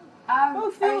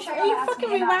 Oh, Phil, are you sure are you're you asking fucking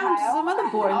me about rewound to Kyle? some other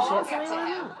boring Oh, shit? we'll get Something to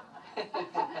like him. that.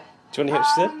 Do you want to hear what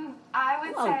she said? I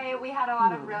would Oh. say we had a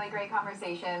lot of really great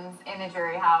conversations in the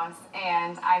jury house,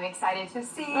 and I'm excited to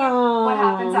see Oh. what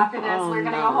happens after this. We're going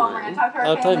to go home, we're going to talk to our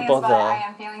Oh, families, don't but I bother.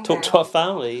 am feeling Talk very to our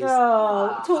families.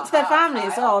 Oh, talk to their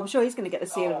families. Oh, I'm sure he's going to get the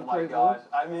seal Oh of my approval. gosh.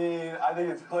 I mean, I think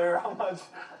it's clear how much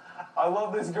I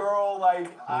love this girl.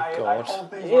 Like, I God. hope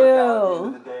things work out at the Ew.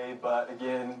 end of the day. But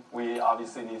again, we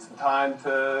obviously need some time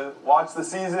to watch the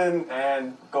season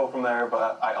and go from there.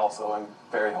 But I also am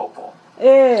very hopeful.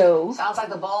 Ew. Sounds like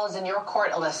the ball is in your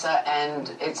court, Alyssa,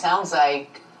 and it sounds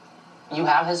like you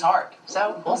have his heart.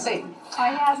 So we'll see. Oh,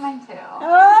 he has mine too.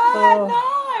 Oh, no,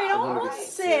 I'm don't gonna be be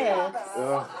sick. sick.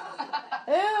 Ugh.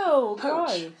 Ew, Pooch.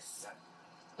 gross.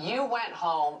 You went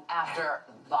home after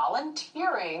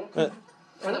volunteering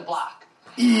for the block.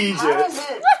 How Egypt. does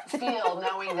it feel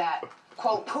knowing that,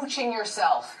 quote, pooching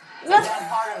yourself is that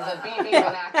part of the BB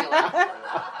vernacular?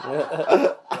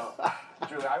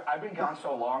 Julie, I've been gone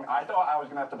so long, I thought I was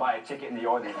going to have to buy a ticket in the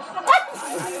audience.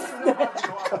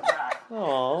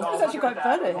 Aww. That's actually quite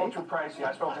funny. It was all too pricey.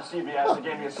 I spoke to CBS. They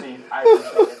gave me a seat. I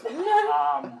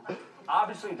appreciate it.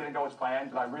 Obviously, it didn't go as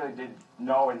planned, but I really did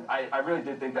know, and I really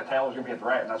did think that Taylor was going to be a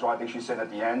threat, and that's why I think she's sitting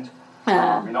at the end.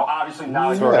 Obviously, now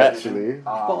That's that right, you're actually.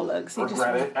 Bollocks. He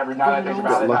regret just- it. Every night I think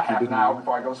about it, about Lucky, half an didn't hour you?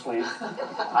 before I go to sleep.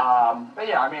 But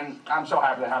yeah, I mean, I'm so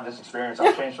happy to have this experience.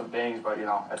 I've changed some things, but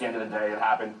at the end of the day, it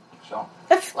happened. So,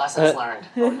 Lessons learned.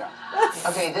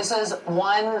 Okay, this is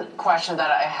one question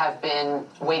that I have been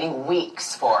waiting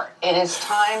weeks for. It is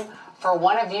time for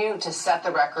one of you to set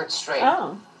the record straight.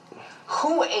 Oh.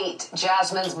 Who ate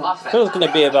Jasmine's muffin? I thought it was going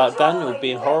to be about Daniel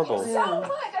being horrible. So much.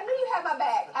 I knew you had my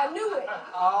back. I knew it.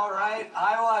 All right,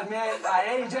 I will admit I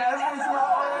ate Jasmine's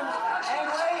muffin. And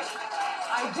wait,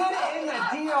 I did it in the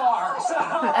DR, so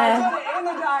I did it in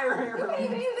the diary You room. can't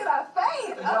even use it in my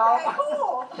face. No. Okay,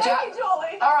 cool. Thank you,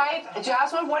 Julie. All right,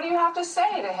 Jasmine, what do you have to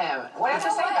say to him? What do you have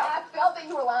to say What? about I felt that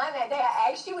you were lying that day.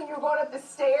 I asked you when you were going up the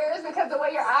stairs because the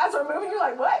way your eyes were moving, you're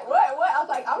like, what? I was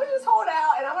like, I'm going to just hold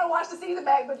out and I'm going to watch the season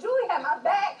back. But Julie had my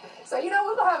back. So, we're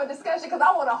going to have a discussion because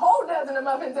I want a whole dozen of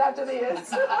muffins after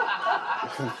this.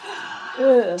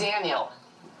 Daniel,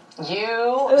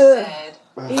 you said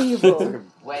Evil.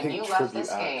 when Pink you left this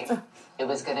tribute game, it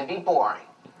was going to be boring.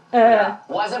 Yeah.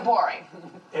 Was it boring?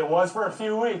 It was for a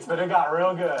few weeks, but it got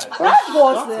real good.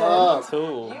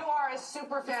 Cool. You are a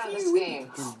super fan of this game.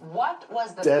 What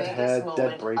was the Dead biggest head, dead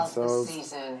moment brain of cells. the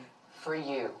season for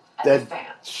you as dead a fan.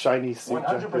 shiny suit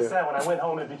jacket. 100%. When I went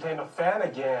home and became a fan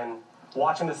again,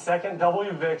 watching the second double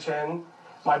eviction,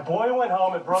 my boy went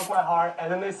home, it broke my heart,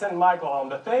 and then they sent Michael home.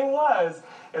 The thing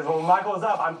is when Michael was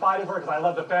up, I'm fighting for it because I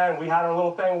love the fan. We had our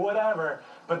little thing, whatever.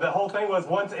 But the whole thing was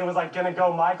once it was like gonna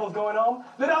go, Michael's going home.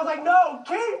 Then I was like, no,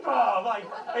 keep him! Like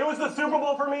it was the Super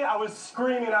Bowl for me. I was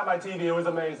screaming at my TV. It was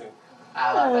amazing.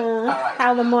 I love it. All right.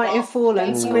 How the mighty have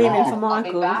fallen, screaming for Michael. I'll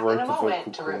be back in a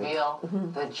moment to reveal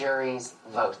the jury's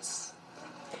votes.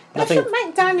 They should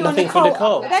make Daniel and nothing for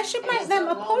Nicole. Nicole. They should make them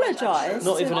apologise.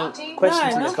 Not even a question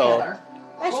to Nicole.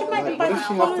 They should make them What both does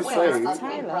she have to apologise say? to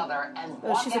Taylor.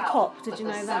 Well, she's a cop. Did you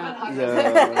know that?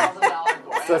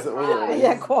 Yeah. Says it all.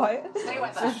 Yeah, quite.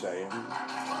 It's a shame.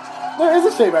 No, it's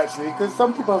a shame actually, because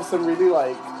some people have some really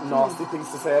like nasty things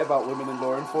to say about women in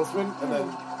law enforcement, and then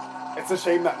it's a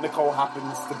shame that Nicole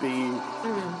happens to be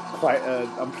quite an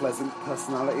unpleasant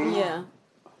personality. Yeah.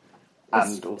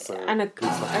 And also, and it's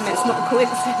not a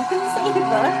coincidence either,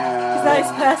 because those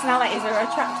personalities are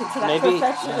attracted to that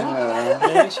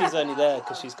profession. Maybe she's only there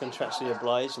because she's contractually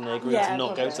obliged, and they agreed to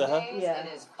not go to her. Yeah. It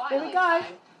is Here we finally go. time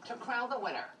to crown the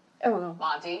winner. Oh.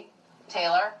 Monty,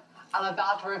 Taylor, I'm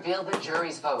about to reveal the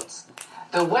jury's votes.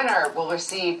 The winner will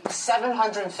receive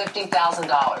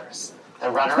 $750,000. The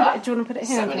runner-up, Do you want to put it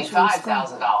here?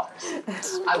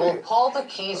 $75,000. I will pull the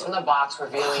keys from the box,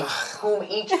 revealing whom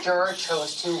each juror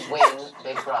chose to win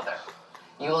Big Brother.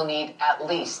 You will need at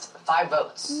least 5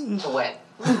 votes to win.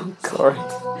 Sorry.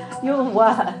 You're the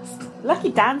worst.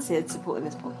 Lucky Dan's here supporting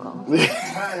this podcast.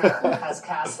 Turner has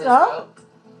cast his vote.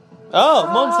 Oh,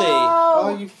 Monty.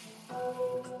 Oh, you.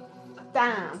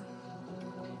 Damn.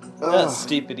 That's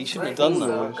stupid. He shouldn't have done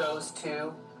Brittany's vote that. goes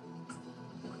to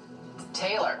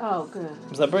Taylor. Oh, good.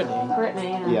 Was that Brittany?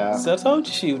 Brittany, yeah. So I told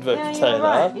you she would vote for you're Taylor.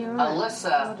 right, you're right.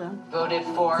 Alyssa voted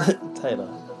for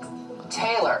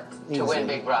Taylor to win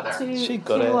Big Brother. She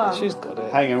got it. She's got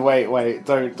it. Hang on, wait.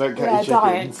 Don't get Yeah, your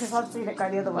don't, chickens. because I've seen it go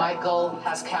the other way. Michael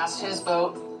has cast his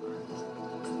vote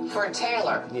for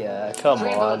Taylor. Yeah, come 3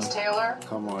 on. votes Taylor.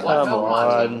 Come on. 1 vote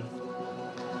Monty.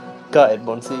 Got it,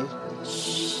 Monty.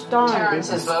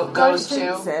 Terence's vote goes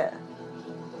to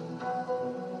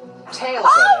Taylor.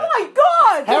 Oh my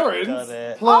god! Herons?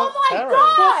 Oh my god!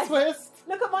 Plot twist.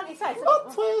 Look at Monty's face.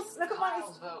 Plot twist. Look at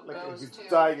Monty's. Look at he's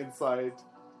dying inside.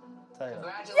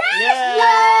 Taylor. Yes!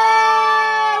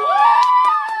 Yeah! Woo!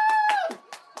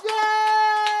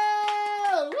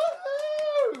 Yeah!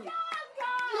 Woohoo!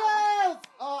 Yes!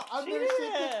 Oh, I knew she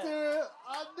could do it.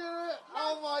 I knew it.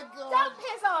 Oh my god. Dump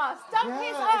his ass. Dump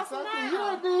his ass exactly. now. You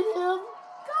don't need him.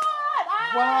 God!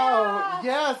 Wow.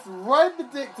 Yes. Ride the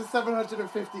dick to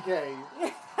 750k.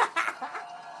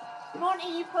 Monty,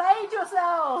 you played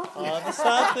yourself. The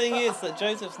sad thing is that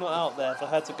Joseph's not out there for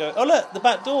her to go. Oh look, the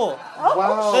back door. Oh,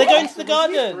 Wow. They're going to the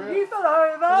garden. You fell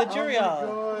over. Where the jury Oh my are.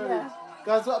 God. Yeah.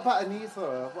 Guys, what about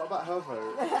Anita? What about her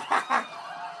vote?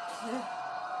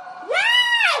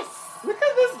 Yes! Look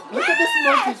at this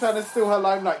Monty trying to steal her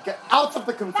limelight. Get out of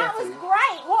the confetti. That was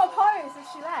great. What a pose as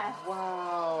she left.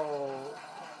 Wow.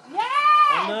 Yes!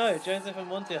 Oh no, Joseph and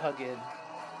Monty are hugging.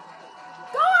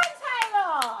 Go on,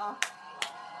 Taylor!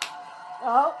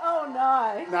 Oh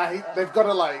no. Nah, they've got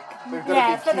to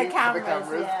Yeah, be for the cute cameras,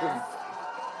 for the cameras. yeah.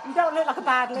 You don't look like a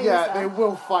bad loser. Yeah, they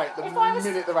will fight the If I was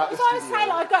minute they're out the Taylor,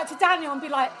 studio. I'd go up to Daniel and be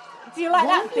like, do you like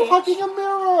Why that are you bitch? hugging a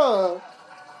mirror?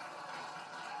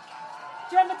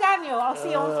 Do you remember Daniel? I'll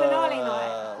see you on finale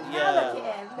night. Now Yeah. look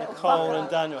at him. little Nicole fucker. and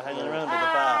Daniel hanging around at the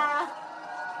back.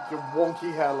 Your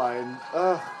wonky hairline.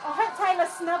 Ugh. I hope Taylor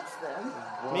snubs them.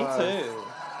 Me Wow. too.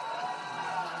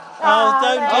 Oh, Oh,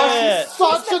 don't do it. She's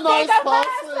such She's a the nice bigger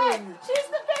person. She's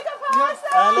the bigger person.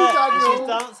 Oh, look, Daniel. she's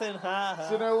dancing. Ha, ha.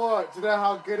 Do you know what? Do you know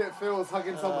how good it feels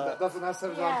hugging someone that doesn't have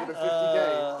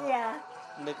 750k? Yeah.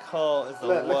 Nicole is the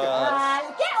Look worst. at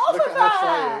Get off Look of at her her.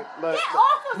 trying. Look. Get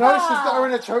off of No, her. she's got her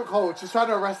in a chokehold. She's trying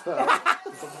to arrest her.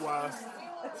 It's the worst.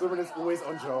 Someone is always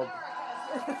on job.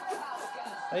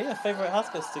 Oh yeah, favourite house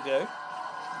guest to go.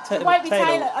 It won't be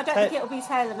Taylor. I don't think it'll be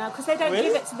Taylor now because they don't Really?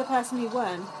 give it to the person who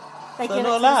won. They So give it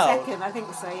not to the allowed? second. I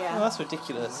think so. Yeah. Oh, that's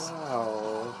ridiculous.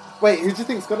 Wow. Wait, who do you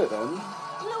think's got it then?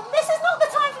 Look, this is not the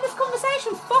time for this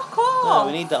conversation. Fuck off.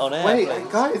 No, we need that on air. Wait, please.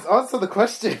 guys, answer the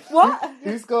question. What?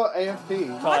 Who's got AFP?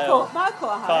 Michael.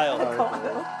 Kyle.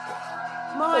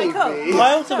 Michael.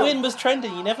 Kyle to win was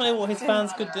trending. You never know what his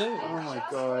fans could do. Oh my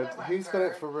god, who's got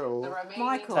it for real?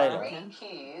 Michael. Taylor.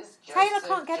 Taylor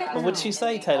can't get it. Well, would she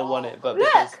say Taylor won it? But Look,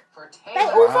 because... they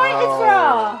all voted for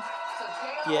her.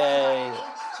 Yay.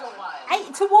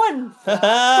 8-1 from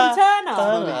Turner.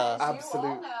 Turner.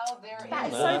 Absolute. That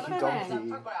is so Donkey funny. donkey.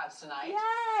 For grabs tonight.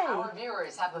 Yay. Our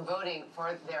viewers have been voting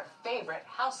for their favorite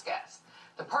house guest.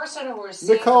 The person who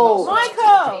received Nicole. the most votes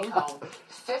Michael.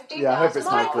 take home Yeah, I hope it's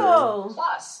 $50,000 Michael.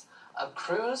 plus a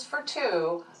cruise for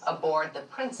two aboard the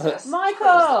Princess Michael.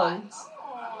 Cruise Lines.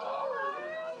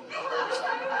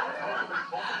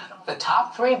 The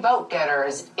top 3 vote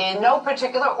getters, in no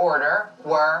particular order,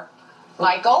 were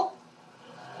Michael,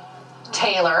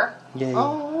 Taylor,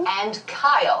 and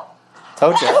Kyle.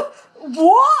 Told you.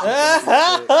 What?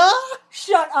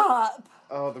 Shut up.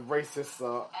 Oh, the racists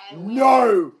are.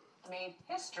 No! Made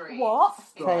history. What?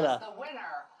 Taylor. The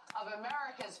winner of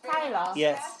America's Taylor.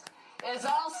 Yes. is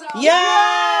also Yay!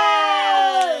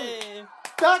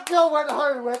 That girl went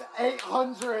home with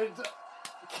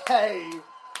 800K.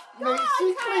 Mate,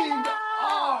 she cleaned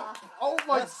up. Oh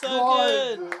my That's so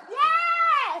god. good.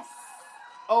 Yes!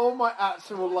 Oh my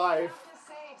actual life. It's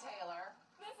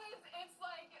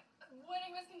like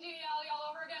winning Miss Congeniality all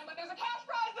over again, but there's a cash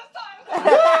prize this time.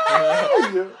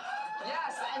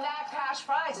 Yes, and that cash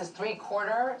prize is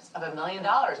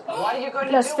 $750,000. What are you going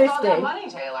to Plus do with all that 50. money,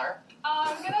 Taylor?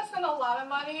 I'm gonna spend a lot of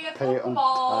money at Pay it the on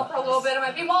mall tax. for a little bit. It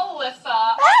might be Melissa.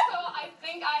 Also, I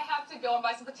think I have to go and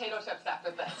buy some potato chips after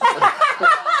this.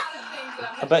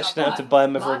 I bet she don't have to buy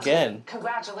them ever again.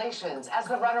 Congratulations. As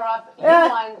the runner-up, you Yeah.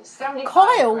 won 75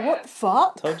 Kyle, grand. what the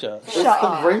fuck? Told you. It's Shut the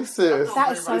up. racist.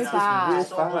 That is so Weird bad.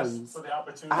 fans.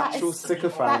 Actual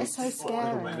sycophants. That is so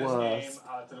scary. The worst.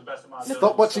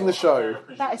 Stop watching the show.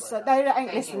 That is so. They ain't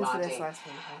Thank listening you, to this. Monty. Last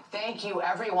week. Thank you,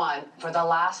 everyone, for the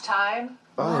last time.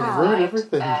 Oh, Wow. you ruined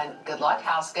everything. And good luck,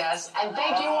 house guests. And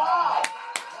thank you all.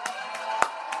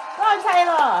 Go on,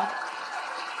 Taylor.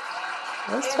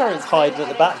 There's Terrence hiding at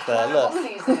the back there, look.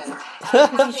 Season.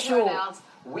 I'm sure to announce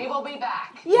we will be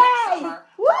back Yay! next summer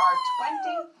for our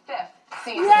 25th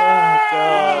season.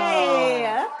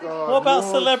 Yay! What about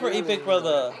Celebrity Big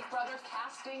Brother?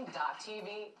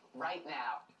 BigBrotherCasting.tv right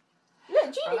now.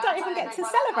 Look, Julie don't even get to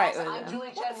celebrate with them.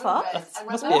 What the fuck? That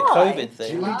must be a COVID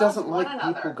thing. Julie doesn't like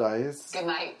people, guys. Good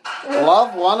night.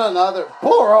 Love one another.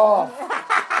 Pour off.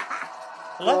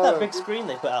 I like that big screen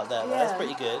they put out there. Though. That's Yeah.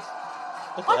 pretty good.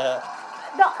 Look at that.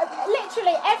 No,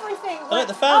 literally everything. Oh, look,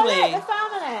 the family. Oh, look, the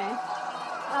family.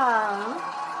 Oh.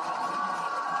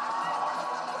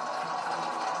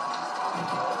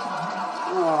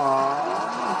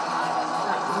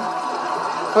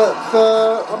 But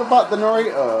what about the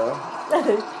narrator?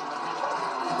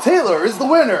 Taylor is the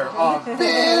winner of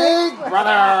Big Brother.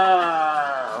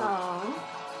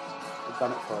 I've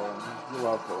done it for him. You're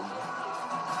welcome.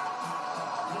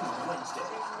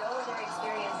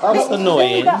 That's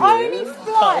annoying. The only Cut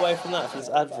fly. away from that for this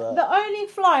advert. The only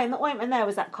fly in the ointment there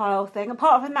was that Kyle thing.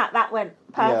 Apart from that, that went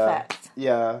perfect,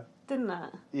 Yeah. didn't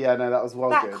it? Yeah, no, that was well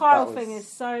That good. Kyle That was- thing is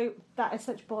so. That is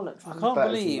such bollocks. I can't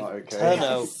That is believe not okay. Turner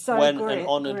That is so went grim. and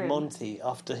honoured Monty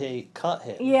after he cut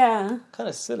him. Yeah. Kind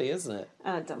of silly, isn't it?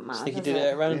 Oh, it doesn't I matter. think he does did it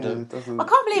at random. I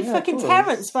can't believe Yeah, fucking of course.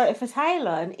 Terrence voted for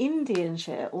Taylor and Indian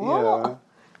shit. What? Yeah.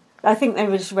 I think they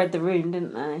just read the room,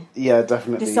 didn't they? Yeah,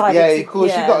 definitely. Decided Yeah, to- of course,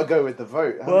 yeah. you got to go with the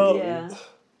vote. haven't Well, you? Yeah.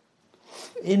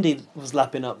 Indy was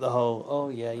lapping up the whole, oh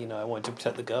yeah, you know, I wanted to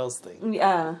protect the girls thing.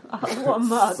 Yeah. Oh, what a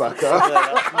mug. Sucker.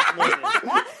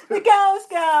 The girls,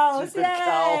 Stupid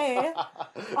yay! cow.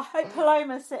 I hope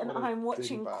Paloma's sitting at What a home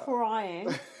watching, dingbat.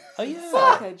 crying. Oh yeah,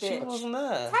 Psycho she bitch. wasn't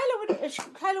there. Taylor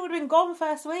would have been gone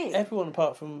first week. Everyone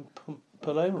apart from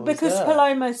Paloma was Because there.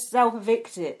 Paloma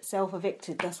self-evicted,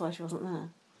 that's why she wasn't there.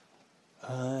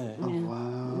 Oh.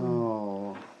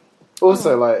 Wow.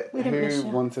 Also, like, we didn't miss who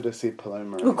you. wanted to see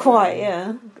Paloma? Well, quite,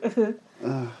 yeah. Ugh.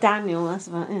 Daniel, that's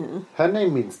about it. Her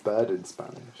name means bird in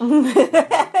Spanish.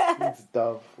 It means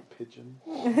dove or pigeon.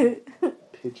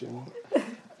 Pigeon.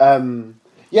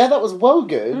 Yeah, that was well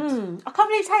good. I can't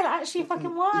believe Taylor actually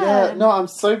fucking won. Yeah, no, I'm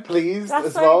so pleased That's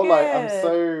as so well. Like, I'm good.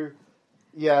 so.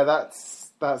 Yeah,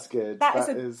 that's good. That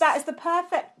is the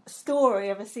perfect story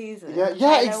of a season. Yeah,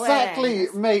 Taylor exactly,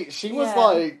 wins. mate. She was Yeah.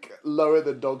 like lower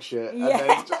than dog shit, Yeah.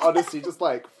 and then honestly just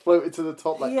like floated to the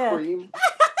top like Yeah. cream.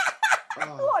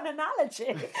 What an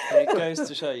analogy. It goes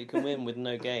to show you can win with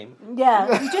no game.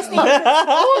 Yeah, you just need. Oi,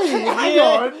 hang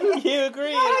on. You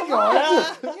agree? Hang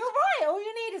on. You're right. All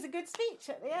you need is a good speech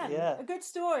at the end. Yeah. A good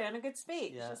story and a good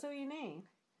speech. Yeah. That's all you need.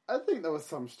 I think there was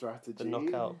some strategy. The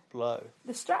knockout blow.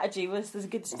 The strategy was there's a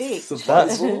good speech.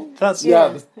 That's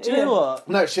Yeah. Do you know what?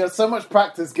 No, she had so much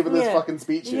practice giving those Yeah. fucking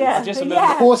speeches. Yeah. I just remember.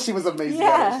 Of course, she was amazing. Yeah.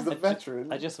 At it. She's a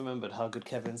veteran. I just remembered how good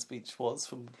Kevin's speech was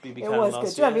from BB It Can was last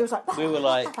good. Do you remember? year. He was like, we were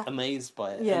like amazed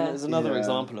by it. Yeah. And it was another Yeah.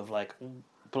 example of like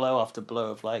blow after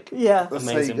blow of like Yeah. That's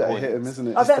how you amazing gotta points. hit him, isn't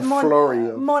it? I Just bet the flurry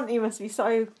of. Monty must be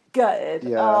so gutted.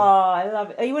 Yeah. Oh, I love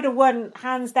it. He would have won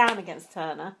hands down against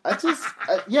Turner. I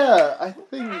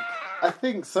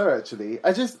think so. Actually,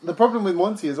 the problem with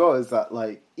Monty as well is that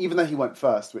like even though he went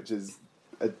first, which is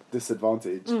a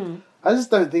disadvantage. I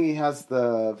just don't think he has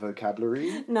the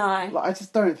vocabulary. No. Like, I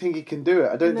just don't think he can do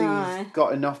it. I don't No. think he's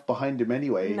got enough behind him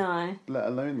anyway. No. Let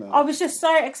alone that. I was just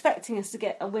so expecting us to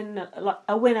get a winner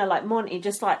like Monty,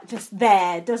 just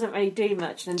there, doesn't really do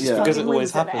much, and just Yeah. Because it fucking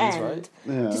always wins at the happens, end.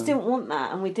 right? Yeah. Just didn't want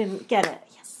that, and we didn't get it.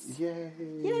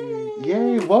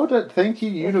 Yay, well done. Thank you,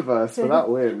 Universe, for that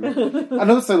win.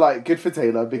 And also, like, good for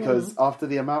Taylor, because after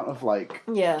the amount of, like,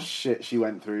 shit she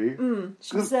went through,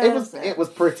 she 'cause deserves it was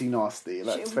pretty nasty,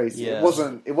 let's face it. Yeah.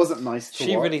 It wasn't nice to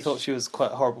She watch. really thought she was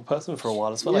quite a horrible person for a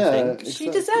while as well, Yeah, I think. exactly. She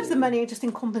deserves the money just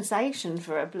in compensation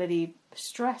for her bloody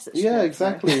stress that she Yeah, went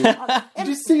through. exactly. Did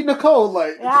you see Nicole?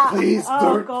 Like, Yeah. please Oh,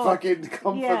 don't God. fucking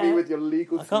come for Yeah. me with your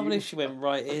legal I can't believe she went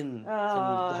right in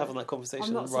Oh, and having that conversation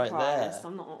I'm not right surprised. there.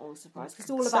 I'm not at all surprised. It's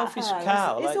all about Selfish her.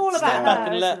 cow. It's like, all about step back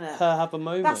her, and let isn't it? her have a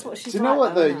moment. That's what she's Do you know like,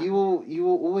 what though? isn't it? You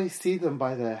will always see them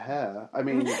by their hair. I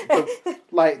mean,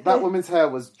 like that woman's hair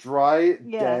was dry,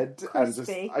 dead, and just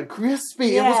crispy. crispy.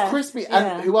 It Yeah, was crispy. yeah.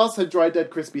 And who else had dry, dead,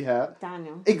 crispy hair?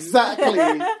 Daniel.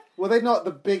 Exactly. Were they not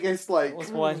the biggest like?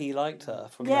 That's why he liked her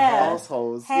from the Yeah. hair.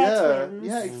 Assholes. Hair Yeah, twins.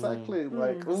 yeah, exactly.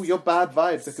 Like, oh, you're bad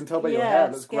vibes. I can tell by your hair.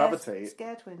 Let's gravitate.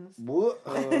 Scare twins. What?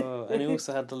 Oh, and he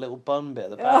also had the little bun bit at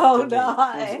the back. Oh, didn't he? no.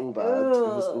 It was all bad.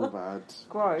 It was all bad.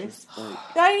 Gross. Just,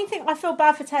 like- The only thing I feel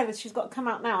bad for Taylor is she's got to come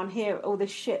out now and hear all this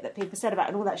shit that people said about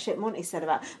and all that shit Monty said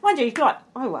about. Mind you, you'd be like,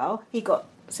 oh well, he got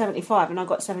 75 and I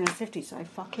got 750, so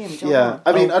fuck him. Job Yeah, on.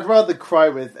 I mean, I'd rather cry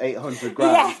with 800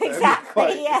 grand Yeah, than exactly,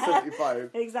 fight yeah. 75.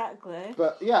 Exactly.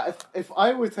 But yeah, if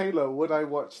I were Taylor, would I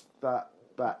watch that?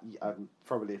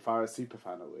 Probably if I were a super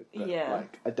fan, I would. But, Yeah.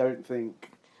 like, I don't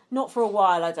think. Not for a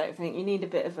while, I don't think. You need a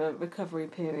bit of a recovery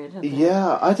period. haven't you?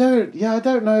 Yeah, I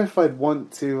don't know if I'd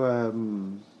want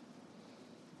to.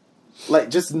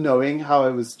 Like, just knowing how I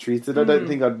was treated, I don't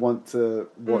think I'd want to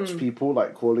watch people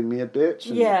like calling me a bitch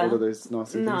and all of those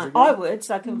nasty things. No, Again. I would,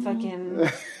 so I can fucking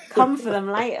come for them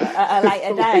later at a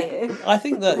later date. I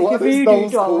think that What are those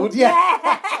dolls called?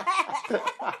 Yeah.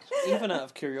 even out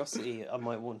of curiosity, I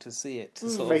might want to see it to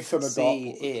sort Face on of a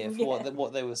see doll. if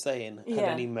what they were saying had Yeah.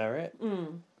 any merit.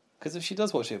 Mm. Because if she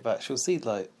does watch it back, she'll see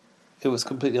like it was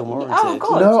completely unwarranted. Oh,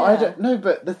 God. No, yeah. I don't. No,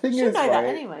 but the thing She'll is, know that right,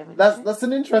 anyway, wouldn't that's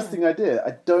an interesting idea.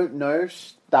 I don't know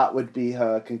if that would be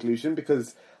her conclusion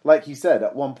because, like you said,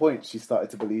 at one point she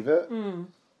started to believe it, and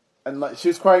like she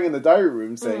was crying in the diary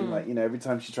room, saying like, you know, every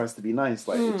time she tries to be nice,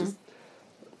 like it just,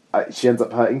 she ends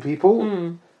up hurting people.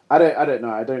 I don't know.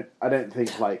 I don't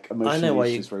think like emotionally I know why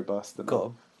she's robust. And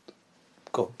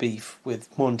got beef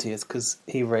with Monty is because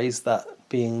he raised that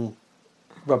being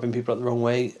rubbing people up the wrong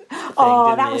way. Oh,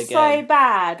 didn't that he, was again? so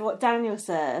bad, what Daniel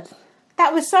said.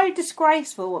 That was so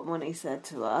disgraceful what Monty said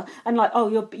to her. And like,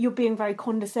 oh, you're being very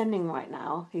condescending right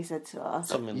now, he said to her.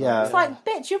 Something Yeah. It's like,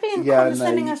 bitch, you're being Yeah,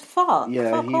 condescending no, as fuck.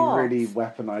 yeah, fuck he off. really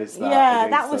weaponized that. Yeah,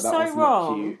 against that her. was That so not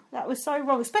wrong. cute. That was so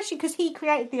wrong, especially because he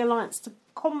created the alliance to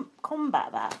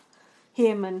combat that.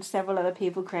 Him and several other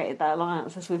people created that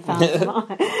alliance, as we've found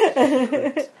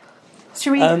tonight.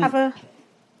 Should we have a...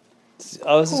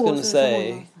 I was just pause going to or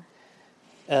say,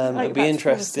 Oh, it'd be that's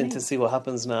interesting funny. to see what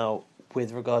happens now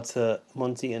with regard to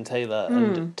Monty and Taylor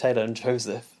and Taylor and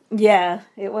Joseph. Yeah,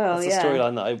 it will, That's yeah. a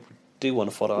storyline that I do want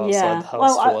to follow outside Yeah. the house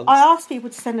Well, for once. I asked people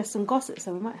to send us some gossip,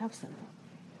 so we might have some.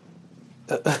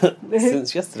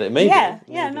 Since yesterday, maybe. Yeah,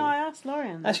 maybe. no, I asked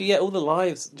Lauren. Actually, yeah, all the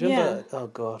lives. Do you remember? Oh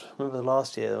God, remember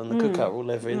last year when the cookout were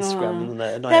all over Instagram and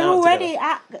a night They're out already together?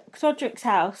 at Todrick's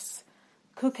house,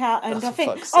 cookout, and Oh, I for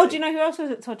think. fuck's Oh, sake. do you know who else was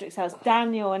at Todrick's house?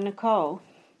 Daniel and Nicole.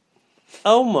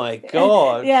 Oh my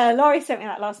God! Yeah, Laurie sent me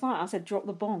that last night. I said, drop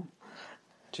the bomb.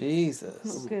 Jesus.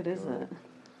 Not good, is it?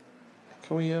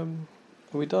 Can we? Are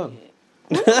we done?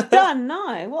 Done,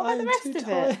 no. What about the rest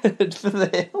of it? Good for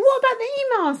this. What about the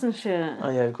emails and shit? Oh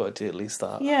yeah, we've got to do at least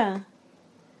that. Yeah.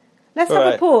 Let's All have a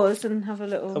right. pause and have a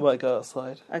little. I might go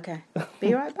outside. Okay.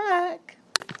 Be right back.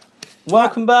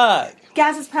 Welcome back.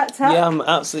 Gaz has packed up. Yeah, I'm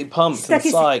absolutely pumped and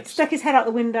psyched. Stuck his head out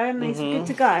the window and he's good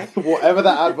to go. Whatever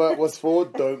that advert was for,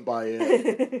 don't buy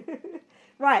it.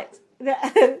 Right.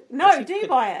 No, do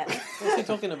buy it. What's he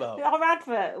talking about? Our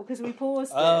advert, because we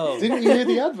paused Oh. it. Didn't you hear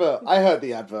the advert? I heard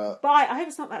the advert. Buy it. I hope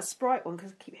it's not that Sprite one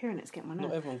because I keep hearing it's getting my Not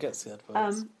nerves. everyone gets the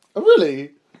adverts. Oh,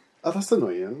 really? Oh, that's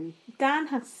annoying. Dan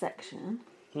has a section.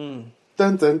 Dun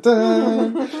dun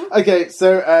dun. Okay,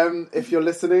 so if you're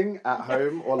listening at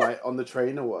home or like on the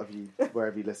train or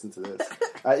wherever you listen to this,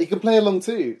 you can play along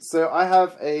too. So I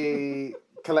have a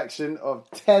collection of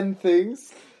 10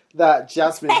 things that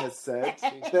Jasmine has said.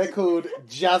 They're called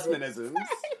Jasmineisms.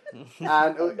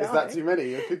 And is that too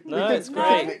many? No, it's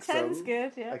great. mix 10's them.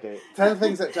 good, yeah. Okay, 10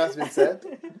 things that Jasmine said.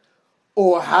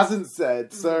 or hasn't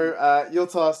said. So your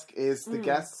task is to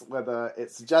guess whether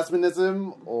it's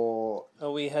Jasmineism or...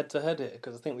 Are we head-to-head it?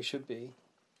 Because I think we should be.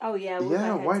 Oh, yeah. We'll Yeah,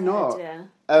 go why head to not? head,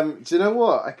 yeah. Do you know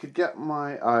what? I could get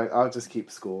my... I'll just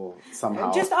keep score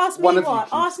somehow. Just ask me One of you one.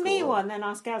 keep Ask me score. one, then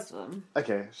ask Gaz one.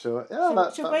 Okay, sure. Yeah,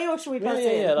 Should we or should we Yeah, pass yeah,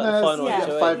 it? yeah, like the final yeah,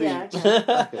 each, five yeah, each.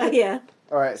 okay. Yeah.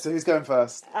 All right, so who's going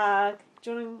first? Do you want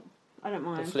to... I don't The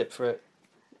mind. flip for it.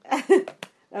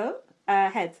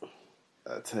 Head.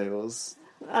 Tails.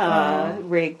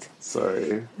 Rigged.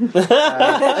 Sorry.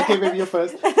 Okay, maybe you're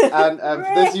first. And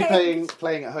for those of you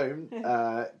playing at home,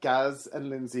 Gaz and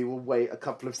Lindsay will wait a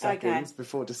couple of seconds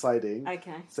before deciding.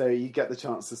 Okay. So you get the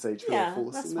chance to say true or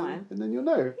false, that's and fine. then you'll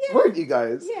know, won't you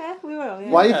guys? Yeah, we will. Yeah.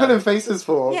 Why are you putting faces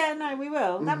for? Yeah, no, we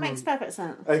will. That makes perfect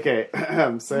sense. Okay,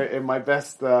 so in my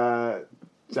best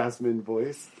Jasmine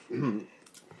voice.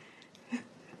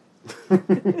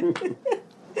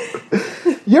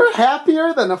 You're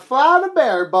happier than a fly in a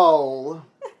berry bowl.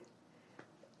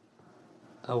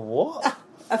 A what?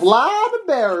 Fly in a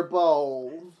berry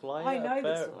bowl. Fly I know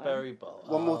this one. berry bowl.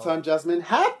 One more time, Jasmine.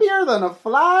 Happier than a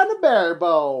fly in a berry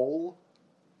bowl.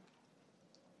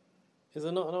 Is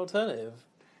there not an alternative?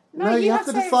 No, you have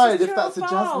to decide if that's a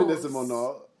Jasmineism or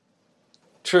not.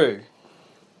 True.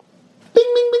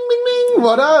 Bing, bing, bing, bing, bing.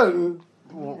 Well done.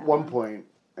 1 point.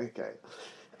 Okay.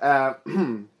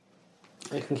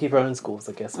 We can keep our own scores,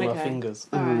 I guess, on our fingers.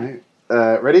 All right.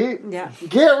 Ready? Yeah.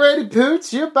 Get ready,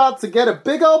 Pooch. You're about to get a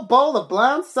big old bowl of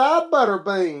blindside butter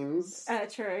beans.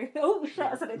 True. Oh, shit,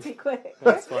 I said it too quick.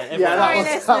 That's fine. Yeah,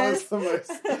 Sorry, that was the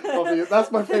most obvious.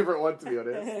 That's my favourite one, to be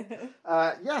honest.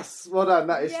 Yes, well done.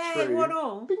 That is Yay, true.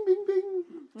 1-1. Bing, bing,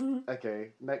 bing. Okay,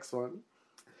 next one.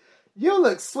 You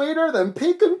look sweeter than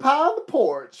pecan pie on the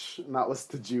porch. And that was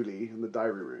to Julie in the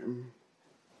diary room.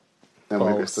 And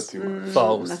maybe it's too much.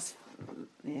 False.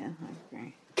 Yeah, I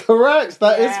agree. Correct.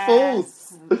 That is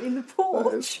false. In the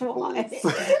porch. Why?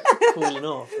 Cooling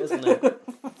off, isn't it?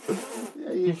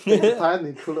 Yeah, you take the pie and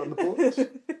then cool it on the porch.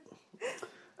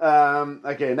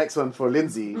 Okay, next one for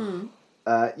Lindsay.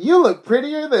 You look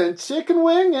prettier than chicken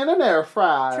wing in an air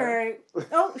fryer. True.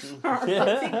 Oh,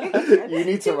 You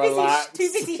need to relax.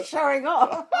 Too busy showing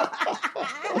off.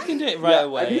 You can do it right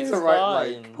away. I need It's to write,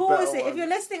 fine. like, Pause better it. If ones. you're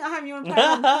listening at home, you want to play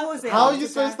on pause it. How are you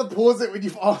supposed to pause it when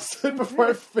you've answered before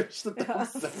I finish the damn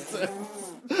sentence?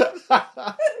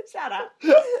 Shut up.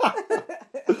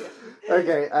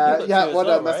 Okay, got yeah, two as well well,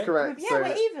 done, that's right? correct. Yeah,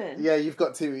 we're even. Yeah, you've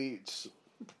got 2 each.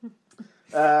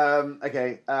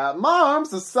 Okay, my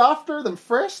arms are softer than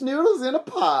fresh noodles in a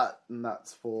pot. And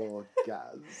that's for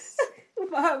Gaz.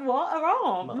 What are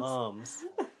arms? My arms.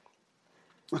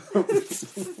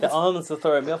 The arms are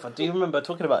throwing me off. I do remember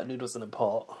talking about noodles in a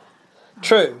pot.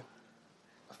 True.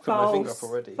 I've put my finger up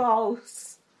already.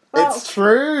 False. It's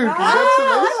true! I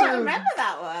Congratulations! don't remember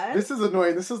that one. This is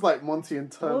annoying. This is like Monty and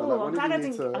Turner. Oh, Like, I'm when glad did I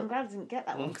you need I'm glad I didn't get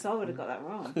that one because I would have got that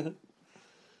wrong.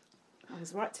 I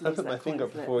was right to I use put that my finger up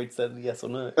coin flip. before he'd said yes or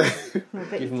no. I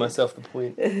bet Giving you myself the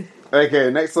point. Okay,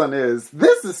 next one is,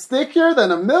 this is stickier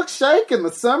than a milkshake in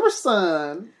the summer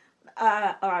sun.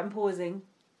 Alright, I'm pausing.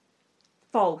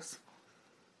 False.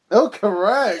 Oh,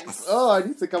 correct. Oh, I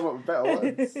need to come up with better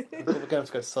ones. We're going to have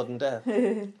to go sudden death.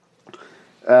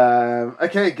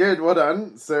 Okay, good. Well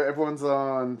done. So everyone's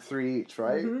on 3 each,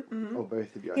 right? Or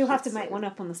both of you. I You'll have should to make say. one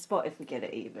up on the spot if we get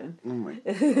it even. Oh my.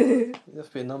 It has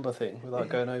to be a number thing without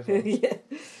going over. Yeah.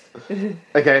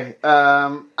 Okay.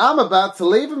 I'm about to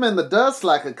leave him in the dust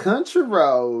like a country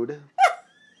road.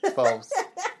 False.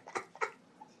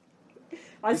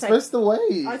 I'd You're say, supposed to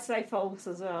wait. I'd say false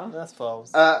as well. That's false.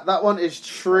 That one is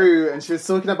true, and she was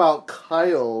talking about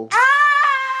Kyle.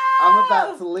 I'm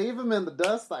about to leave him in the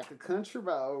dust like a country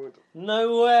road.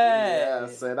 No way. Yeah,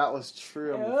 so that was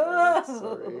true. I'm afraid.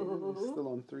 Sorry. You're still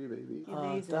on 3, baby.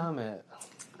 Oh, damn it.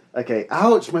 Okay,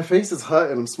 ouch, my face is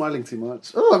hurting. I'm smiling too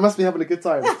much. Oh, I must be having a good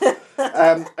time.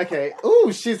 Okay.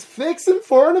 Ooh, she's fixing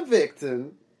for an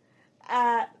evicting.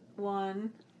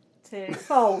 1, 2,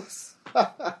 false.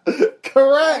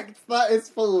 Correct. That is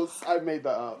false. I made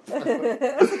that up.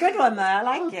 That's a good one though. I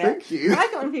like it. Thank you. I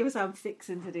like it when people say I'm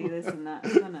fixing to do this and that.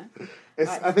 I don't know.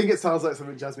 Right. I think it sounds like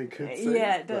something Jasmine could say.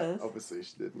 Yeah, it but does. Obviously,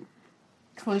 she didn't.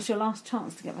 Come on, it's your last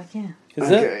chance to get back in. Is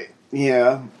Okay.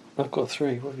 Yeah. I've got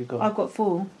 3. What have you got? I've got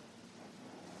 4.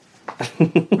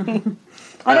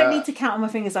 I don't need to count on my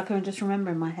fingers. I can just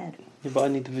remember in my head. Yeah, but I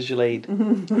need the visual aid.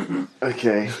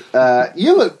 Okay.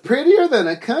 You look prettier than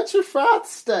a country fried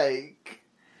steak.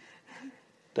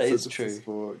 That So is this true.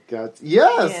 for Gad.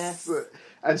 Yes! Yes.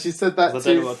 And she said that 'Cause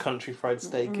I don't know too. what country fried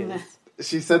steak is.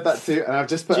 She said that too, and I've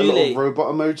just put a Julie. little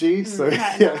robot emoji. So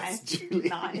Nice. yes, Julie.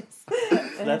 Nice.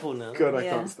 level now. God, I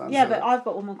can't stand Yeah, her. but I've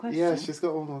got one more question. Yeah, she's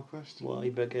got one more question. Well,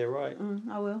 you better get it right.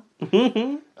 I will.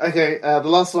 Okay, the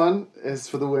last one is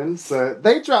for the win. So,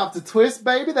 they dropped a twist,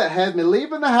 baby, that had me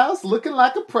leaving the house looking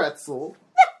like a pretzel.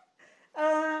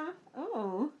 I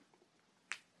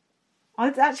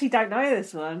actually don't know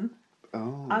this one.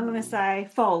 Oh. I'm going to say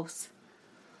false.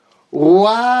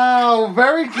 Wow,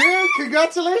 very good.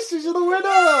 Congratulations, you're the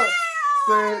winner.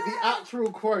 So, the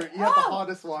actual quote, you have the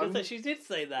hardest one. She did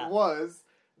say that. Was,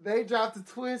 they dropped a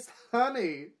twist,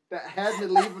 honey, that had me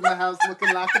leaving the house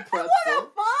looking like a pretzel.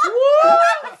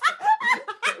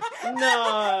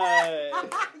 No.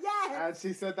 And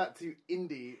she said that to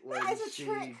Indy when That is a she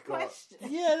trick got question.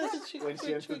 Yeah, that's a trick when she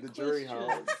entered trick the jury question.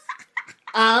 house.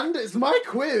 And it's my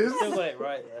quiz. Still wait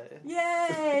right there.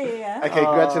 Yay! Okay,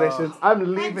 congratulations.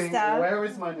 I'm leaving. Thanks, Dad. Where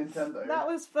is my Nintendo? That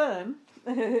was fun.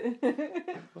 I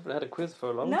haven't had a quiz for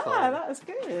a long No, time. that was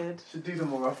good. Should do them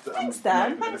more often. Thanks,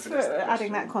 Dan. Thanks for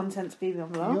adding that content to BB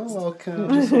on You're Vlogs. welcome.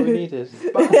 Just what we needed.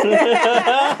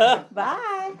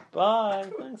 Bye. Bye.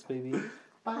 Thanks, baby.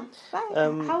 Bye. Bye.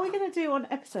 How are we going to do on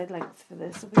episode length for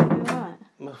this? Are we going to be alright?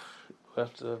 We'll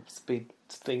have to speed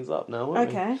things up now, won't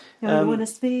we? Okay. You want to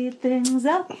speed things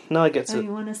up? Now I get Or you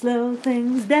to want to slow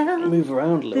things down? move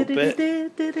around a little bit. Maybe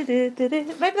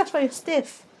that's why you're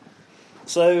stiff.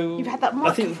 So You've had that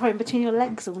I think microphone between your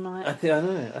legs all night. I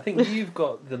know. I think you've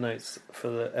got the notes for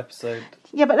the episode.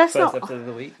 Yeah, but let's first not episode of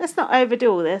the week. let's not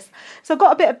overdo all this. So I've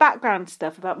got a bit of background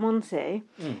stuff about Monty.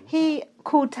 He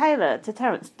called Taylor to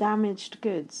Terence damaged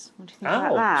goods. What do you think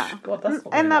about that? God, that's not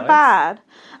Isn't very that nice. bad?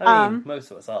 I mean,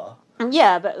 most of us are.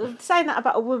 Yeah, but saying that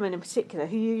about a woman in particular,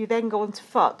 who you then go on to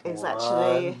fuck, is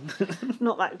actually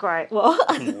not that great. What?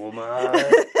 Woman.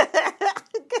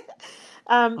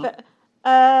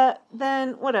 But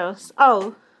then what else?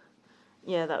 Oh,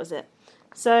 yeah, that was it.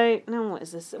 So now what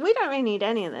is this? We don't really need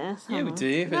any of this. Yeah, we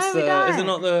do. No, It's, we don't. is it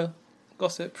not the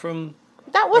gossip from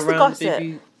That was the around gossip.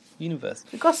 BB universe?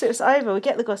 The gossip's over. We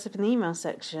get the gossip in the email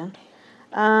section.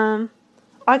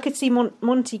 I could see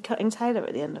Monty cutting Taylor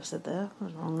at the end. I've said there. I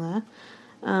was wrong there.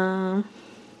 I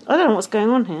don't know what's going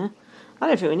on here. I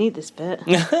don't think we need this bit.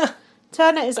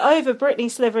 Turner is over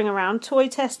Britney slithering around. Toy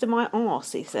tester my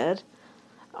arse, he said.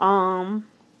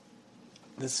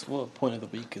 This what point of the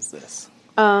week is this?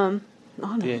 I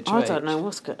don't know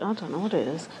what's good. I don't know what it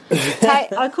is.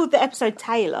 I called the episode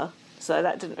Taylor, so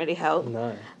that didn't really help.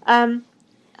 No. Hold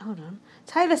on.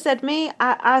 Taylor said me,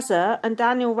 Azza, and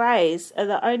Daniel Reyes are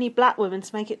the only black women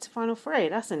to make it to Final Three.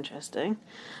 That's interesting.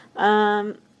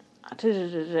 Whoever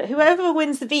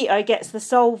wins the veto gets the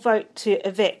sole vote to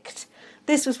evict.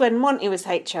 This was when Monty was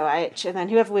HOH, and then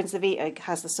whoever wins the veto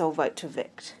has the sole vote to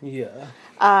evict. Yeah.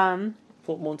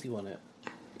 Thought Monty won it.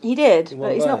 He did, He won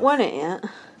but he's not both. won it yet.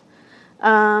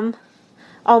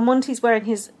 Monty's wearing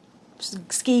his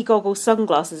ski goggles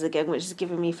sunglasses again, which is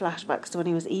giving me flashbacks to when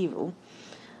he was evil.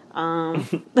 I've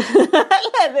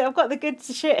got the good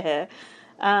shit here.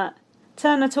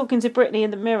 Turner talking to Britney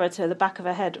in the mirror to the back of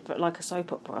her head like a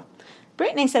soap opera.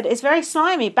 Britney said, it's very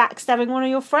slimy backstabbing one of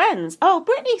your friends. Oh,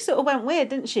 Britney sort of went weird,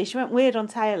 didn't she? She went weird on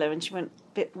Taylor and she went a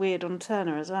bit weird on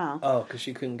Turner as well. Oh, because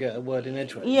she couldn't get a word in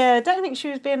edgeways. Yeah, I don't think she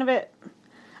was being a bit...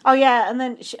 Oh, yeah, and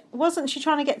then wasn't she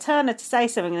trying to get Turner to say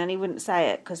something and then he wouldn't say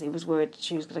it because he was worried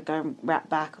she was going to go and rap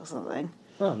back or something.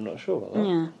 Oh, I'm not sure about that.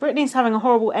 Yeah, Britney's having a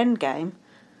horrible end game.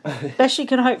 Best she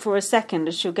can hope for a second,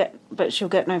 and she'll get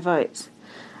no votes.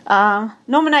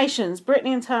 Nominations: Britney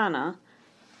and Turner.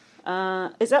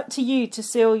 It's up to you to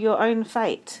seal your own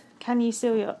fate. Can you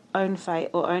seal your own fate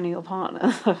or only your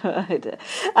partner? I don't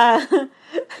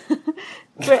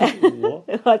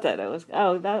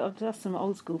know. That's some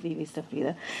old school BB stuff for you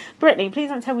there. Brittany, please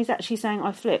don't tell me he's actually saying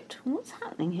I flipped. What's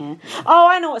happening here? Oh,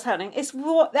 I know what's happening. It's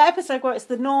the episode where it's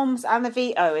the norms and the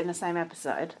veto in the same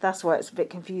episode. That's why it's a bit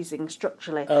confusing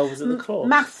structurally. Oh, was it the clogs?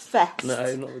 Math Fest.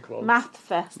 No, not the clogs. Math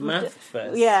Fest. Math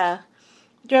Fest? Yeah.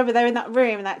 Do you remember they were in that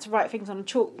room and they had to write things on a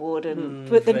chalkboard and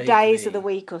put them days of the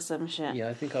week or some shit? Yeah,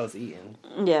 I think I was eating.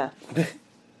 Yeah.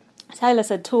 Taylor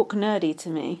said, talk nerdy to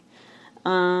me.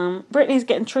 Brittany's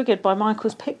getting triggered by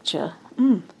Michael's picture.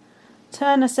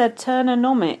 Turner said,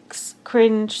 Turnernomics.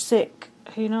 Cringe, sick,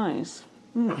 who knows?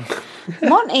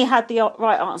 Monty had the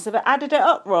right answer but added it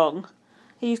up wrong.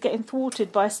 He's getting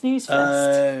thwarted by Snooze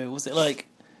Fest. Was it like...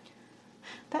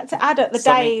 That to add up the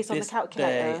days on the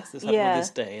calculator. This happened on this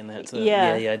day, and they had to...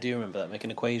 Yeah. Yeah, I do remember that, make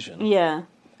an equation. Yeah.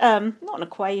 Not an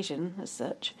equation as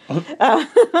such. They're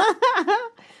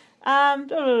going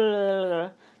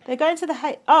to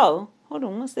the... Oh, hold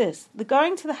on, what's this? They're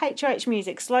going to the HOH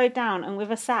music, slowed down and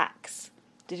with a sax.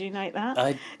 Did you note that?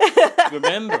 I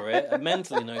remember it. I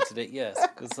mentally noted it, yes.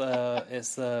 Because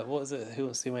it's, what is it? Who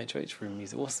wants the HH room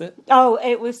music? What's it? Oh,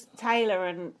 it was Taylor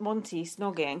and Monty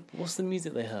snogging. What's the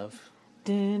music they have?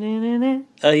 Oh,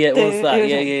 yeah, it was that.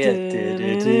 Yeah.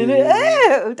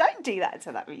 Oh, don't do that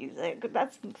to that music.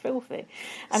 That's filthy.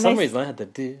 For some reason, I had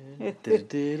the...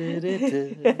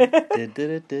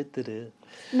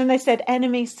 And then they said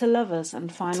enemies to lovers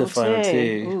and final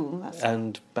two. Ooh,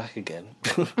 and back again.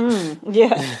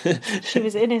 Yeah. She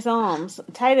was in his arms.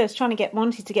 Taylor's trying to get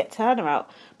Monty to get Turner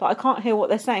out, but I can't hear what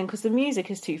they're saying because the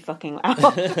music is too fucking loud.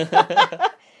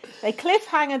 They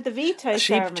cliffhangered the veto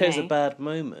ceremony. She chose a bad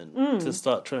moment to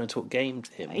start trying to talk game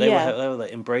to him. They were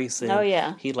like embracing. Oh,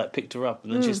 yeah. He like picked her up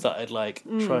and then she started like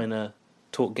trying to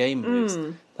talk game moves.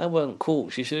 That wasn't cool.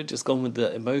 She should have just gone with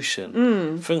the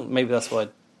emotion. I think maybe that's why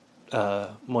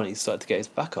Monty started to get his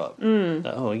back up.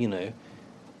 Like, oh, you know,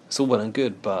 it's all well and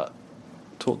good, but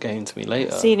talk game to me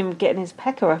later. Seen him getting his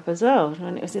pecker up as well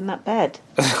when it was in that bed.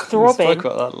 Throbbing. We spoke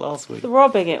about that last week.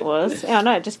 Throbbing it was. Yeah, I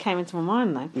know, it just came into my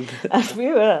mind though.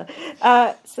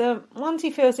 So Monty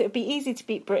feels it would be easy to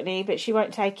beat Brittany, but she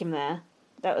won't take him there.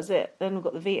 That was it. Then we've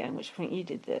got the veto, which I think you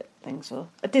did the things for.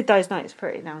 I did those notes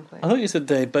pretty down quick. I thought you said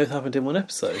they both happened in one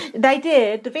episode. They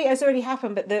did. The veto's already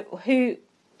happened, but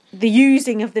the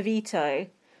using of the veto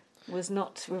was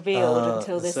not revealed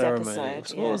until this episode.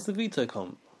 So what was the veto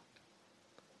comp?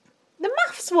 The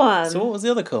maths one. So what was the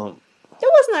other comp? There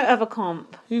was no other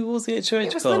comp. Who was the HOH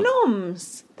It was comp? the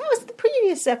Noms. That was the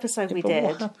previous episode we did.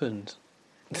 What happened?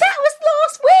 That was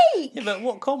last week. Yeah, but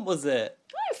what comp was it?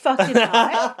 I don't fucking know.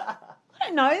 I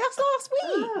don't know. That's last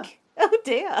week. Oh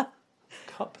dear.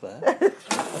 Cup there.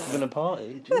 Having a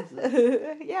party.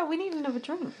 Jesus. Yeah, we need another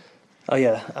drink. Oh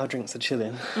yeah, our drinks are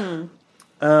chilling.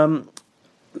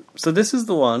 So this is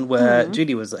the one where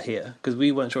Julie was here because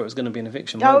we weren't sure it was going to be an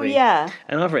eviction. Oh yeah.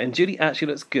 And I've written Julie actually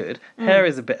looks good. Hair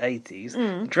is a bit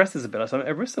 80s. The dress is a bit like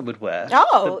something Arissa would wear.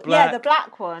 Oh the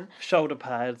black one. Shoulder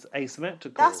pads,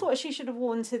 asymmetrical. That's what she should have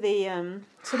worn to the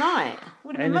tonight.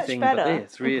 Would have been Anything much better. but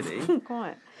this, really.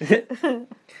 Quite.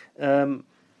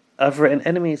 I've written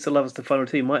enemies to lovers to final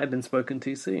two might have been spoken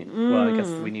too soon. Well, I guess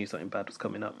we knew something bad was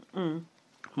coming up.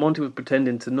 Monty was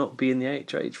pretending to not be in the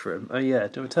HH room. Oh yeah,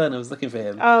 Turner was looking for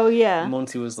him. Oh yeah.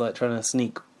 Monty was like trying to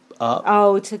sneak up.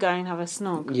 Oh, to go and have a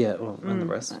snog. Yeah, well, and the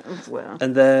rest. Well.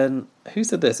 And then, who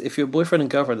said this? If you're boyfriend and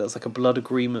girlfriend, that's like a blood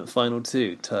agreement final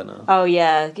two, Turner. Oh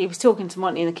yeah, he was talking to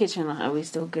Monty in the kitchen like, are we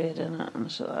still good and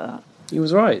shit like that. He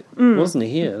was right, wasn't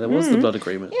he? Here, there was the blood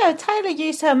agreement. Yeah, Taylor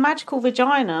used her magical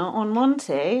vagina on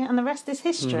Monty, and the rest is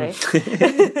history.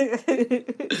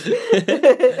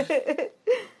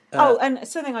 And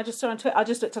something I just saw on Twitter. I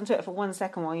just looked on Twitter for 1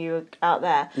 second while you were out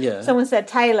there. Yeah. Someone said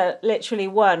Taylor literally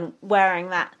won wearing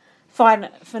that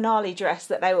finale dress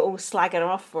that they were all slagging her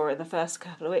off for in the first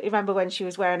couple of weeks. Remember when she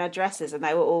was wearing her dresses and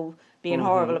they were all being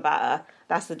horrible about her?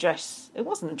 That's the dress. It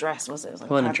wasn't a dress, was it? It was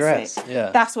like a dress,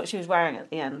 yeah. That's what she was wearing at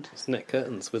the end. It's neck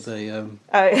curtains with a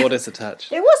bodice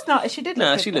attached. It was not. She did look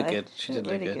good. She looked good. She did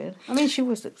look really good. I mean, she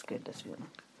always looks good, let's be honest.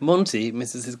 Monty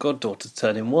misses his goddaughter to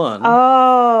turn him one.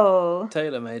 Oh.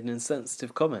 Taylor made an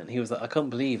insensitive comment. He was like, I can't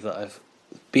believe that I've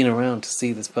been around to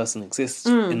see this person exist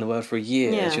in the world for a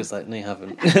year. Yeah. And she was like, no, you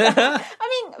haven't. I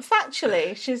mean,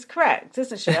 factually, she's correct,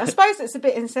 isn't she? I suppose it's a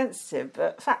bit insensitive,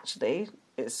 but factually,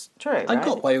 it's true, right? I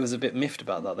got why he was a bit miffed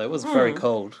about that, though. It was very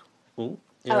cold. Oh,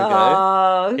 here I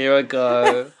go. Here I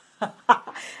go. I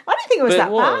don't think it was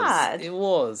bad. It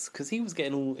was, because he was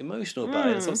getting all emotional about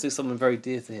it. It's obviously someone very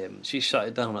dear to him. She shut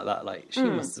it down like that. Like, she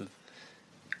must have...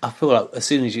 I feel like as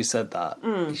soon as you said that,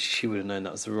 she would have known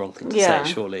that was the wrong thing to say,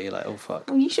 surely. Like, oh, fuck.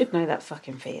 Well, you should know that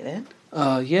fucking feeling.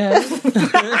 Oh, yeah.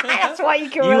 That's why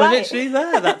you can You relate. were literally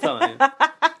there that time.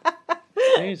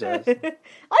 Who does?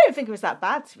 I don't think it was that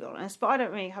bad, to be honest, but I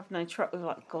don't really have no truck with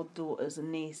like goddaughters and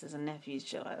nieces and nephews,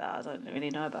 shit like that. I don't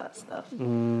really know about that stuff.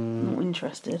 I'm not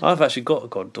interested. I've actually got a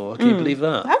goddaughter. Can you believe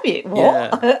that? Have you? What?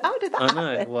 Yeah. How did that I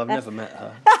know. happen? Well, I've never met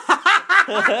her.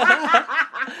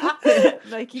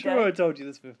 Sure, I told you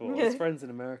this before. I was friends in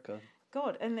America.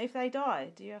 God, and if they die,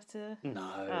 do you have to... No.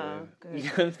 Oh,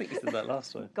 good. I think you said that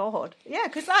last time. God. Yeah,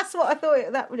 because that's what I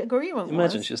thought that agreement was.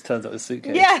 Imagine she just turns up with a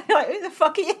suitcase. Yeah, like, who the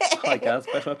fuck are you? Hi, Gaz.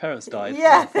 Both my parents died.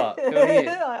 Yeah. Oh, fuck. Who are you?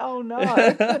 Like, oh,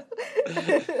 no.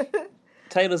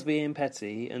 Taylor's being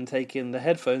petty and taking the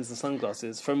headphones and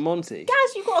sunglasses from Monty.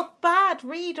 Gaz, you got a bad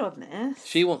read on this.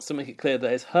 She wants to make it clear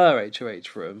that it's her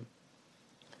HOH room.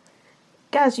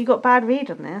 Gaz, you got bad read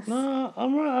on this. No,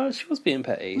 I'm right. She was being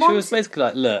petty. She Monty- was basically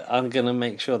like, look, I'm going to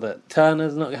make sure that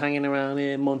Turner's not hanging around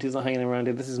here, Monty's not hanging around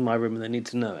here, this is my room and they need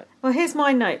to know it. Well, here's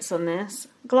my notes on this.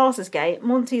 Glasses Gate,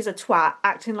 Monty's a twat,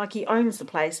 acting like he owns the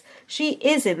place. She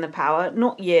is in the power,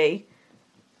 not you.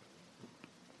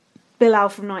 Bill Al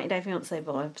from 90 Day Fiancé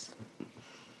vibes.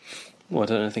 Well, I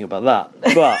don't know anything about that.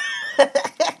 But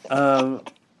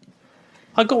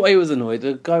I got why he was annoyed.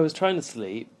 The guy was trying to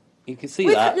sleep. You could see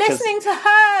With that. 'cause listening to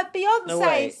her Beyonce No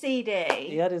way. CD.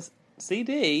 He had his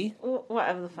CD.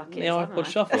 Whatever the fuck it The is. I iPod don't know.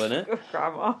 Shuffle, innit?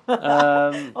 Grandma.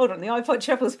 Hold on, the iPod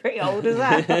Shuffle's pretty old as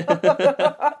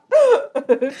that.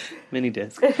 Mini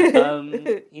disc.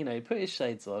 You know, he put his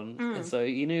shades on, Mm. and so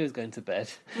you knew he was going to bed.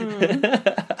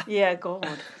 Yeah, God.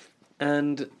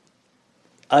 And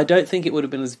I don't think it would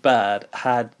have been as bad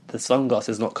had the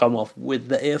sunglasses not come off with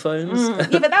the earphones.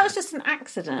 Yeah, but that was just an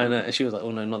accident. And she was like,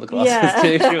 oh no, not the glasses Yeah.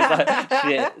 too. She was like,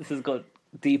 shit, this has got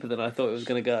deeper than I thought it was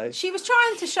going to go. She was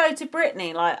trying to show to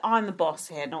Brittany, like, I'm the boss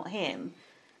here, not him.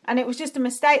 And it was just a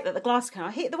mistake that the glass came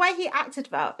out. The way he acted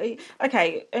about it.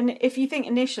 Okay, and if you think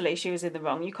initially she was in the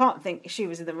wrong, you can't think she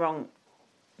was in the wrong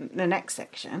the next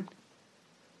section.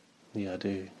 Yeah, I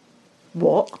do.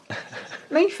 What?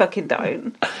 No, you fucking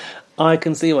don't. I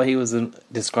can see why he was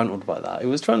disgruntled by that. He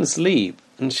was trying to sleep,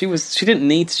 and she didn't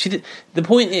need to. She did. The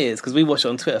point is, because we watched it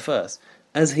on Twitter first,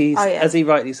 as he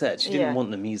rightly said, she didn't want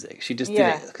the music. She just did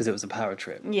it because it was a power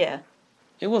trip. Yeah.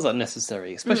 It was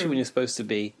unnecessary, especially when you're supposed to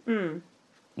be. Mm.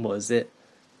 What is it?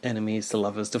 Enemies to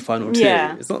lovers to final two.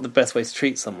 Yeah. It's not the best way to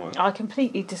treat someone. I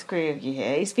completely disagree with you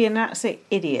here. He's being an absolute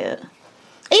idiot.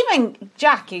 Even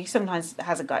Jack, who sometimes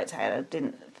has a go at Taylor,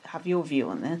 didn't have your view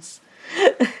on this.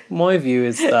 My view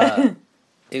is that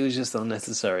it was just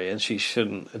unnecessary, and she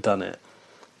shouldn't have done it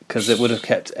because it would have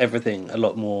kept everything a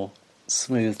lot more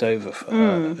smoothed over for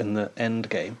her in the end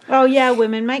game. Oh yeah,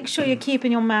 women, make sure you're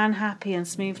keeping your man happy and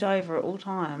smoothed over at all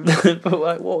times. But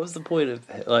like, what was the point of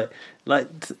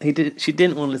it? She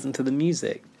didn't want to listen to the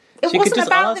music. It She could wasn't just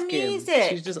about the ask him. music.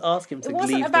 She could just ask him to It leave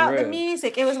wasn't about the the room.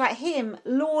 music. It was about him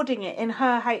lauding it in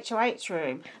her HOH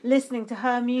room, listening to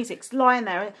her music, lying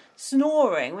there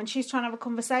snoring when she's trying to have a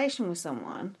conversation with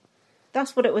someone.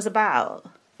 That's what it was about.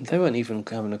 They weren't even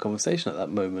having a conversation at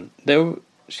that moment.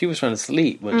 She was trying to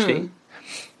sleep, wasn't she?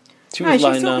 She was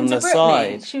lying on the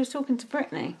side. She was talking to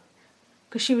Brittany.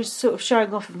 Because she was sort of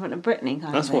showing off in front of Brittany.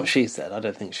 That's what she said. I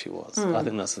don't think she was. I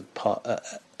think that's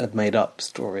a made-up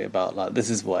story about, like, this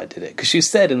is why I did it. Because she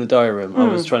said in the diary room, I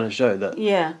was trying to show that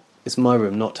it's my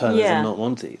room, not Turner's and not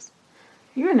Monty's.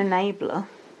 You're an enabler.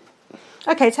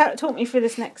 Okay, talk me through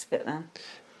this next bit then.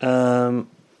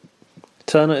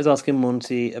 Turner is asking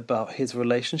Monty about his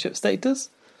relationship status.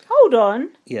 Hold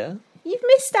on. Yeah. You've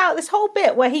missed out this whole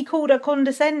bit where he called her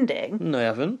condescending. No, I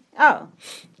haven't. Oh.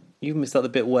 You've missed out the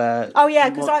bit where... Oh,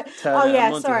 yeah, because Turner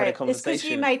and Monty sorry. had a It's conversation. because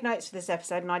you made notes for this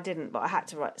episode and I didn't, but I had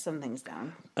to write some things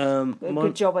down. Good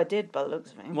Good job I did, by the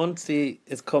looks of it. Monty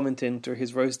is commenting through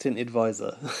his rose-tinted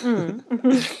visor.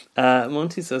 Mm.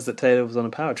 Monty says that Taylor was on a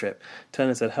power trip.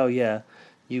 Turner said, hell yeah,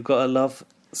 you've got to love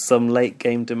some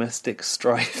late-game domestic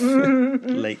strife.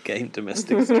 Late-game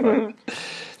domestic strife.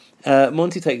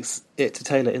 Monty takes it to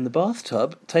Taylor in the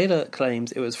bathtub. Taylor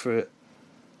claims it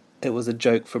was a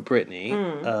joke for Brittany.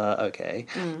 Okay.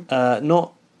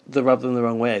 Not the rub them the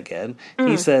wrong way again.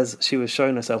 He says she was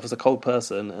showing herself as a cold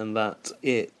person and that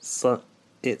it's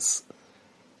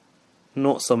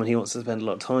not someone he wants to spend a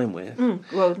lot of time with.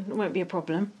 Well, it won't be a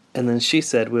problem. And then she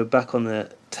said we're back on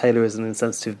the Taylor is an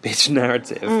insensitive bitch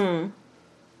narrative.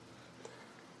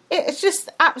 It's just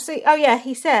absolutely... Oh, yeah,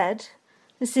 he said...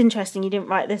 This is interesting, you didn't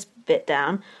write this bit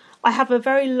down. I have a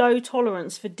very low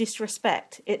tolerance for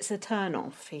disrespect. It's a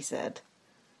turn-off, he said.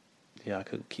 Yeah, I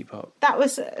couldn't keep up. That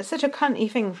was such a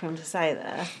cunty thing for him to say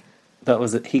there. That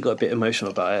was it. He got a bit emotional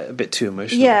about it, a bit too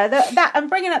emotional. Yeah, that and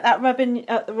bringing up that rubbing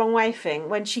the wrong way thing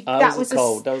when she That was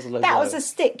cold. That was a low that blow. was a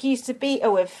stick you used to beat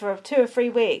her with for 2 or 3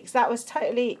 weeks. That was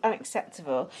totally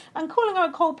unacceptable. And calling her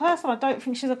a cold person, I don't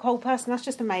think she's a cold person. That's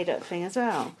just a made up thing as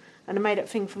well, and a made up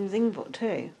thing from Zingbot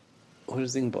too. What did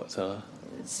Zingbot tell her?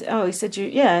 He said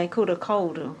he called her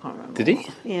cold. I can't remember. Did he?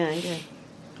 Yeah, he did.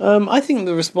 I think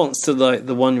the response to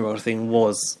the 1-year-old thing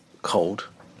was cold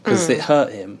because it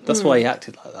hurt him. That's why he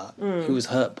acted like that. He was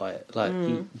hurt by it,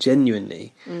 he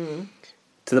genuinely,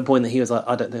 to the point that he was like,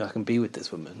 "I don't think I can be with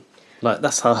this woman." Like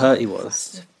that's how hurt he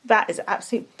was. That is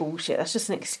absolute bullshit. That's just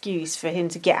an excuse for him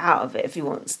to get out of it if he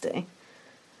wants to.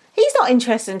 He's not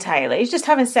interested in Taylor. He's just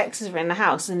having sex with her in the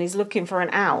house and he's looking for an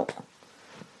out.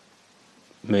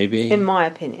 Maybe. In my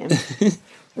opinion.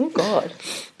 Oh, God.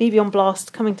 BB on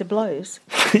Blast coming to blows.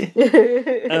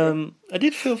 I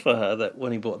did feel for her that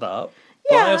when he brought that up.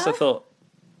 But I also thought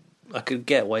I could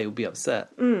get why you'll be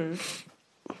upset. Mm.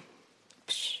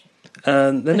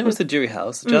 Then it was the jury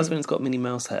house. Jasmine's got Minnie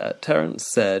Mouse hair. Terence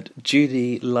said,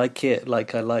 Judy, like it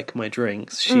like I like my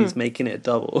drinks. She's making it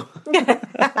double.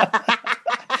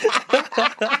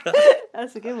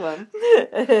 That's a good one.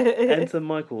 Enter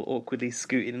Michael awkwardly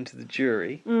scooting into the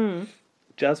jury.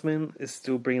 Jasmine is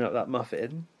still bringing up that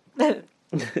muffin.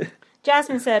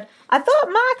 Jasmine said, I thought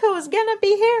Michael was going to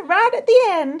be here right at the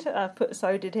end. I put,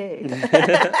 so did he.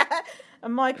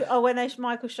 And Michael, when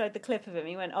Michael showed the clip of him,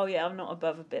 he went, oh yeah, I'm not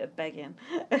above a bit of begging,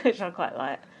 which I quite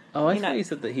like. Oh, I thought he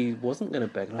said that he wasn't going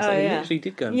to beg. And I was like, he actually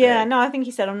did go and beg. Yeah, no, I think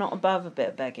he said, I'm not above a bit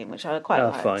of begging, which I quite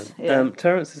liked. Fine. Yeah.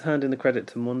 Terence is handing the credit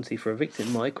to Monty for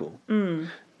evicting Michael.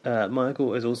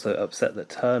 Michael is also upset that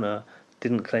Turner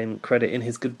didn't claim credit in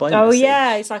his goodbye message.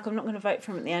 Yeah, he's like, I'm not going to vote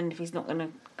for him at the end if he's not going to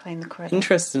claim the credit.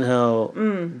 Interesting how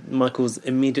Michael's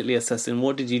immediately assessing,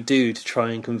 what did you do to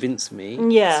try and convince me?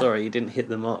 Yeah. Sorry, you didn't hit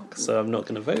the mark, so I'm not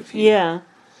going to vote for you. Yeah.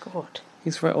 God.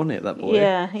 He's right on it, that boy.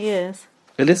 Yeah, he is.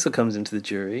 Alyssa comes into the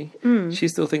jury. She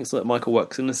still thinks that Michael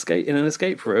works in an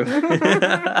escape room.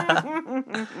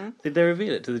 Did they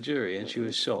reveal it to the jury? And she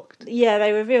was shocked. Yeah,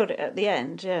 they revealed it at the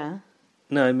end, yeah.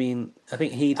 No, I mean, I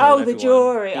think he told everyone. The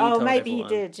jury. Maybe everyone.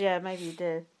 he did. Yeah, maybe he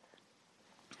did.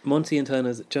 Monty and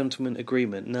Turner's gentleman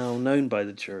agreement, now known by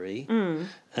the jury, and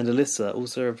Alyssa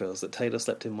also reveals that Taylor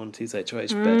slept in Monty's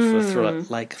HOH bed for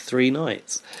like 3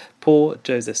 nights. Poor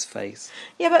Joseph's face.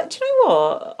 Yeah, but do you know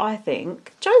what? I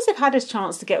think Joseph had his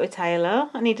chance to get with Taylor,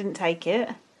 and he didn't take it.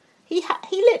 He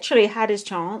literally had his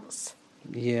chance.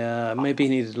 Yeah, maybe he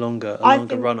needed a longer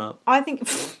run up. I think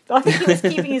he was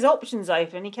keeping his options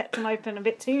open. He kept them open a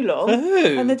bit too long. For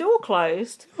who? And the door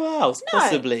closed. Who else?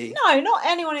 Possibly. No, not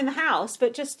anyone in the house,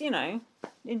 but just, in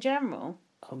general.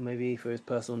 Oh, maybe for his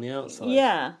person on the outside.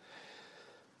 Yeah.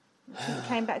 He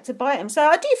came back to bite him. So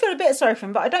I do feel a bit sorry for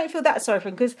him, but I don't feel that sorry for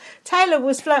him because Taylor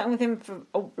was flirting with him for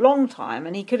a long time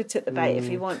and he could have took the bait if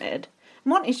he wanted.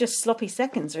 Monty's just sloppy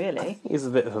seconds, really. He's a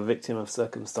bit of a victim of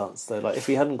circumstance, though. Like, if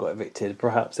he hadn't got evicted,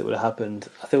 perhaps it would have happened.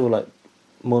 I feel like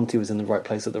Monty was in the right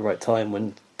place at the right time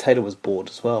when Taylor was bored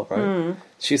as well, right?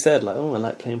 She said, like, oh, I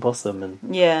like playing possum. And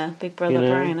yeah, Big Brother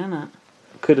brain, isn't it?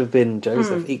 Could have been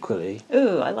Joseph equally.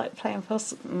 Ooh, I like playing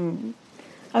possum.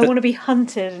 I want to be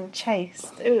hunted and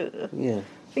chased. Ooh. Yeah.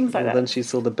 Things like that. Then she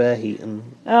saw the bear heat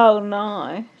and... Oh,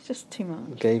 no. It's just too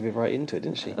much. Gave it right into it,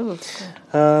 didn't she? Oh,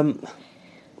 God.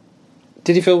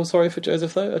 Did you feel sorry for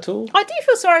Joseph, though, at all? I do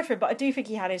feel sorry for him, but I do think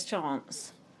he had his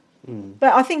chance.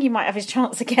 But I think he might have his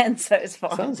chance again, so it's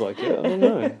fine. Sounds like it. I don't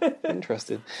know.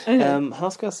 Interesting.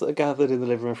 House guests are gathered in the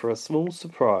living room for a small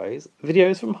surprise.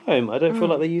 Videos from home. I don't feel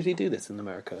like they usually do this in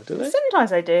America, do they? Sometimes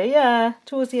they do, yeah.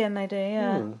 Towards the end they do,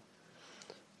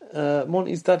 yeah.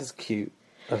 Monty's dad is cute,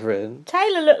 I've written.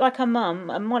 Taylor looked like her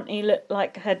mum, and Monty looked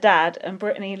like her dad, and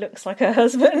Brittany looks like her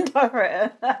husband, I've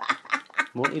written.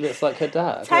 Monty looks like her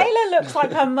dad. Taylor looks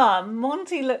like her mum,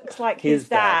 Monty looks like his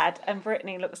dad, and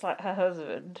Brittany looks like her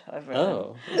husband, I've written.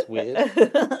 Oh, that's weird.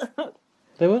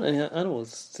 There weren't any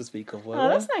animals to speak of, were there? Oh,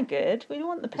 that's no good. We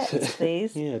want the pets,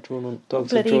 please. Yeah,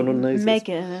 dogs are drawn on noses.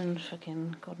 Megan and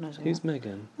fucking God knows what. Who's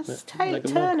Megan? That's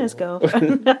Turner's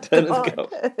girlfriend. Turner's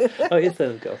girlfriend. Oh, it's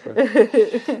Turner's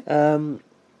girlfriend.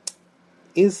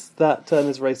 Is that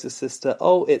Turner's racist sister?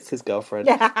 Oh, it's his girlfriend.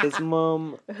 His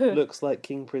mum looks like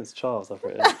King Prince Charles, I've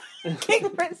written.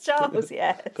 King Prince Charles,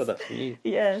 yes. Got that from you.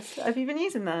 Yes. Have you been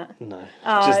using that? No.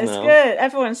 Oh, just it's now. good.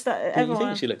 Everyone started. Do you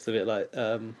think she looks a bit like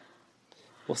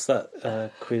what's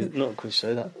that quiz? Not quiz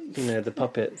show. That the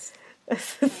puppets.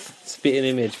 Spitting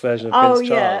image version of Prince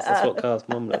Charles. That's what Kyle's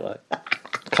mum looked like.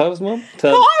 Kyle's mum?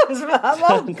 Kyle's mum?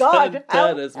 Oh, God.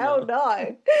 Turner's mum.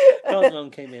 No. Kyle's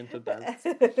mum came in for bands.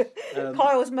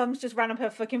 Kyle's mum's just ran up her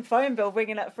fucking phone bill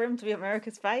ringing up for him to be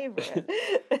America's favourite.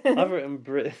 I've written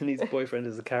Brittany's boyfriend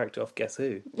as a character off Guess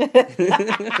Who.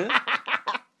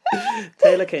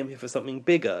 Taylor came here for something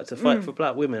bigger, to fight for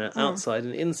black women outside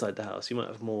and inside the house. You might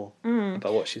have more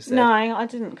about what she said. No, I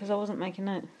didn't, because I wasn't making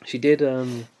note. She did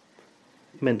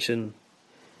mention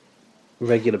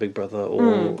regular Big Brother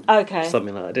or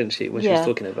something like that, didn't she? When she was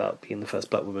talking about being the first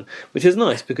black woman, which is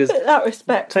nice because that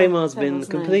respect. Tamar's been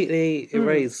completely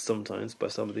erased sometimes by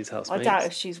some of these housemates. I doubt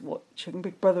if she's watching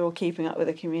Big Brother or keeping up with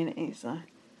the community. So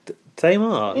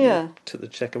Tamar took the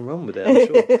check and run with it, I'm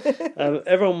sure.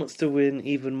 Everyone wants to win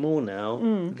even more now.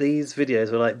 These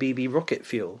videos were like BB rocket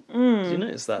fuel. Did you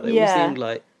notice that? They all seemed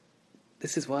like,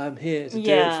 this is why I'm here, to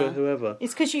do it for whoever.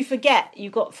 It's because you forget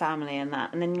you've got family and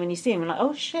that, and then when you see them, you're like,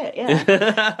 oh shit,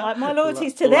 yeah. Like, my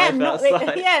loyalty's to them, not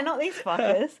these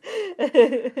fuckers.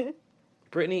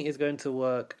 Brittany is going to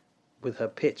work with her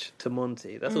pitch to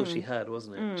Monty. That's all she had,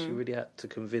 wasn't it? She really had to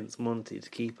convince Monty to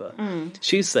keep her.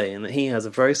 She's saying that he has a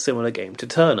very similar game to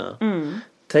Turner.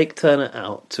 Take Turner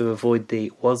out to avoid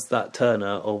the was that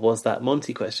Turner or was that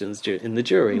Monty questions in the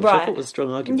jury, which I thought was a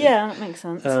strong argument. Yeah, that makes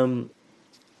sense.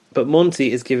 But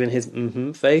Monty is giving his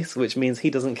face, which means he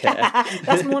doesn't care.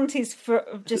 That's Monty's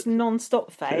just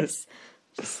non-stop face.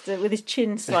 Just with his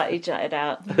chin slightly jutted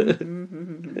out.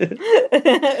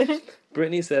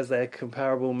 Brittany says they're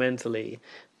comparable mentally,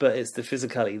 but it's the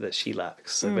physicality that she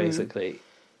lacks. So basically,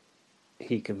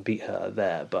 he can beat her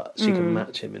there, but she can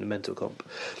match him in a mental comp.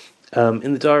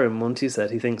 In the diary, Monty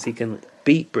said he thinks he can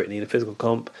beat Brittany in a physical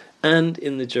comp and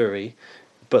in the jury,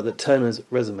 but that Turner's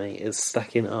resume is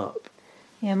stacking up.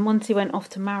 Yeah, Monty went off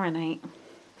to marinate.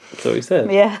 That's what he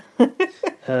said. Yeah.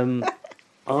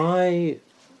 I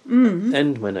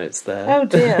end my notes there. Oh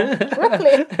dear.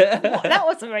 Luckily, that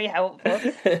wasn't very helpful.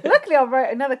 Luckily, I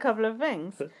wrote another couple of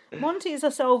things. Monty is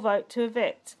a sole vote to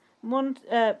evict.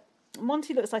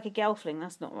 Monty looks like a gelfling.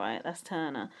 That's not right. That's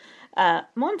Turner.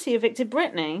 Monty evicted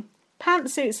Brittany.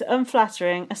 Pantsuits are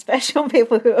unflattering, especially on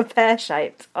people who are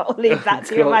pear-shaped. I'll leave that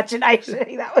to your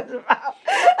imagination. That was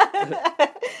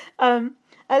about.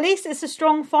 At least it's a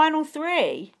strong final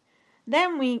three.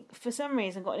 Then we, for some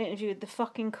reason, got an interview with the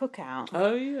fucking cookout.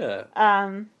 Oh, yeah.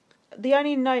 The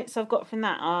only notes I've got from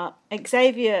that are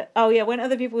Xavier... Oh, yeah, when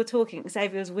other people were talking,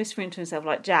 Xavier was whispering to himself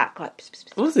like Jack. Like, pss, pss,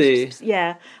 pss, was he? pss, pss.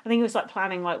 Yeah. I think he was like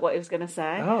planning like what he was going to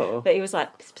say. Oh. But he was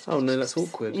like... Pss, pss, oh, no, pss, that's pss.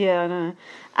 awkward. Yeah, I know.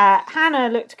 Hannah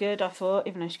looked good, I thought,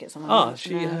 even though she gets on my nerves.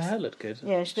 Her hair looked good.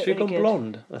 Yeah, she looked She really gone good.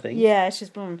 blonde, I think. Yeah, she's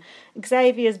blonde.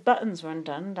 Xavier's buttons were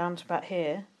undone, down to about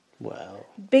here. Wow.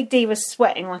 Big D was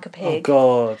sweating like a pig.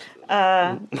 Oh,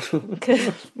 God.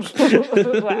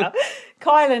 Wow.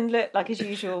 Kylan looked like his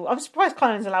usual. I'm surprised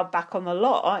Kylan's allowed back on the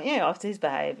lot, aren't you, after his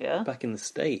behaviour? Back in the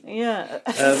state. Yeah.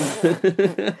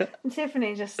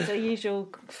 Tiffany, just the usual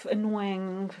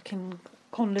annoying fucking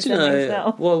condescending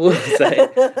self. What I will say,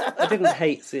 I didn't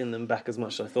hate seeing them back as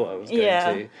much as I thought I was going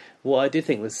to. What I did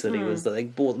think was silly was that they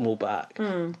brought them all back,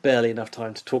 barely enough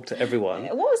time to talk to everyone.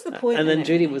 What was the point? And then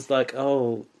Judy was like,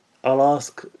 "Oh, I'll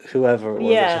ask whoever it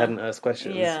was that she hadn't asked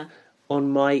questions." Yeah. On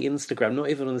my Instagram, not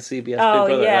even on the CBS Big Oh,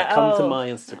 Brother. yeah. Like, come to Oh. my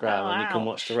Instagram and you can ouch.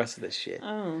 watch the rest of this shit.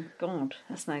 Oh, God,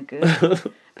 that's no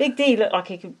good. Big D looked like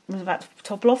he was about to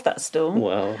topple off that stool.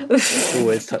 Well, it's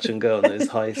always touch and go on those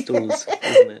high stools,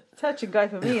 isn't it? Touch and go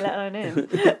for me, let alone him.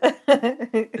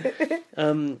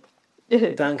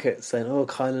 Dankert saying, "Oh,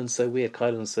 Kylan's so weird.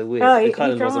 Kylan's so weird." Oh, And he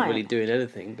Kylan wasn't cried. really doing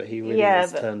anything, but he really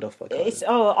was but turned off by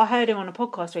Kylan. I heard him on a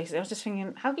podcast recently. I was just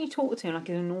thinking, how can you talk to him like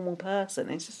he's a normal person?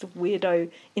 It's just a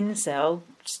weirdo incel,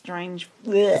 strange.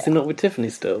 Is he not with Tiffany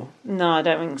still? No, I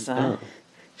don't think so. Oh.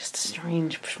 Just a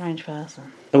strange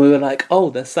person. And we were like, "Oh,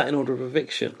 they're sat in order of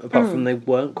eviction." Apart from they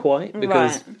weren't quite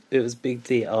because Right. it was Big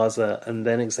D, Arza, and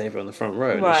then Xavier on the front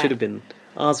row. And Right. it should have been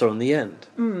Arza on the end.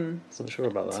 Mm. I'm not sure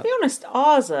about To that. be honest,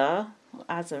 Azza,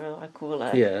 I call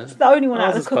her. Yeah. She's the only one out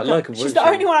of Arza's the quite cookout. likeable, She's isn't the she?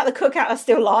 only one out of the cookout I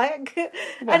still like.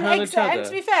 Hannah And Chadder?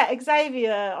 to be fair,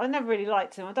 Xavier, I never really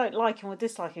liked him. I don't like him or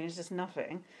dislike him. He's just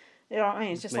nothing. You know what I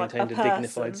mean? It's just Maintained like a a person.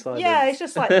 dignified silence. Yeah, he's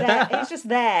just like there. He's just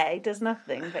there. He does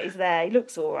nothing, but he's there. He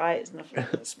looks all right. It's nothing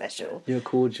special. You're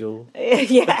cordial.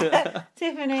 Yeah.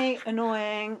 Tiffany,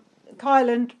 annoying.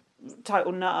 Kylan,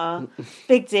 total nutter.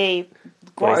 Big D, Waste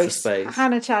of gross. space.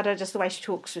 Hannah Chadder, just the way she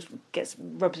talks, just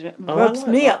rubs Oh,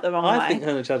 me up the wrong way. I think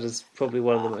Hannah Chadder's probably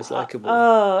one of the most likeable.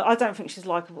 Oh, I don't think she's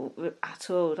likeable at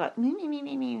all. Like,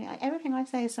 me. Everything I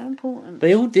say is so important.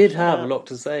 They all did have Yeah. a lot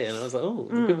to say, and I was like, "Oh,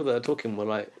 the people that are talking were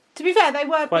like." To be fair, they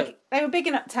were Quite- they were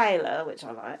bigging up Taylor, which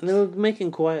I liked. And they were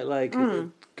making quite like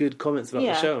good comments about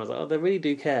Yeah. the show, and I was like, "Oh, they really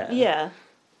do care." Yeah.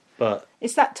 But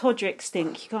It's that Todrick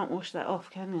stink. You can't wash that off,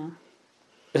 can you?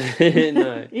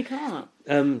 no, You can't.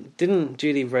 Didn't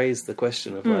Judy raise the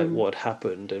question of like what had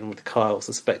happened, and with Kyle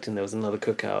suspecting there was another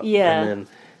cookout? Yeah. And then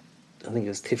I think it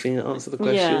was Tiffany that answered the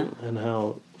question, and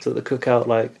how so the cookout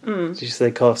like did you say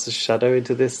cast a shadow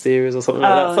into this series or something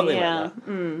like that? Something like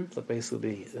that. So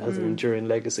basically, it has an enduring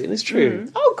legacy, and it's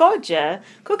true. Oh God, yeah.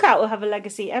 Cookout will have a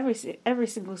legacy every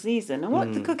single season, and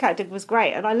what the Cookout did was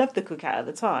great, and I loved the Cookout at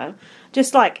the time.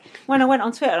 Just like when I went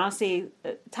on Twitter and I see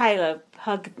Taylor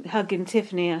hugging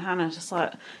Tiffany and Hannah, just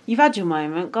like, you've had your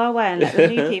moment, go away and let the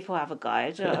new people have a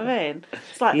go. Do you know what I mean?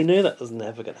 It's like, You know that was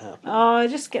never going to happen. oh, it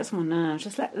just gets on my nerves.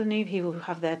 Just let the new people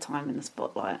have their time in the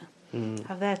spotlight.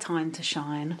 Have their time to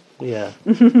shine. Yeah,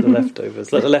 the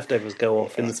leftovers. Let the leftovers go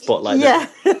off in the spotlight. Yeah.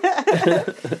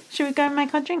 Should we go and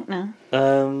make our drink now?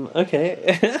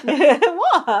 Okay.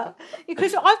 What?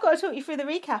 Because I've got to talk you through the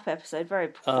recap episode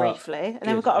very briefly, and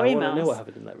then we've got our I emails. want to know what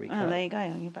happened in that recap. Oh, there you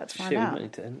go. You're about to find Shit, we out. might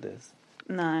need to end this.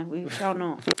 No, we shall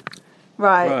not.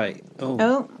 Right. Right.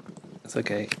 Oh. It's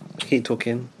okay. Keep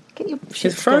talking. Get your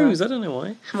shit It's froze. together. I don't know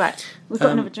why. Right. We've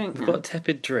got another drink We've now. got a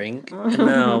tepid drink. And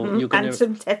now you're going and to...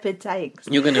 some tepid takes.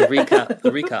 You're going to recap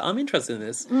the recap. I'm interested in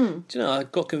this. Mm. Do you know, I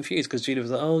got confused because Julia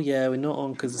was like, oh, yeah, we're not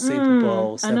on because the Super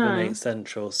Bowl, I know. 7, 8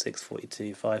 Central,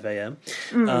 6:42, 5 a.m.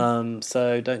 Mm.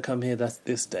 So don't come here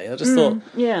this day. I just thought,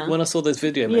 yeah. when I saw those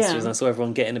video messages Yeah. and I saw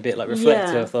everyone getting a bit like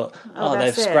reflective, Yeah. I thought, Oh,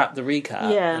 they've that's it. scrapped the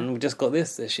recap Yeah. and we just got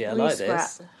this year. I like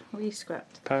this.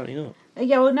 Re-scrapped. Apparently not.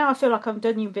 Yeah, well, now I feel like I've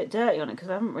done you a bit dirty on it because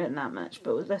I haven't written that much,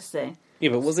 but let's see. Yeah,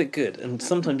 but was it good? And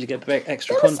sometimes you get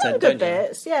extra There were some content, good don't you?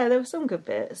 bits. Yeah, there were some good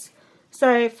bits.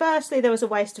 So, firstly, there was a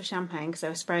waste of champagne because they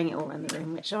were spraying it all around the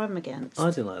room, which I'm against. I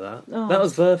didn't like that. Oh. That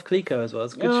was Veuve Clicquot as well.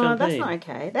 It's good champagne. That's not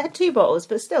okay. They had 2 bottles,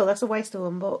 but still, that's a waste of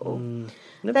 1 bottle.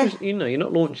 You know, you're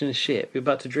not launching a ship. You're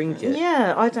about to drink it.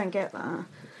 Yeah, I don't get that.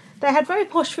 They had very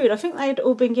posh food. I think they'd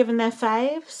all been given their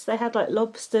faves. They had like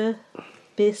lobster,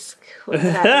 bisque,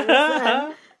 whatever that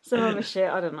is. Some other shit.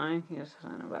 I don't know. Yes, I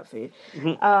don't know about food.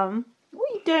 What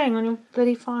are you doing on your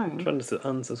bloody phone? I'm trying to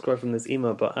unsubscribe from this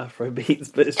email about Afro Beats,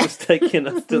 but it's just taking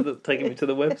me to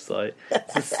the website.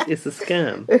 It's a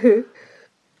scam.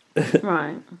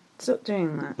 Right. Stop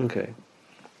doing that. Okay.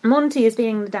 Monty is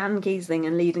being the Dan Giesling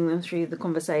and leading them through the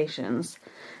conversations.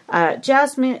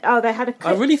 Jasmine... Oh, they had a...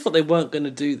 I really thought they weren't going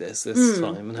to do this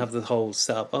time and have the whole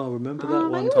setup. Oh, remember that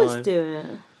one they time? always do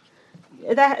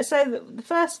it. So the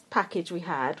first package we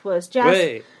had was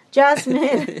Wait.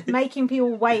 Jasmine making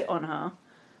people wait on her.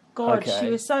 God, Okay. she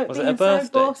was so Was it being her so birthday?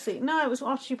 bossy. No, it was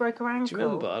after she broke her ankle. Do you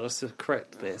remember? I just to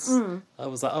correct this. Mm. I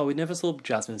was like, oh, we never saw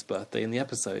Jasmine's birthday in the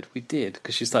episode. We did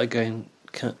because she started going.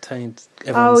 Everyone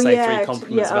say 3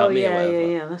 compliments about me or whatever.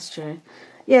 Yeah, that's true.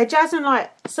 Yeah, Jasmine,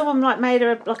 someone made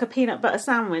her a peanut butter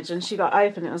sandwich and she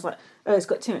opened it. It was like, oh, it's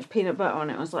got too much peanut butter on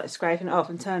it. It was like scraping it off,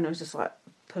 and Turner was just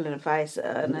pulling her face at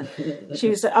her. And then she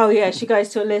was like, oh yeah, she goes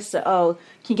to Alyssa, oh,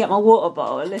 can you get my water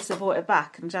bottle? Alyssa brought it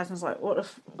back, and Jasmine's like, what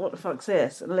the fuck's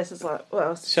this? And Alyssa's like,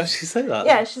 well, shall she say that?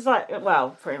 Yeah, she's like,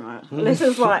 well, pretty much.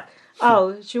 Alyssa's like, oh,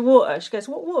 it's your water. She goes,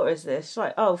 what water is this? She's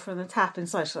like, oh, from the tap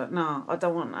inside. She's like, no, I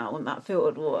don't want that. I want that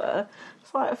filtered water.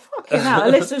 It's like, fucking hell.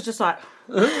 Alyssa's just like...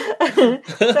 So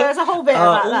there's a whole bit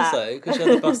about that. Also, because she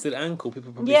had a busted ankle,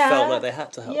 people probably felt like they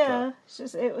had to help her.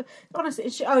 Yeah, honestly,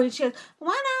 she goes,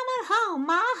 when I'm at home,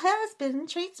 my husband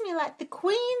treats me like the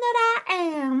queen that I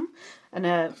am. And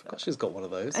God, she's got one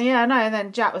of those. Yeah, I know. And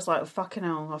then Jack was like, fucking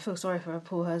hell, I feel sorry for her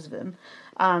poor husband.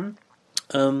 So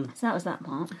that was that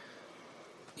part.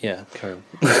 Yeah, carry on.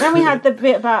 Then we had the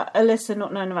bit about Alyssa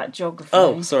not knowing about geography.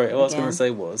 Oh, sorry. What I was again. going to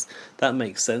say was that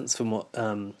makes sense from what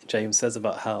James says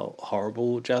about how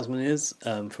horrible Jasmine is,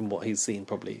 from what he's seen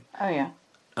probably Oh, yeah.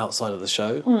 outside of the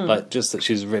show. Mm. Just that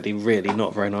she's really, really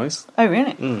not very nice. Oh,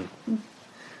 really? Mm.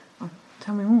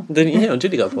 Tell me more. Then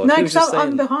Julie got one. No, He was because just I'm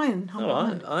saying- behind. No,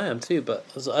 I am too, but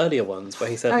there's earlier ones where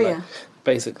he said, Oh, yeah.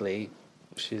 basically,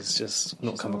 she's just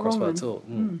not come a across well wrong at all.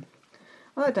 one.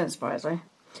 Well, that don't surprise me.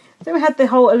 Then we had the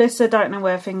whole Alyssa don't know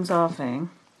where things are thing.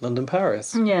 London,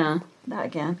 Paris. Yeah, that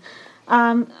again.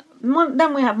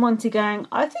 Then we have Monty going,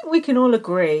 I think we can all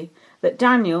agree that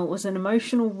Daniel was an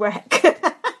emotional wreck.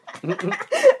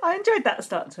 I enjoyed that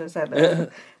start to a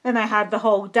sentence. Then they had the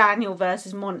whole Daniel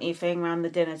versus Monty thing around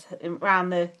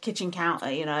the kitchen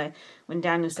counter, you know, when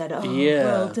Daniel said, oh, Yeah.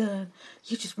 well done.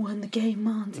 You just won the game,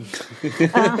 Monty.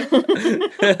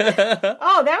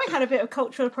 Oh, then we had a bit of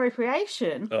cultural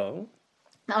appropriation. Oh.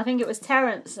 I think it was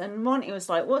Terence and Monty was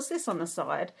like, what's this on the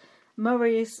side?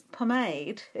 Murray's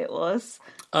pomade, it was.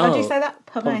 How do you say that?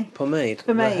 Pomade. Pomade.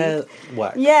 Pomade. The hair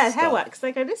wax. Yeah, hair stuff. wax.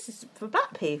 They go, this is for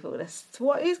black people.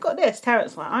 Who's got this?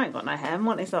 Terence like, I ain't got no hair.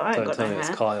 Monty's like, I ain't Don't got tell no me hair.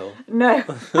 it's Kyle. No.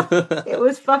 It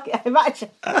was fucking, imagine.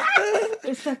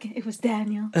 It was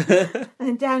Daniel.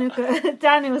 And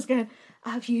Daniel was going,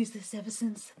 I've used this ever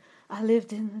since I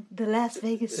lived in the Las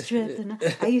Vegas Strip, and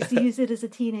I used to use it as a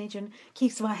teenager, and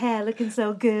keeps my hair looking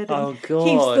so good. And Oh, God.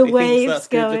 keeps the He thinks waves that's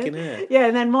good going. looking hair. Yeah,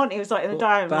 and then Monty was like in the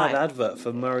diary room, Bad like, advert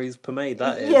for Murray's pomade,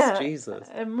 that is. yeah, Jesus.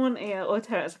 And Monty or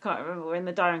Terence, I can't remember, were in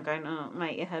the diary room going, oh,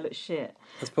 mate, your hair looks shit.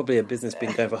 That's probably a business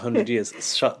been going for 100 years.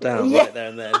 It's shut down Yeah. right there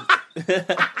and then.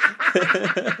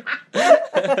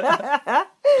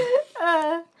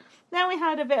 Then we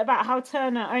heard a bit about how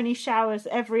Turner only showers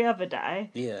every other day.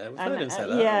 Yeah, we've And, heard him say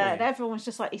that. yeah, haven't and everyone was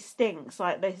just like, he stinks.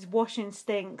 Like, his washing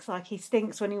stinks. Like, he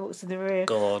stinks when he walks in the room.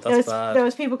 God, there that's was, bad. There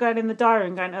was people going in the diary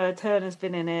room going, oh, Turner's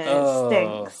been in here. Oh, It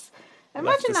stinks. left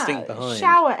Imagine the stink that. behind.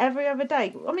 Shower every other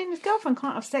day. I mean, his girlfriend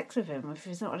can't have sex with him if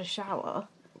he's not had a shower.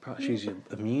 Perhaps she's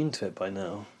immune to it by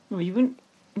now. Well, you wouldn't,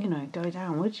 go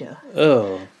down, would you?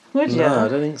 Oh. Would you? No, I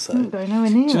don't think so. You wouldn't go nowhere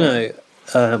near Do you it.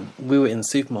 know, we were in the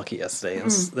supermarket yesterday and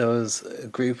Mm. there was a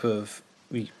group of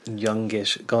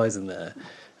youngish guys in there,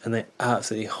 and they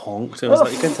absolutely honked. It was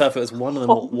like you couldn't tell if it was one of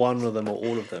them or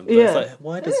all of them. But it's like,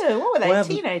 why does what were they? why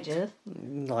Teenagers?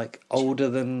 like older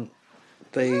than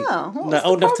they what's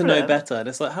old the enough to know problem? better, and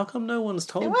it's like, how come no one's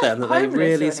told weren't them that they homeless or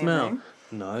really smell? anything.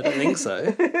 No, I don't think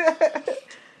so.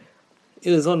 It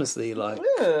was honestly like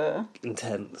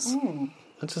intense.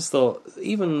 I just thought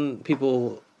even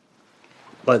people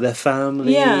like their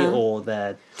family or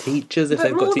their teachers, if But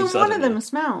they've got more teachers, than I one don't of know. them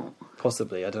smell.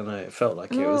 Possibly, I don't know. It felt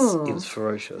like it was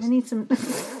ferocious. They need some.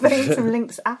 They need some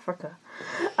links Africa.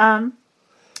 So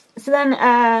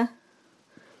then,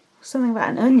 something about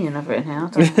an onion I've written here. I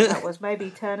don't know what that was. Maybe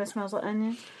Turner smells like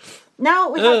onion. Now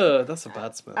we have that's a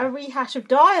bad smell. a rehash of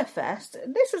Direfest.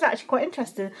 This was actually quite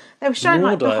interesting. They were showing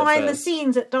More like behind the Direfest.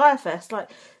 scenes at Direfest, like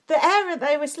the area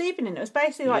they were sleeping in. It was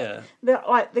basically like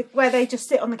where they just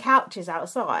sit on the couches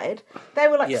outside. They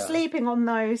were like sleeping on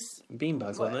those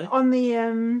beanbags, weren't they? on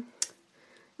the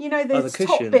you know, the, the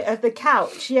top cushion. bit of the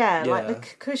couch, like the Yeah.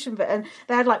 cushion bit, and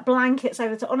they had like blankets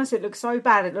over the. Honestly, it looked so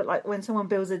bad. It looked like when someone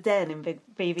builds a den in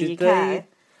BBUK.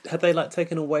 Had they like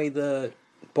taken away the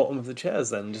bottom of the chairs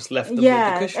then, just left them with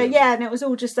Yeah, the cushion? and it was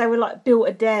all just they were like built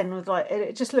a den with like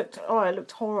it just looked it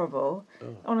looked horrible.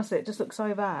 Honestly, it just looked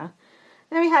so bad.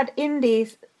 Then we had Indy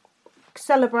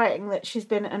celebrating that she's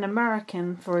been an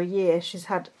American for a year. She's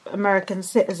had American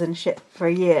citizenship for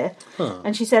a year,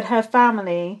 and she said her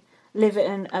family live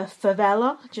in a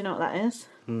favela. Do you know what that is?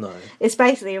 No. It's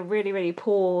basically a really, really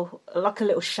poor, like a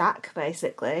little shack,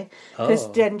 basically. Because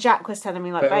then Jack was telling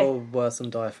me, like, Better or worse than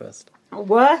Direfest?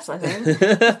 worse, I think.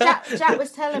 Jack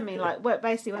was telling me, like,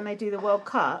 basically when they do the World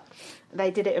Cup, they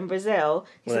did it in Brazil.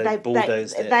 He Well, said they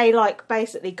bulldozed it. they like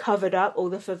basically covered up all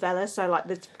the favelas, so like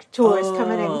the tourists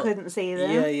coming in couldn't see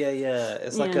them. Yeah.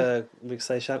 It's like a, we could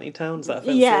say, shanty town. Is that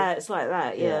offensive? Yeah, it's like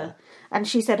that. Yeah. And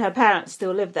she said her parents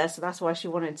still lived there, so that's why she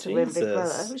wanted to win Big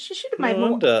Brother. She should have made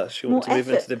no wonder she more wanted to move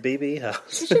effort. into the BB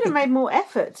house. She should have made more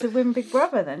effort to win Big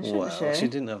Brother then, shouldn't Well, she? she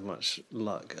didn't have much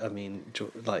luck. I mean,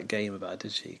 like game about it,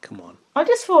 did she? Come on. I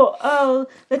just thought,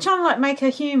 they're trying to like make her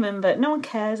human, but no one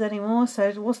cares anymore.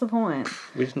 So what's the point?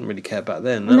 We didn't really care back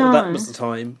then. No. That was the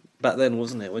time back then,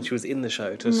 wasn't it? When she was in the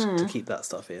show to keep that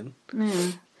stuff in.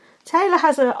 Yeah. Taylor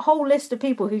has a whole list of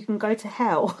people who can go to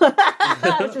hell.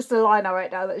 That's just a line I wrote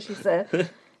down that she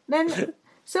said. Then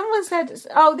someone said,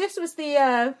 "Oh, this was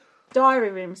the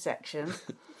diary room section."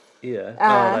 Yeah.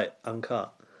 Like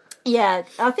uncut. Yeah,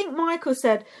 I think Michael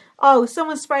said, "Oh,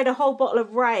 someone sprayed a whole bottle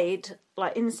of Raid,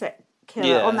 like insect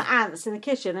killer, on the ants in the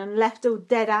kitchen and left all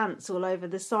dead ants all over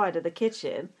the side of the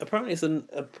kitchen." Apparently, it's a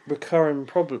recurring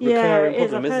problem. Yeah, Recurring it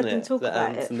is. problem, I've heard isn't them it? talk The about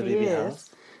ants it in the for BB years. house.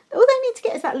 All they need to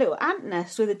get is that little ant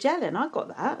nest with a gel in. I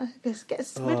got that. Just get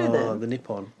rid of them. The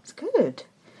Nippon. It's good.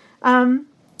 And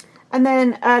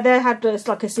then they had just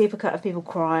like a supercut of people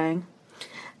crying.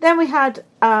 Then we had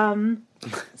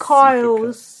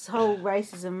Kyle's whole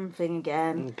racism thing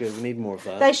again. Good, we need more of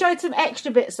that. They showed some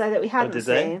extra bits though that we hadn't did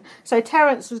they? seen. So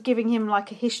Terence was giving him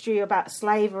like a history about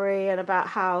slavery and about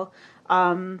how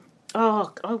I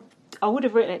would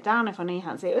have written it down if I knew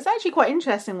how to see it. It was actually quite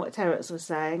interesting what Terence was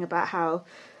saying about how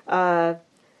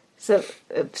so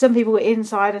some people were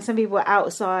inside and some people were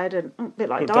outside, and a bit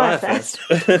like Direfest.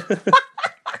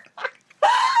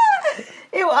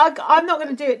 I'm not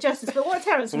going to do it justice, but what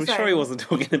Terence was I'm saying... sure he wasn't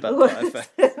talking about Direfest.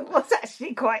 was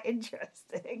actually quite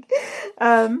interesting.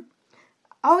 And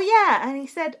he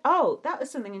said, that was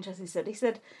something interesting he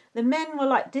said. The men were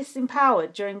like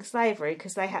disempowered during slavery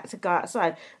because they had to go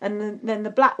outside, and then the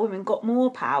black women got more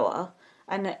power,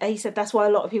 and he said that's why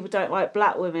a lot of people don't like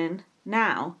black women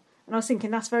now. And I was thinking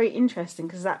that's very interesting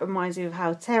because that reminds me of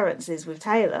how Terence is with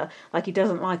Taylor. Like he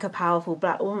doesn't like a powerful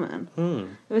black woman. There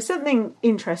was something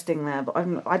interesting there, but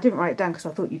I didn't write it down because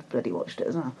I thought you'd bloody watched it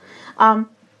as well.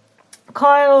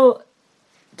 Kyle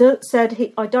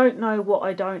said, I don't know what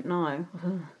I don't know.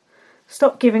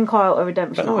 Stop giving Kyle a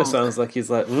redemption That almost arc. sounds like he's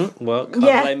like, well, can't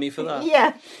blame me for that.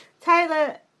 Yeah.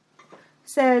 Taylor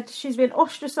said she's been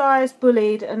ostracised,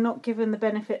 bullied, and not given the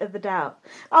benefit of the doubt.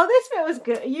 Oh, this bit was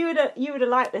good. You would have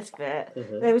liked this bit.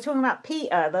 Mm-hmm. They were talking about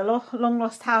Peter, the long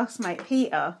lost housemate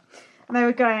Peter, and they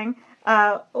were going,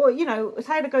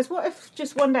 Taylor goes, "What if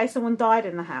just one day someone died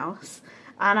in the house?"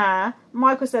 And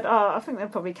Michael said, I think they'll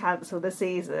probably cancel the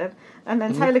season. And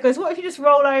then Taylor goes, what if you just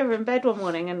roll over in bed one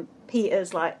morning and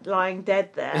Peter's like lying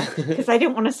dead there? Because they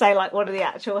didn't want to say like one of the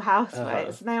actual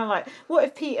housemates. And they were like, what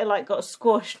if Peter like got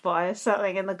squashed by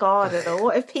something in the garden? Or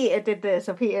what if Peter did this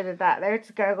or Peter did that? They were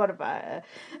just going on about it.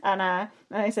 And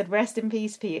they said, rest in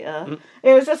peace, Peter.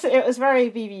 It was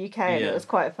very BBUK and it was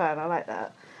quite fun. I like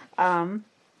that.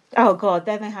 Oh God,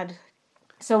 then they had...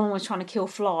 Someone was trying to kill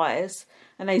flies,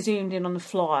 and they zoomed in on the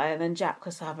fly, and then Jack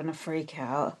was having a freak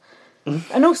out.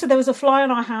 And also, there was a fly in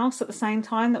our house at the same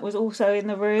time that was also in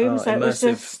the room, so it was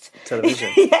just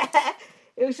television. Yeah,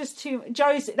 it was just too.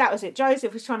 Joseph, that was it.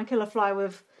 Joseph was trying to kill a fly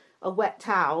with a wet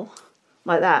towel,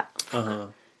 like that.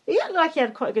 He looked like he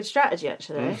had quite a good strategy,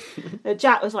 actually.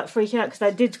 Jack was like freaking out because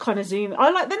they did kind of zoom. They're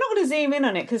not going to zoom in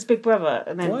on it because Big Brother.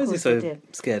 And then, why is he so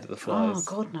scared of the flies? Oh,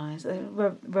 God knows.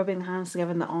 Rubbing the hands together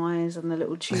in the eyes and the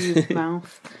little tube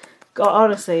mouth. God,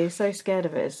 honestly, he's so scared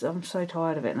of it. I'm so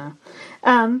tired of it now.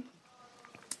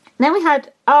 Then we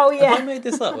had. Oh yeah. Have I made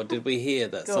this up, or did we hear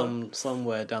that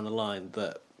somewhere down the line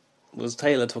that was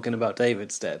Taylor talking about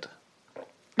David's dead?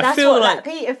 That's what that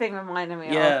Peter thing reminded me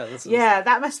of. Yeah,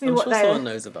 that must be I'm what sure they. Someone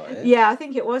knows about it. Yeah, I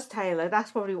think it was Taylor.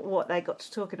 That's probably what they got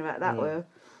to talking about that with.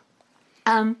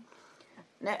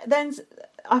 Then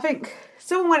I think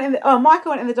someone went in.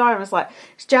 Michael went in the diary and was like,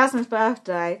 "It's Jasmine's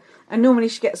birthday, and normally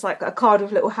she gets like a card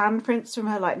with little handprints from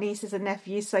her like nieces and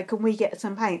nephews. So can we get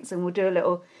some paints and we'll do a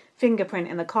little fingerprint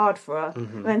in the card for her?"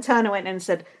 And then Turner went in and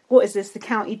said, "What is this, the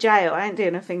county jail? I ain't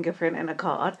doing a fingerprint in a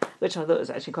card," which I thought was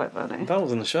actually quite funny. That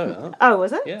was in the show, huh? Oh,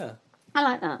 was it? Yeah. I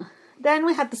like that. Then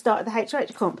we had the start of the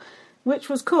HOH comp, which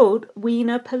was called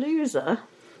Wiener Palooza,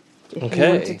 if you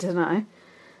wanted to know.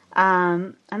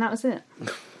 And that was it.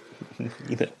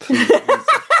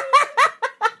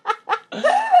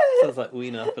 Sounds like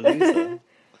Wiener Palooza.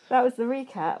 That was the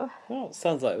recap. Well, it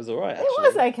sounds like it was alright, actually. It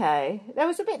was okay. There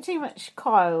was a bit too much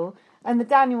Kyle and the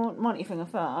Daniel Monty thing. I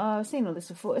thought, I've seen all this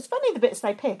before. It's funny the bits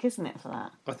they pick, isn't it, for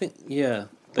that? I think, yeah.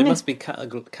 They must be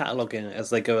cataloguing it as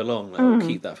they go along. We'll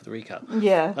keep that for the recap.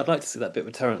 Yeah. I'd like to see that bit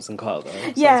with Terence and Kyle, though.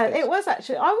 Yeah, it was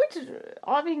actually. I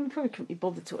probably couldn't be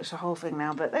bothered to watch the whole thing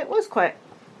now, but it was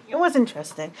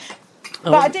interesting.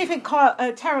 But I do think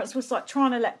Terence was like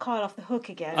trying to let Kyle off the hook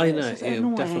again. I know, it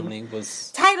definitely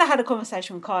was. Taylor had a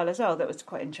conversation with Kyle as well that was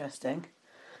quite interesting,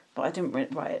 but I didn't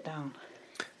write it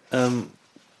down.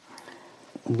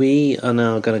 We are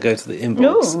now going to go to the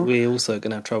inbox. We're also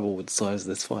going to have trouble with the size of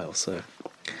this file, so.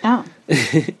 Oh.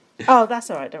 Oh, that's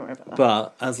all right. Don't worry about that.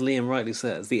 But as Liam rightly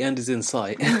says, the end is in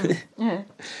sight. Yeah,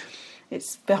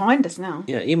 it's behind us now.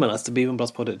 Yeah, email us to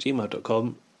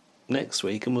beavenblastpod@gmail.com next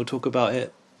week, and we'll talk about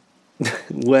it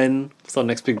when it's our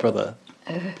next Big Brother.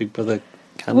 Big Brother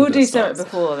Canada We'll do starts.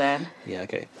 something before then. Yeah,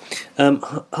 okay.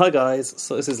 Hi guys,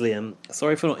 so this is Liam.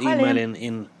 Sorry for not emailing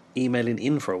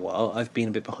in for a while. I've been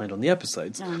a bit behind on the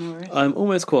episodes. Oh, no worries. I'm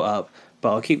almost caught up,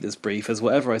 but I'll keep this brief, as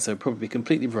whatever I say will probably be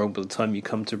completely wrong by the time you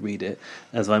come to read it,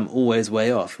 as I'm always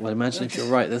way off. Well, imagine if you're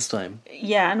right this time.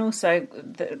 Yeah, and also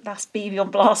that's BB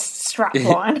on Blast's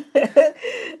strapline.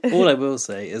 All I will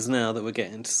say is now that we're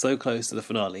getting so close to the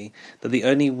finale, that the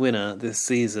only winner this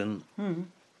season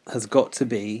has got to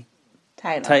be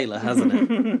Taylor, hasn't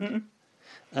it?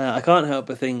 I can't help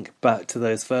but think back to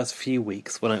those first few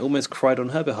weeks when I almost cried on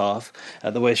her behalf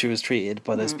at the way she was treated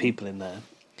by those people in there.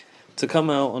 To come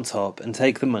out on top and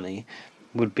take the money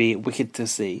would be wicked to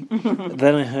see.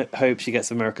 Then I hope she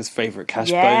gets America's favourite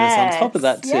cash bonus on top of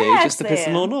that too, just to piss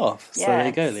them all off. So there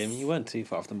you go, Liam. You weren't too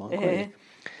far off the mark, were you?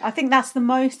 I think that's the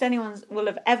most anyone will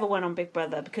have ever won on Big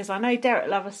Brother, because I know Derek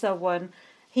Loverson won.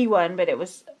 He won, but it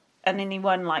was... And then he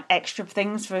won, like, extra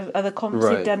things for other comps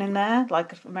he'd done in there,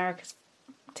 like America's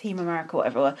Team America,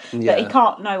 whatever it was. Yeah. But he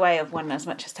can't, no way, have won as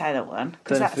much as Taylor won.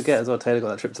 Don't forget as well, Taylor got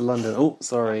that trip to London. Oh,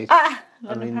 sorry.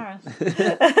 London, Paris.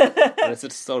 I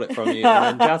just stole it from you,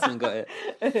 and then Jasmine got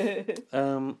it.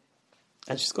 And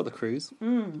she's got the cruise.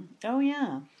 Oh,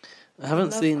 yeah. I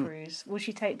haven't seen... Cruise. Will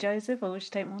she take Joseph or will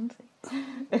she take Monty?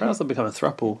 Perhaps they'll become a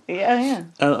throuple. Yeah.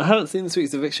 I haven't seen this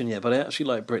week's eviction yet, but I actually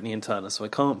like Brittany and Turner, so I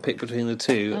can't pick between the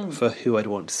two for who I'd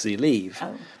want to see leave.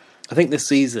 Oh. I think this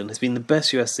season has been the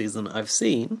best US season I've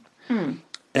seen.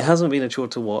 It hasn't been a chore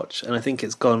to watch, and I think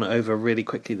it's gone over really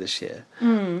quickly this year.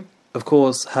 Of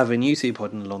course, having you two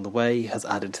podding along the way has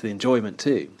added to the enjoyment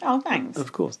too. Oh, thanks.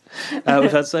 Of course.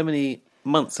 We've had so many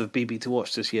months of BB to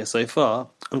watch this year so far.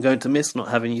 I'm going to miss not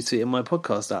having you two in my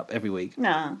podcast app every week.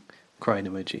 No. Crying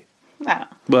emoji. No.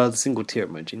 Well, the single tear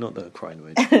emoji, not the crying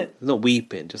emoji. It's not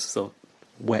weeping, just a sort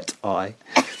of wet eye.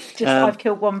 I've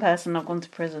killed one person, I've gone to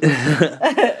prison.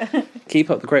 Keep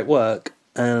up the great work,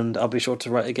 and I'll be sure to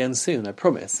write again soon, I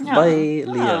promise. Oh. Bye,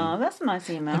 Liam. Oh, that's a nice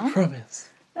email. I promise.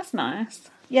 That's nice.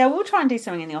 Yeah, we'll try and do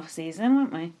something in the off-season,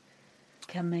 won't we?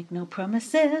 Can make no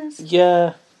promises.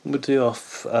 Yeah, we'll do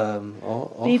off...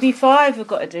 BB5 we've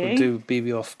got to do. We'll do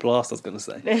BB off Blast, I was going to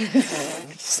say.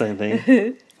 Same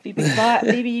thing.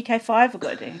 BB UK 5 we've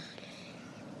got to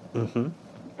do.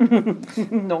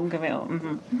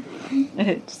 Non-committal.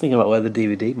 Just thinking about where the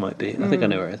DVD might be. I think I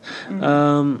know where it is.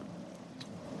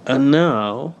 And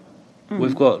now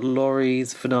we've got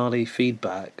Laurie's finale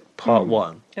feedback Part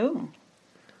 1. Oh.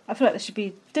 I feel like there should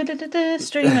be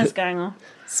streamers going on.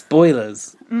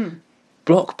 Spoilers.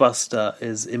 Blockbuster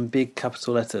is in big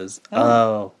capital letters.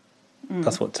 Oh.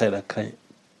 That's what Taylor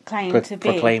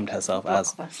proclaimed herself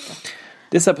as.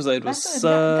 This episode was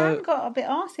Dan got a bit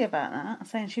arsey about that,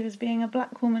 saying she was being a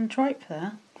black woman trope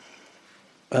there.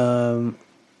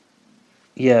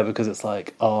 Yeah, because it's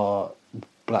like,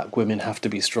 black women have to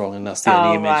be strong, and that's the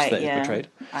only image that is portrayed.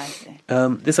 I see.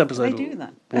 This episode They do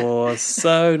that. was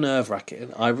so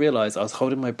nerve-wracking. I realised I was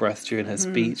holding my breath during her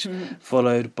speech,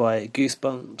 followed by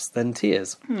goosebumps, then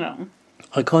tears. No.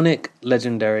 Iconic,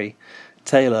 legendary,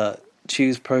 Taylor,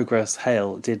 Choose Progress,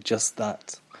 Hale did just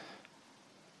that.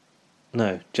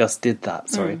 No, just did that,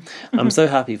 sorry. I'm so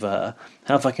happy for her.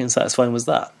 How fucking satisfying was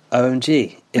that?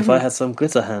 OMG, if I had some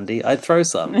glitter handy, I'd throw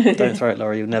some. Don't throw it,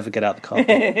 Laurie, you'll never get out the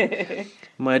carpet.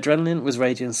 My adrenaline was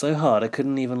raging so hard I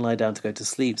couldn't even lie down to go to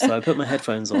sleep, so I put my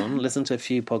headphones on, listened to a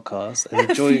few podcasts,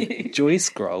 and joy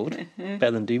scrolled,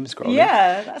 better than doom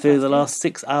scrolling, through the last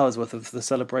 6 hours worth of the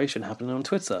celebration happening on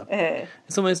Twitter.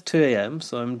 It's almost 2 a.m,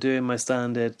 so I'm doing my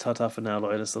standard ta-ta for now,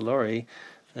 loyalist to Laurie,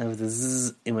 with the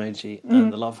zzz emoji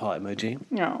and the love heart emoji.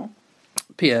 No.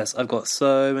 P.S. I've got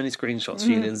so many screenshots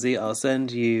for you, Lindsay. I'll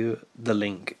send you the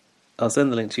link. I'll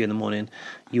send the link to you in the morning.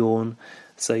 Yawn.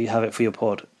 So you have it for your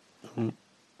pod.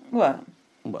 What?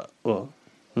 What? What?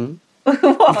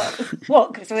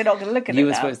 What? Because we're not going to look at it You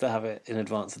were now. supposed to have it in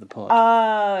advance of the pod.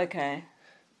 Oh, okay.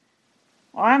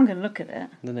 Well, I am going to look at it.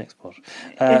 The next pod.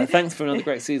 Thanks for another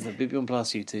great season of BB on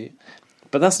Plus, you two.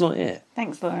 But that's not it.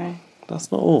 Thanks, Laurie.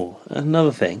 That's not all.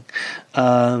 Another thing.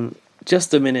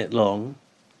 Just a minute long.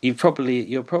 You'll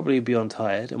probably beyond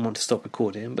tired and want to stop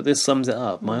recording, but this sums it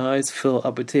up. My eyes fill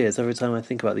up with tears every time I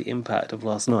think about the impact of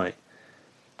last night.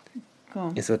 Go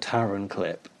on. It's a Taron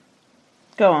clip.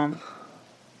 Go on.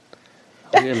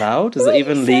 Are we allowed? Is it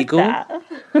even legal?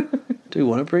 Do we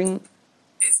want to bring... It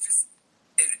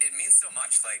means so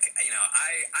much. Like,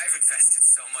 I've invested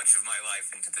so much of my life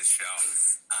into this show.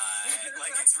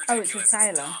 It's ridiculous. Oh, it's with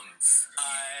Taylor.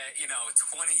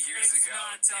 20 years ago,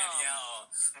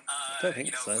 Danielle. I don't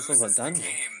think so. It sounds like Daniel.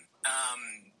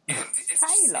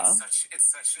 Taylor? It's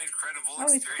such an incredible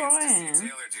he's crying. to see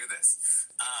Taylor do this.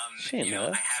 She ain't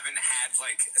there. I haven't had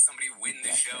somebody win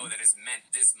the show that has meant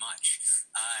this much,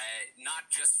 not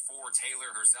just for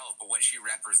Taylor herself, but what she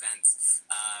represents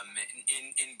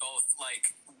in both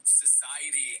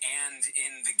society and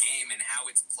in the game and how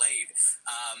it's played.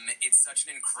 It's such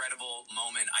an incredible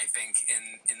moment, I think,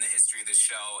 in the history of this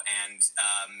show, and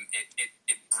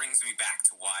it brings me back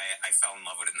to why I fell in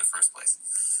love with it in the first place.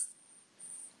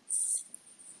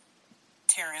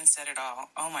 Taryn said it all.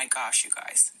 Oh my gosh, you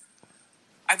guys.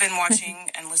 I've been watching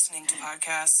and listening to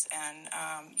podcasts and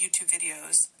YouTube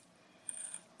videos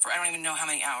for I don't even know how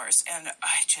many hours, and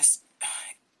I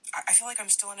feel like I'm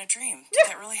still in a dream. Did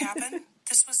that really happen?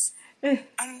 This was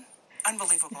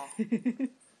unbelievable.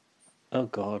 Oh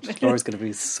God, Laura's going to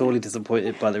be sorely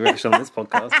disappointed by the reaction on this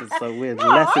podcast. It's so weird,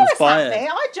 less inspired.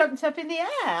 I jumped up in the air.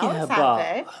 I was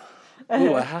happy. We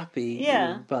were happy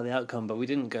Yeah. about the outcome, but we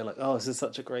didn't go like, "Oh, this is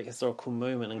such a great historical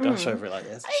moment," and gush over it like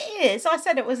this. It is. I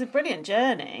said it was a brilliant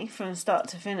journey from start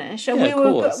to finish. And Yeah, of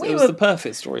course, it was the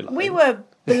perfect storyline. We were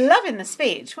loving the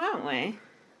speech, weren't we?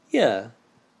 Yeah.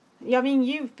 Yeah, I mean,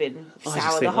 you've been I sour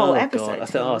just the think, whole oh episode. God, I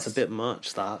think, it's a bit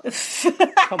much that.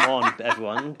 Come on,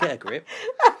 everyone, get a grip.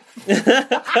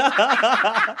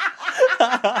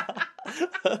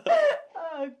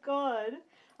 Oh God.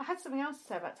 I had something else to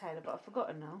say about Taylor, but I've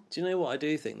forgotten now. Do you know what I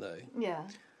do think though? Yeah.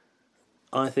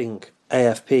 I think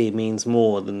AFP means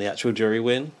more than the actual jury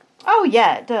win. Oh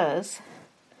yeah, it does.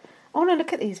 I want to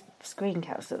look at these screen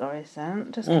caps that Laurie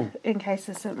sent, just in case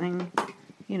there's something,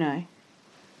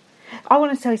 I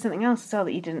want to tell you something else as well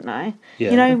that you didn't know.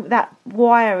 Yeah. You know that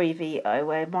wiry veto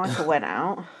where Michael went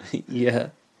out? Yeah.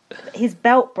 His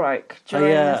belt broke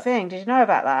during yeah. the thing. Did you know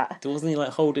about that? Wasn't he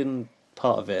holding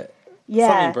part of it? Yeah.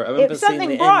 Something broke. I remember seeing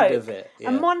the end of it. Yeah.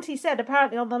 And Monty said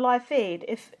apparently on the live feed,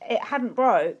 if it hadn't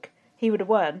broke, he would have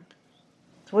won.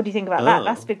 So what do you think about that?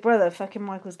 That's Big Brother fucking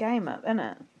Michael's game up, isn't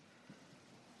it?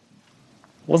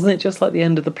 Wasn't it just like the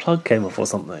end of the plug came off or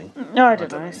something? No, I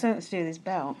don't know. It's something to do with his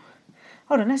belt.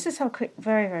 Hold on, let's just have a quick,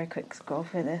 very, very quick scroll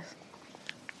through this.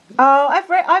 Oh,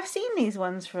 I've seen these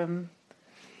ones from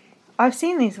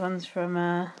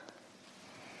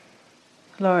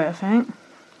Laurie, I think.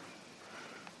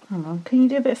 Hold on, can you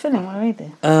do a bit of filling while I read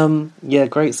this? Yeah,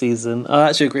 great season. I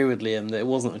actually agree with Liam that it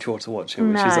wasn't a chore to watch it,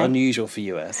 which is unusual for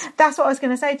US. That's what I was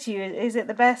going to say to you. Is it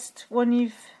the best one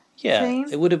you've seen?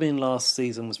 It would have been last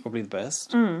season was probably the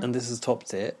best, and this has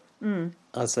topped it.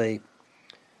 I'd say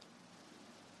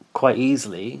quite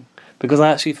easily, because I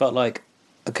actually felt like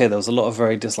okay, there was a lot of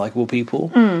very dislikable people,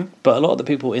 Mm. but a lot of the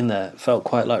people in there felt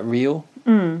quite like real.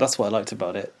 Mm. That's what I liked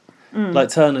about it. Mm. Like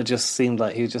Turner just seemed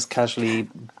like he was just casually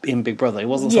in Big Brother. He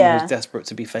wasn't someone Yeah. who was desperate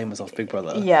to be famous off Big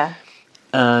Brother. Yeah.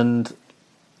 And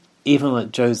even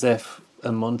like Joseph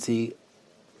and Monty,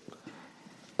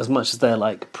 as much as they're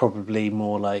like probably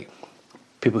more like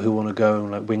people who want to go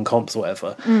and like win comps or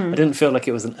whatever, Mm. I didn't feel like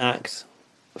it was an act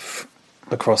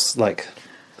across like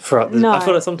throughout the... No. I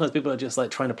feel like sometimes people are just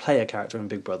like trying to play a character in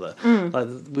Big Brother. Mm. Like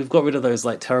we've got rid of those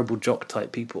like terrible jock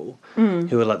type people Mm.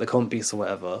 who are like the comp beasts or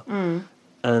whatever, Mm.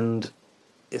 and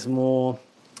it's more,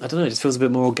 I don't know, it just feels a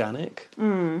bit more organic.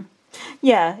 Mm.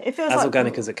 Yeah, it feels As like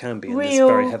organic as it can be in this real-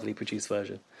 very heavily produced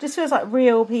version. Just feels like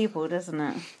real people, doesn't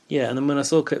it? Yeah, and then when I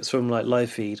saw clips from like live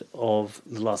feed of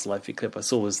the last live feed clip I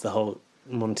saw was the whole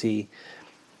Monty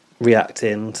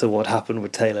reacting to what happened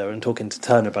with Taylor and talking to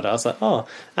Turner about it. I was like, oh,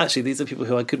 actually, these are people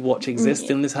who I could watch exist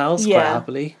in this house quite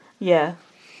happily. Yeah,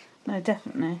 no,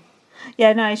 definitely.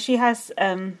 Yeah, no, she has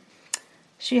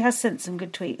sent some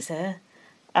good tweets here.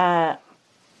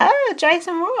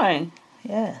 Jason Roy,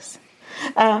 yes.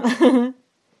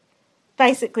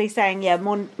 Basically saying, yeah,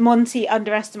 Monty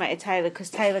underestimated Taylor because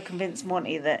Taylor convinced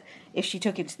Monty that if she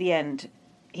took him to the end,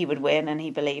 he would win, and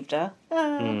he believed her.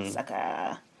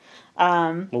 Sucker.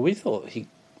 Well, we thought he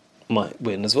might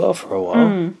win as well for a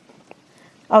while.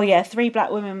 Oh yeah, 3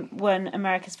 black women won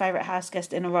America's Favourite House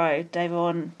Guest in a row.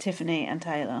 Davon, Tiffany and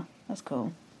Taylor. That's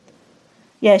cool.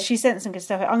 Yeah, she sent some good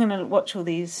stuff. I'm going to watch all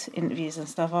these interviews and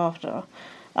stuff after.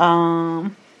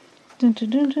 Dun, dun,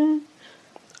 dun, dun.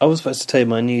 I was supposed to tell you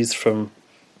my news from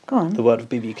Go on. the world of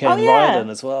BBK Oh, and yeah. Ryden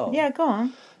as well. Yeah, go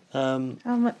on.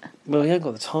 Well, we haven't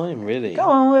got the time, really. Go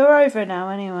on, we're over now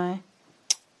anyway.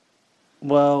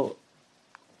 Well,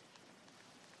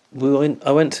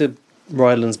 I went to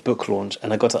Ryland's book launch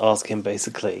and I got to ask him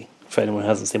basically, for anyone who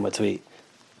hasn't seen my tweet,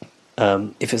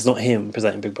 if it's not him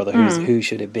presenting Big Brother, who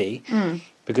should it be? Mm.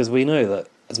 Because we know that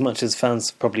as much as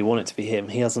fans probably want it to be him,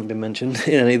 he hasn't been mentioned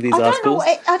in any of these I don't articles.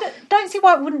 know. I don't see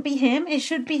why it wouldn't be him. It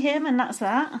should be him, and that's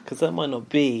that. Because that might not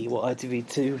be what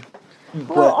ITV2,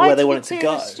 Well, where they want it to ITV2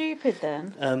 go. was stupid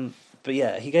then. But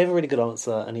yeah, he gave a really good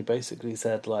answer, and he basically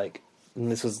said, like, and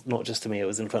this was not just to me, it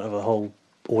was in front of a whole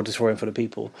auditorium full of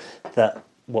people, that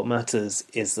what matters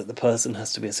is that the person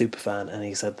has to be a super fan, and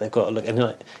he said they've got to look,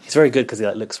 and he's very good because he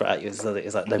like looks right at you, so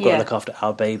it's like they've got Yeah. to look after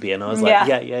our baby, and I was like, yeah.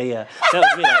 That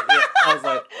was me, like, yeah. I was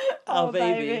like, our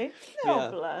baby.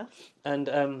 Oh, bless.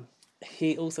 And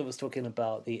he also was talking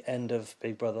about the end of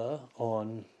Big Brother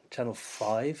on Channel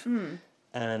 5,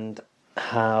 and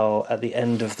how at the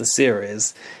end of the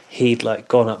series he'd like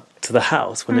gone up to the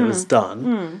house when it was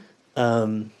done,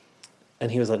 and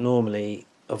he was like, normally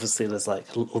obviously there's like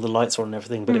all the lights are on and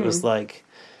everything, but it was like,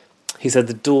 he said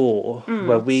the door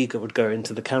where we would go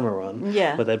into the camera run,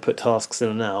 where they'd put tasks in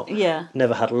and out,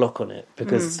 never had a lock on it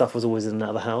because stuff was always in and out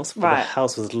of the house, but the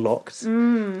house was locked.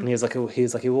 And he was like,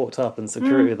 he walked up and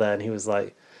security were there, and he was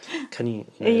like, can you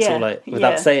know, sort of like,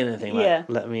 without saying anything, like,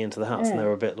 let me into the house, and they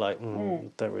were a bit like,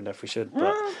 don't really know if we should,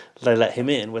 but they let him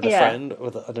in with a friend,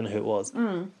 I don't know who it was.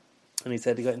 And he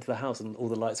said he got into the house and all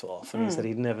the lights were off, and he said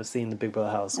he'd never seen the Big Brother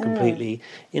house completely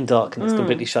in darkness,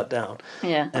 completely shut down.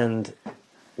 And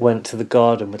went to the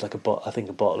garden with like a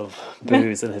bottle of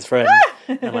booze and his friend,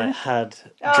 and like had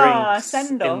drinks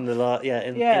in the in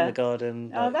the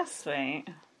garden. Oh, like, that's sweet.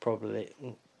 Probably,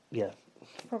 yeah.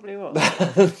 Probably what?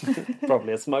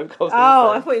 Probably a smoke.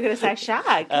 I thought you were going to say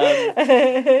shag.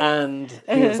 And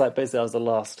he was like, basically, I was the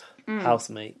last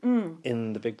housemate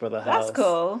in the Big Brother house. That's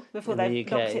cool. Before they the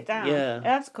UK. knocked it down. Yeah,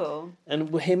 That's cool. And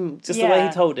with him, just the way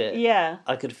he told it, Yeah.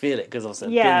 I could feel it because I've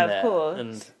been Yeah, there, of course.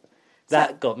 and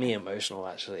that got me emotional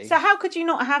actually. So how could you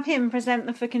not have him present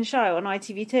the fucking show on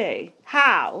ITV2?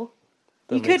 How?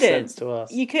 That You makes couldn't. sense to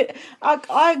us. You could.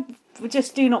 I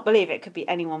just do not believe it could be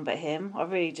anyone but him. I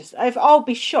really just. I'll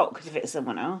be shocked if it's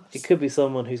someone else. It could be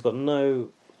someone who's got no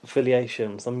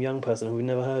affiliation, some young person who we've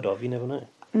never heard of. You never know.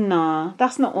 No,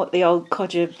 that's not what the old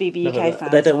codger BBUK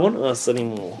fans. They don't want us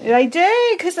anymore. They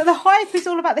do, because the hype is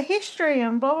all about the history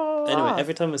and blah blah blah. Anyway,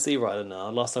 every time I see Ryder now,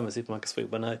 last time at Supermarket Sweep,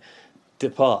 when I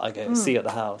depart, I go, see you at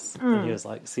the house. And he was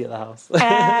like, see you at the house. Is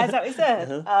that what he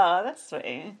said? Uh-huh. Oh, that's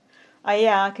sweet. Oh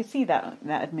yeah, I could see that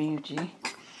had moved you.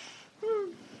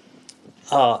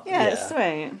 Yeah, it's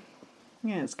sweet.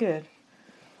 Yeah, it's good.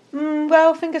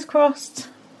 Well, fingers crossed.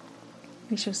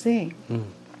 We shall see.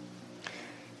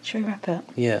 Should we wrap up?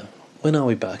 Yeah. When are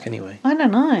we back anyway? I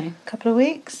don't know. A couple of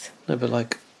weeks. No, but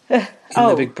like in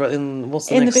the Big Brother. What's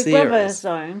the next Big series? Brother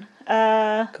zone.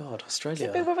 God, Australia. Is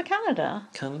it Big Brother Canada?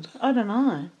 Canada. I don't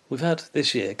know. We've had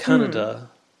this year Canada,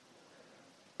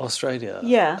 Australia.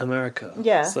 Yeah. America.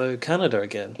 Yeah. So Canada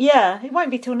again. Yeah, it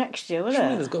won't be till next year, will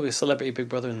Surely it? there's got to be a Celebrity Big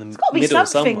Brother in the Got to be middle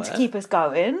something somewhere. to keep us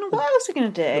going. What else are we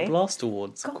going to do? The Blast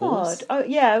Awards, of God. course. Oh,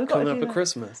 yeah, we've got Coming to up do at that.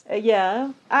 Christmas.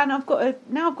 Yeah, and I've got to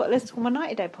listen to my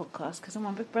 90 Day podcast because I'm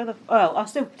on Big Brother. Well,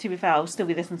 to be fair, I'll still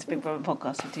be listening to Big Brother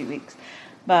podcast for 2 weeks,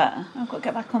 but I've got to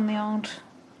get back on the old,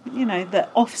 the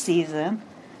off season.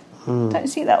 Don't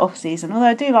see that off season, although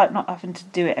I do like not having to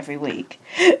do it every week.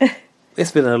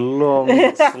 It's been a long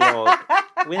slog.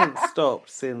 We haven't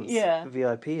stopped since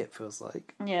VIP, it feels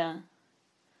like. Yeah.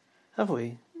 Have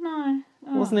we? No.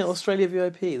 Oh. Wasn't it Australia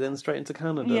VIP, then straight into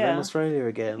Canada, then Australia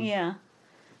again? Yeah.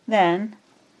 Then.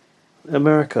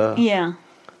 America. Yeah.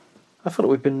 I thought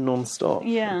we've been non-stop.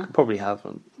 Yeah. Probably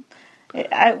haven't.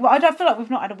 I don't feel like we've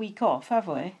not had a week off, have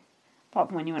we? Apart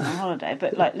from when you went on holiday,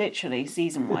 but literally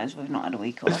season-wise, we've not had a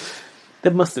week off.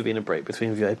 There must have been a break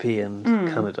between VIP and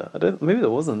Canada. Maybe there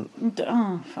wasn't.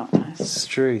 Oh, fuck knows. It's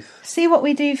truth. See what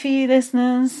we do for you,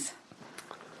 listeners.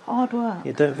 Hard work.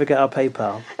 Yeah, don't forget our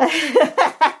PayPal.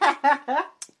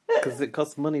 Because it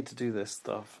costs money to do this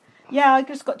stuff. Yeah, I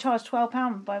just got charged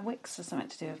 £12 by Wix for something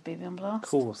to do with BB on Blast. Of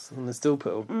course. And they still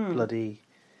put a bloody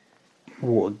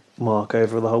watermark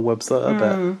over the whole website, I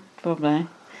bet. Probably.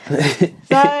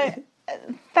 So,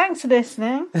 thanks for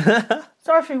listening.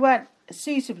 Sorry if we weren't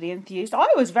suitably enthused. I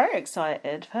was very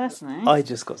excited, personally. I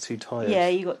just got too tired. Yeah,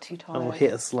 you got too tired. I will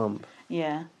hit a slump.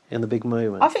 Yeah. In the big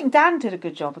moment. I think Dan did a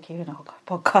good job of keeping our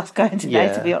podcast going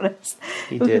today, to be honest.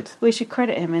 He did. We should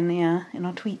credit him in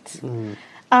our tweets.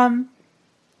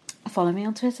 Follow me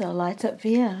on Twitter,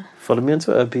 LightUpVia. Follow me on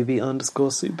Twitter,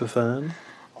 BB_superfan.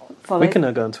 We can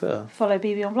now go on Twitter. Follow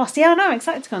BB on Blast. Yeah, I know, I'm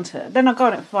excited to go on Twitter. Then I go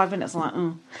on it for 5 minutes,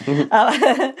 I'm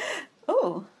like,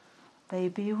 oh,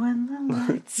 baby, when the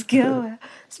lights go out.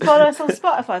 Follow us on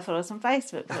Spotify, follow us on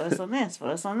Facebook, follow us on this,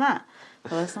 follow us on that,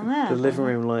 follow us on there. The living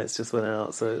room lights just went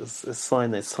out, so it's a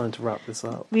sign that it's time to wrap this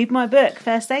up. Read my book,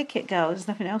 First Aid Kit Girl. There's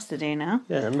nothing else to do now.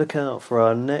 Yeah, and look out for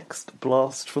our next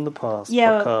Blast from the Past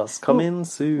podcast. Coming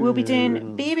soon. We'll be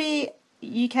doing BB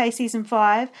UK Season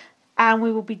 5, and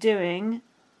we will be doing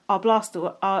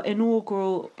our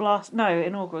inaugural blast. No,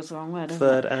 inaugural's the wrong word, isn't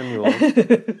Third it? annual.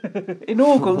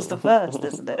 Inaugural's the first,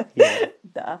 isn't it? Yeah.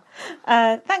 Duh.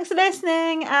 Thanks for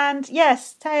listening, and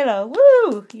yes, Taylor,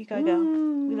 woo! You go, girl.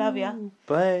 We love you.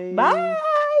 Bye. Bye.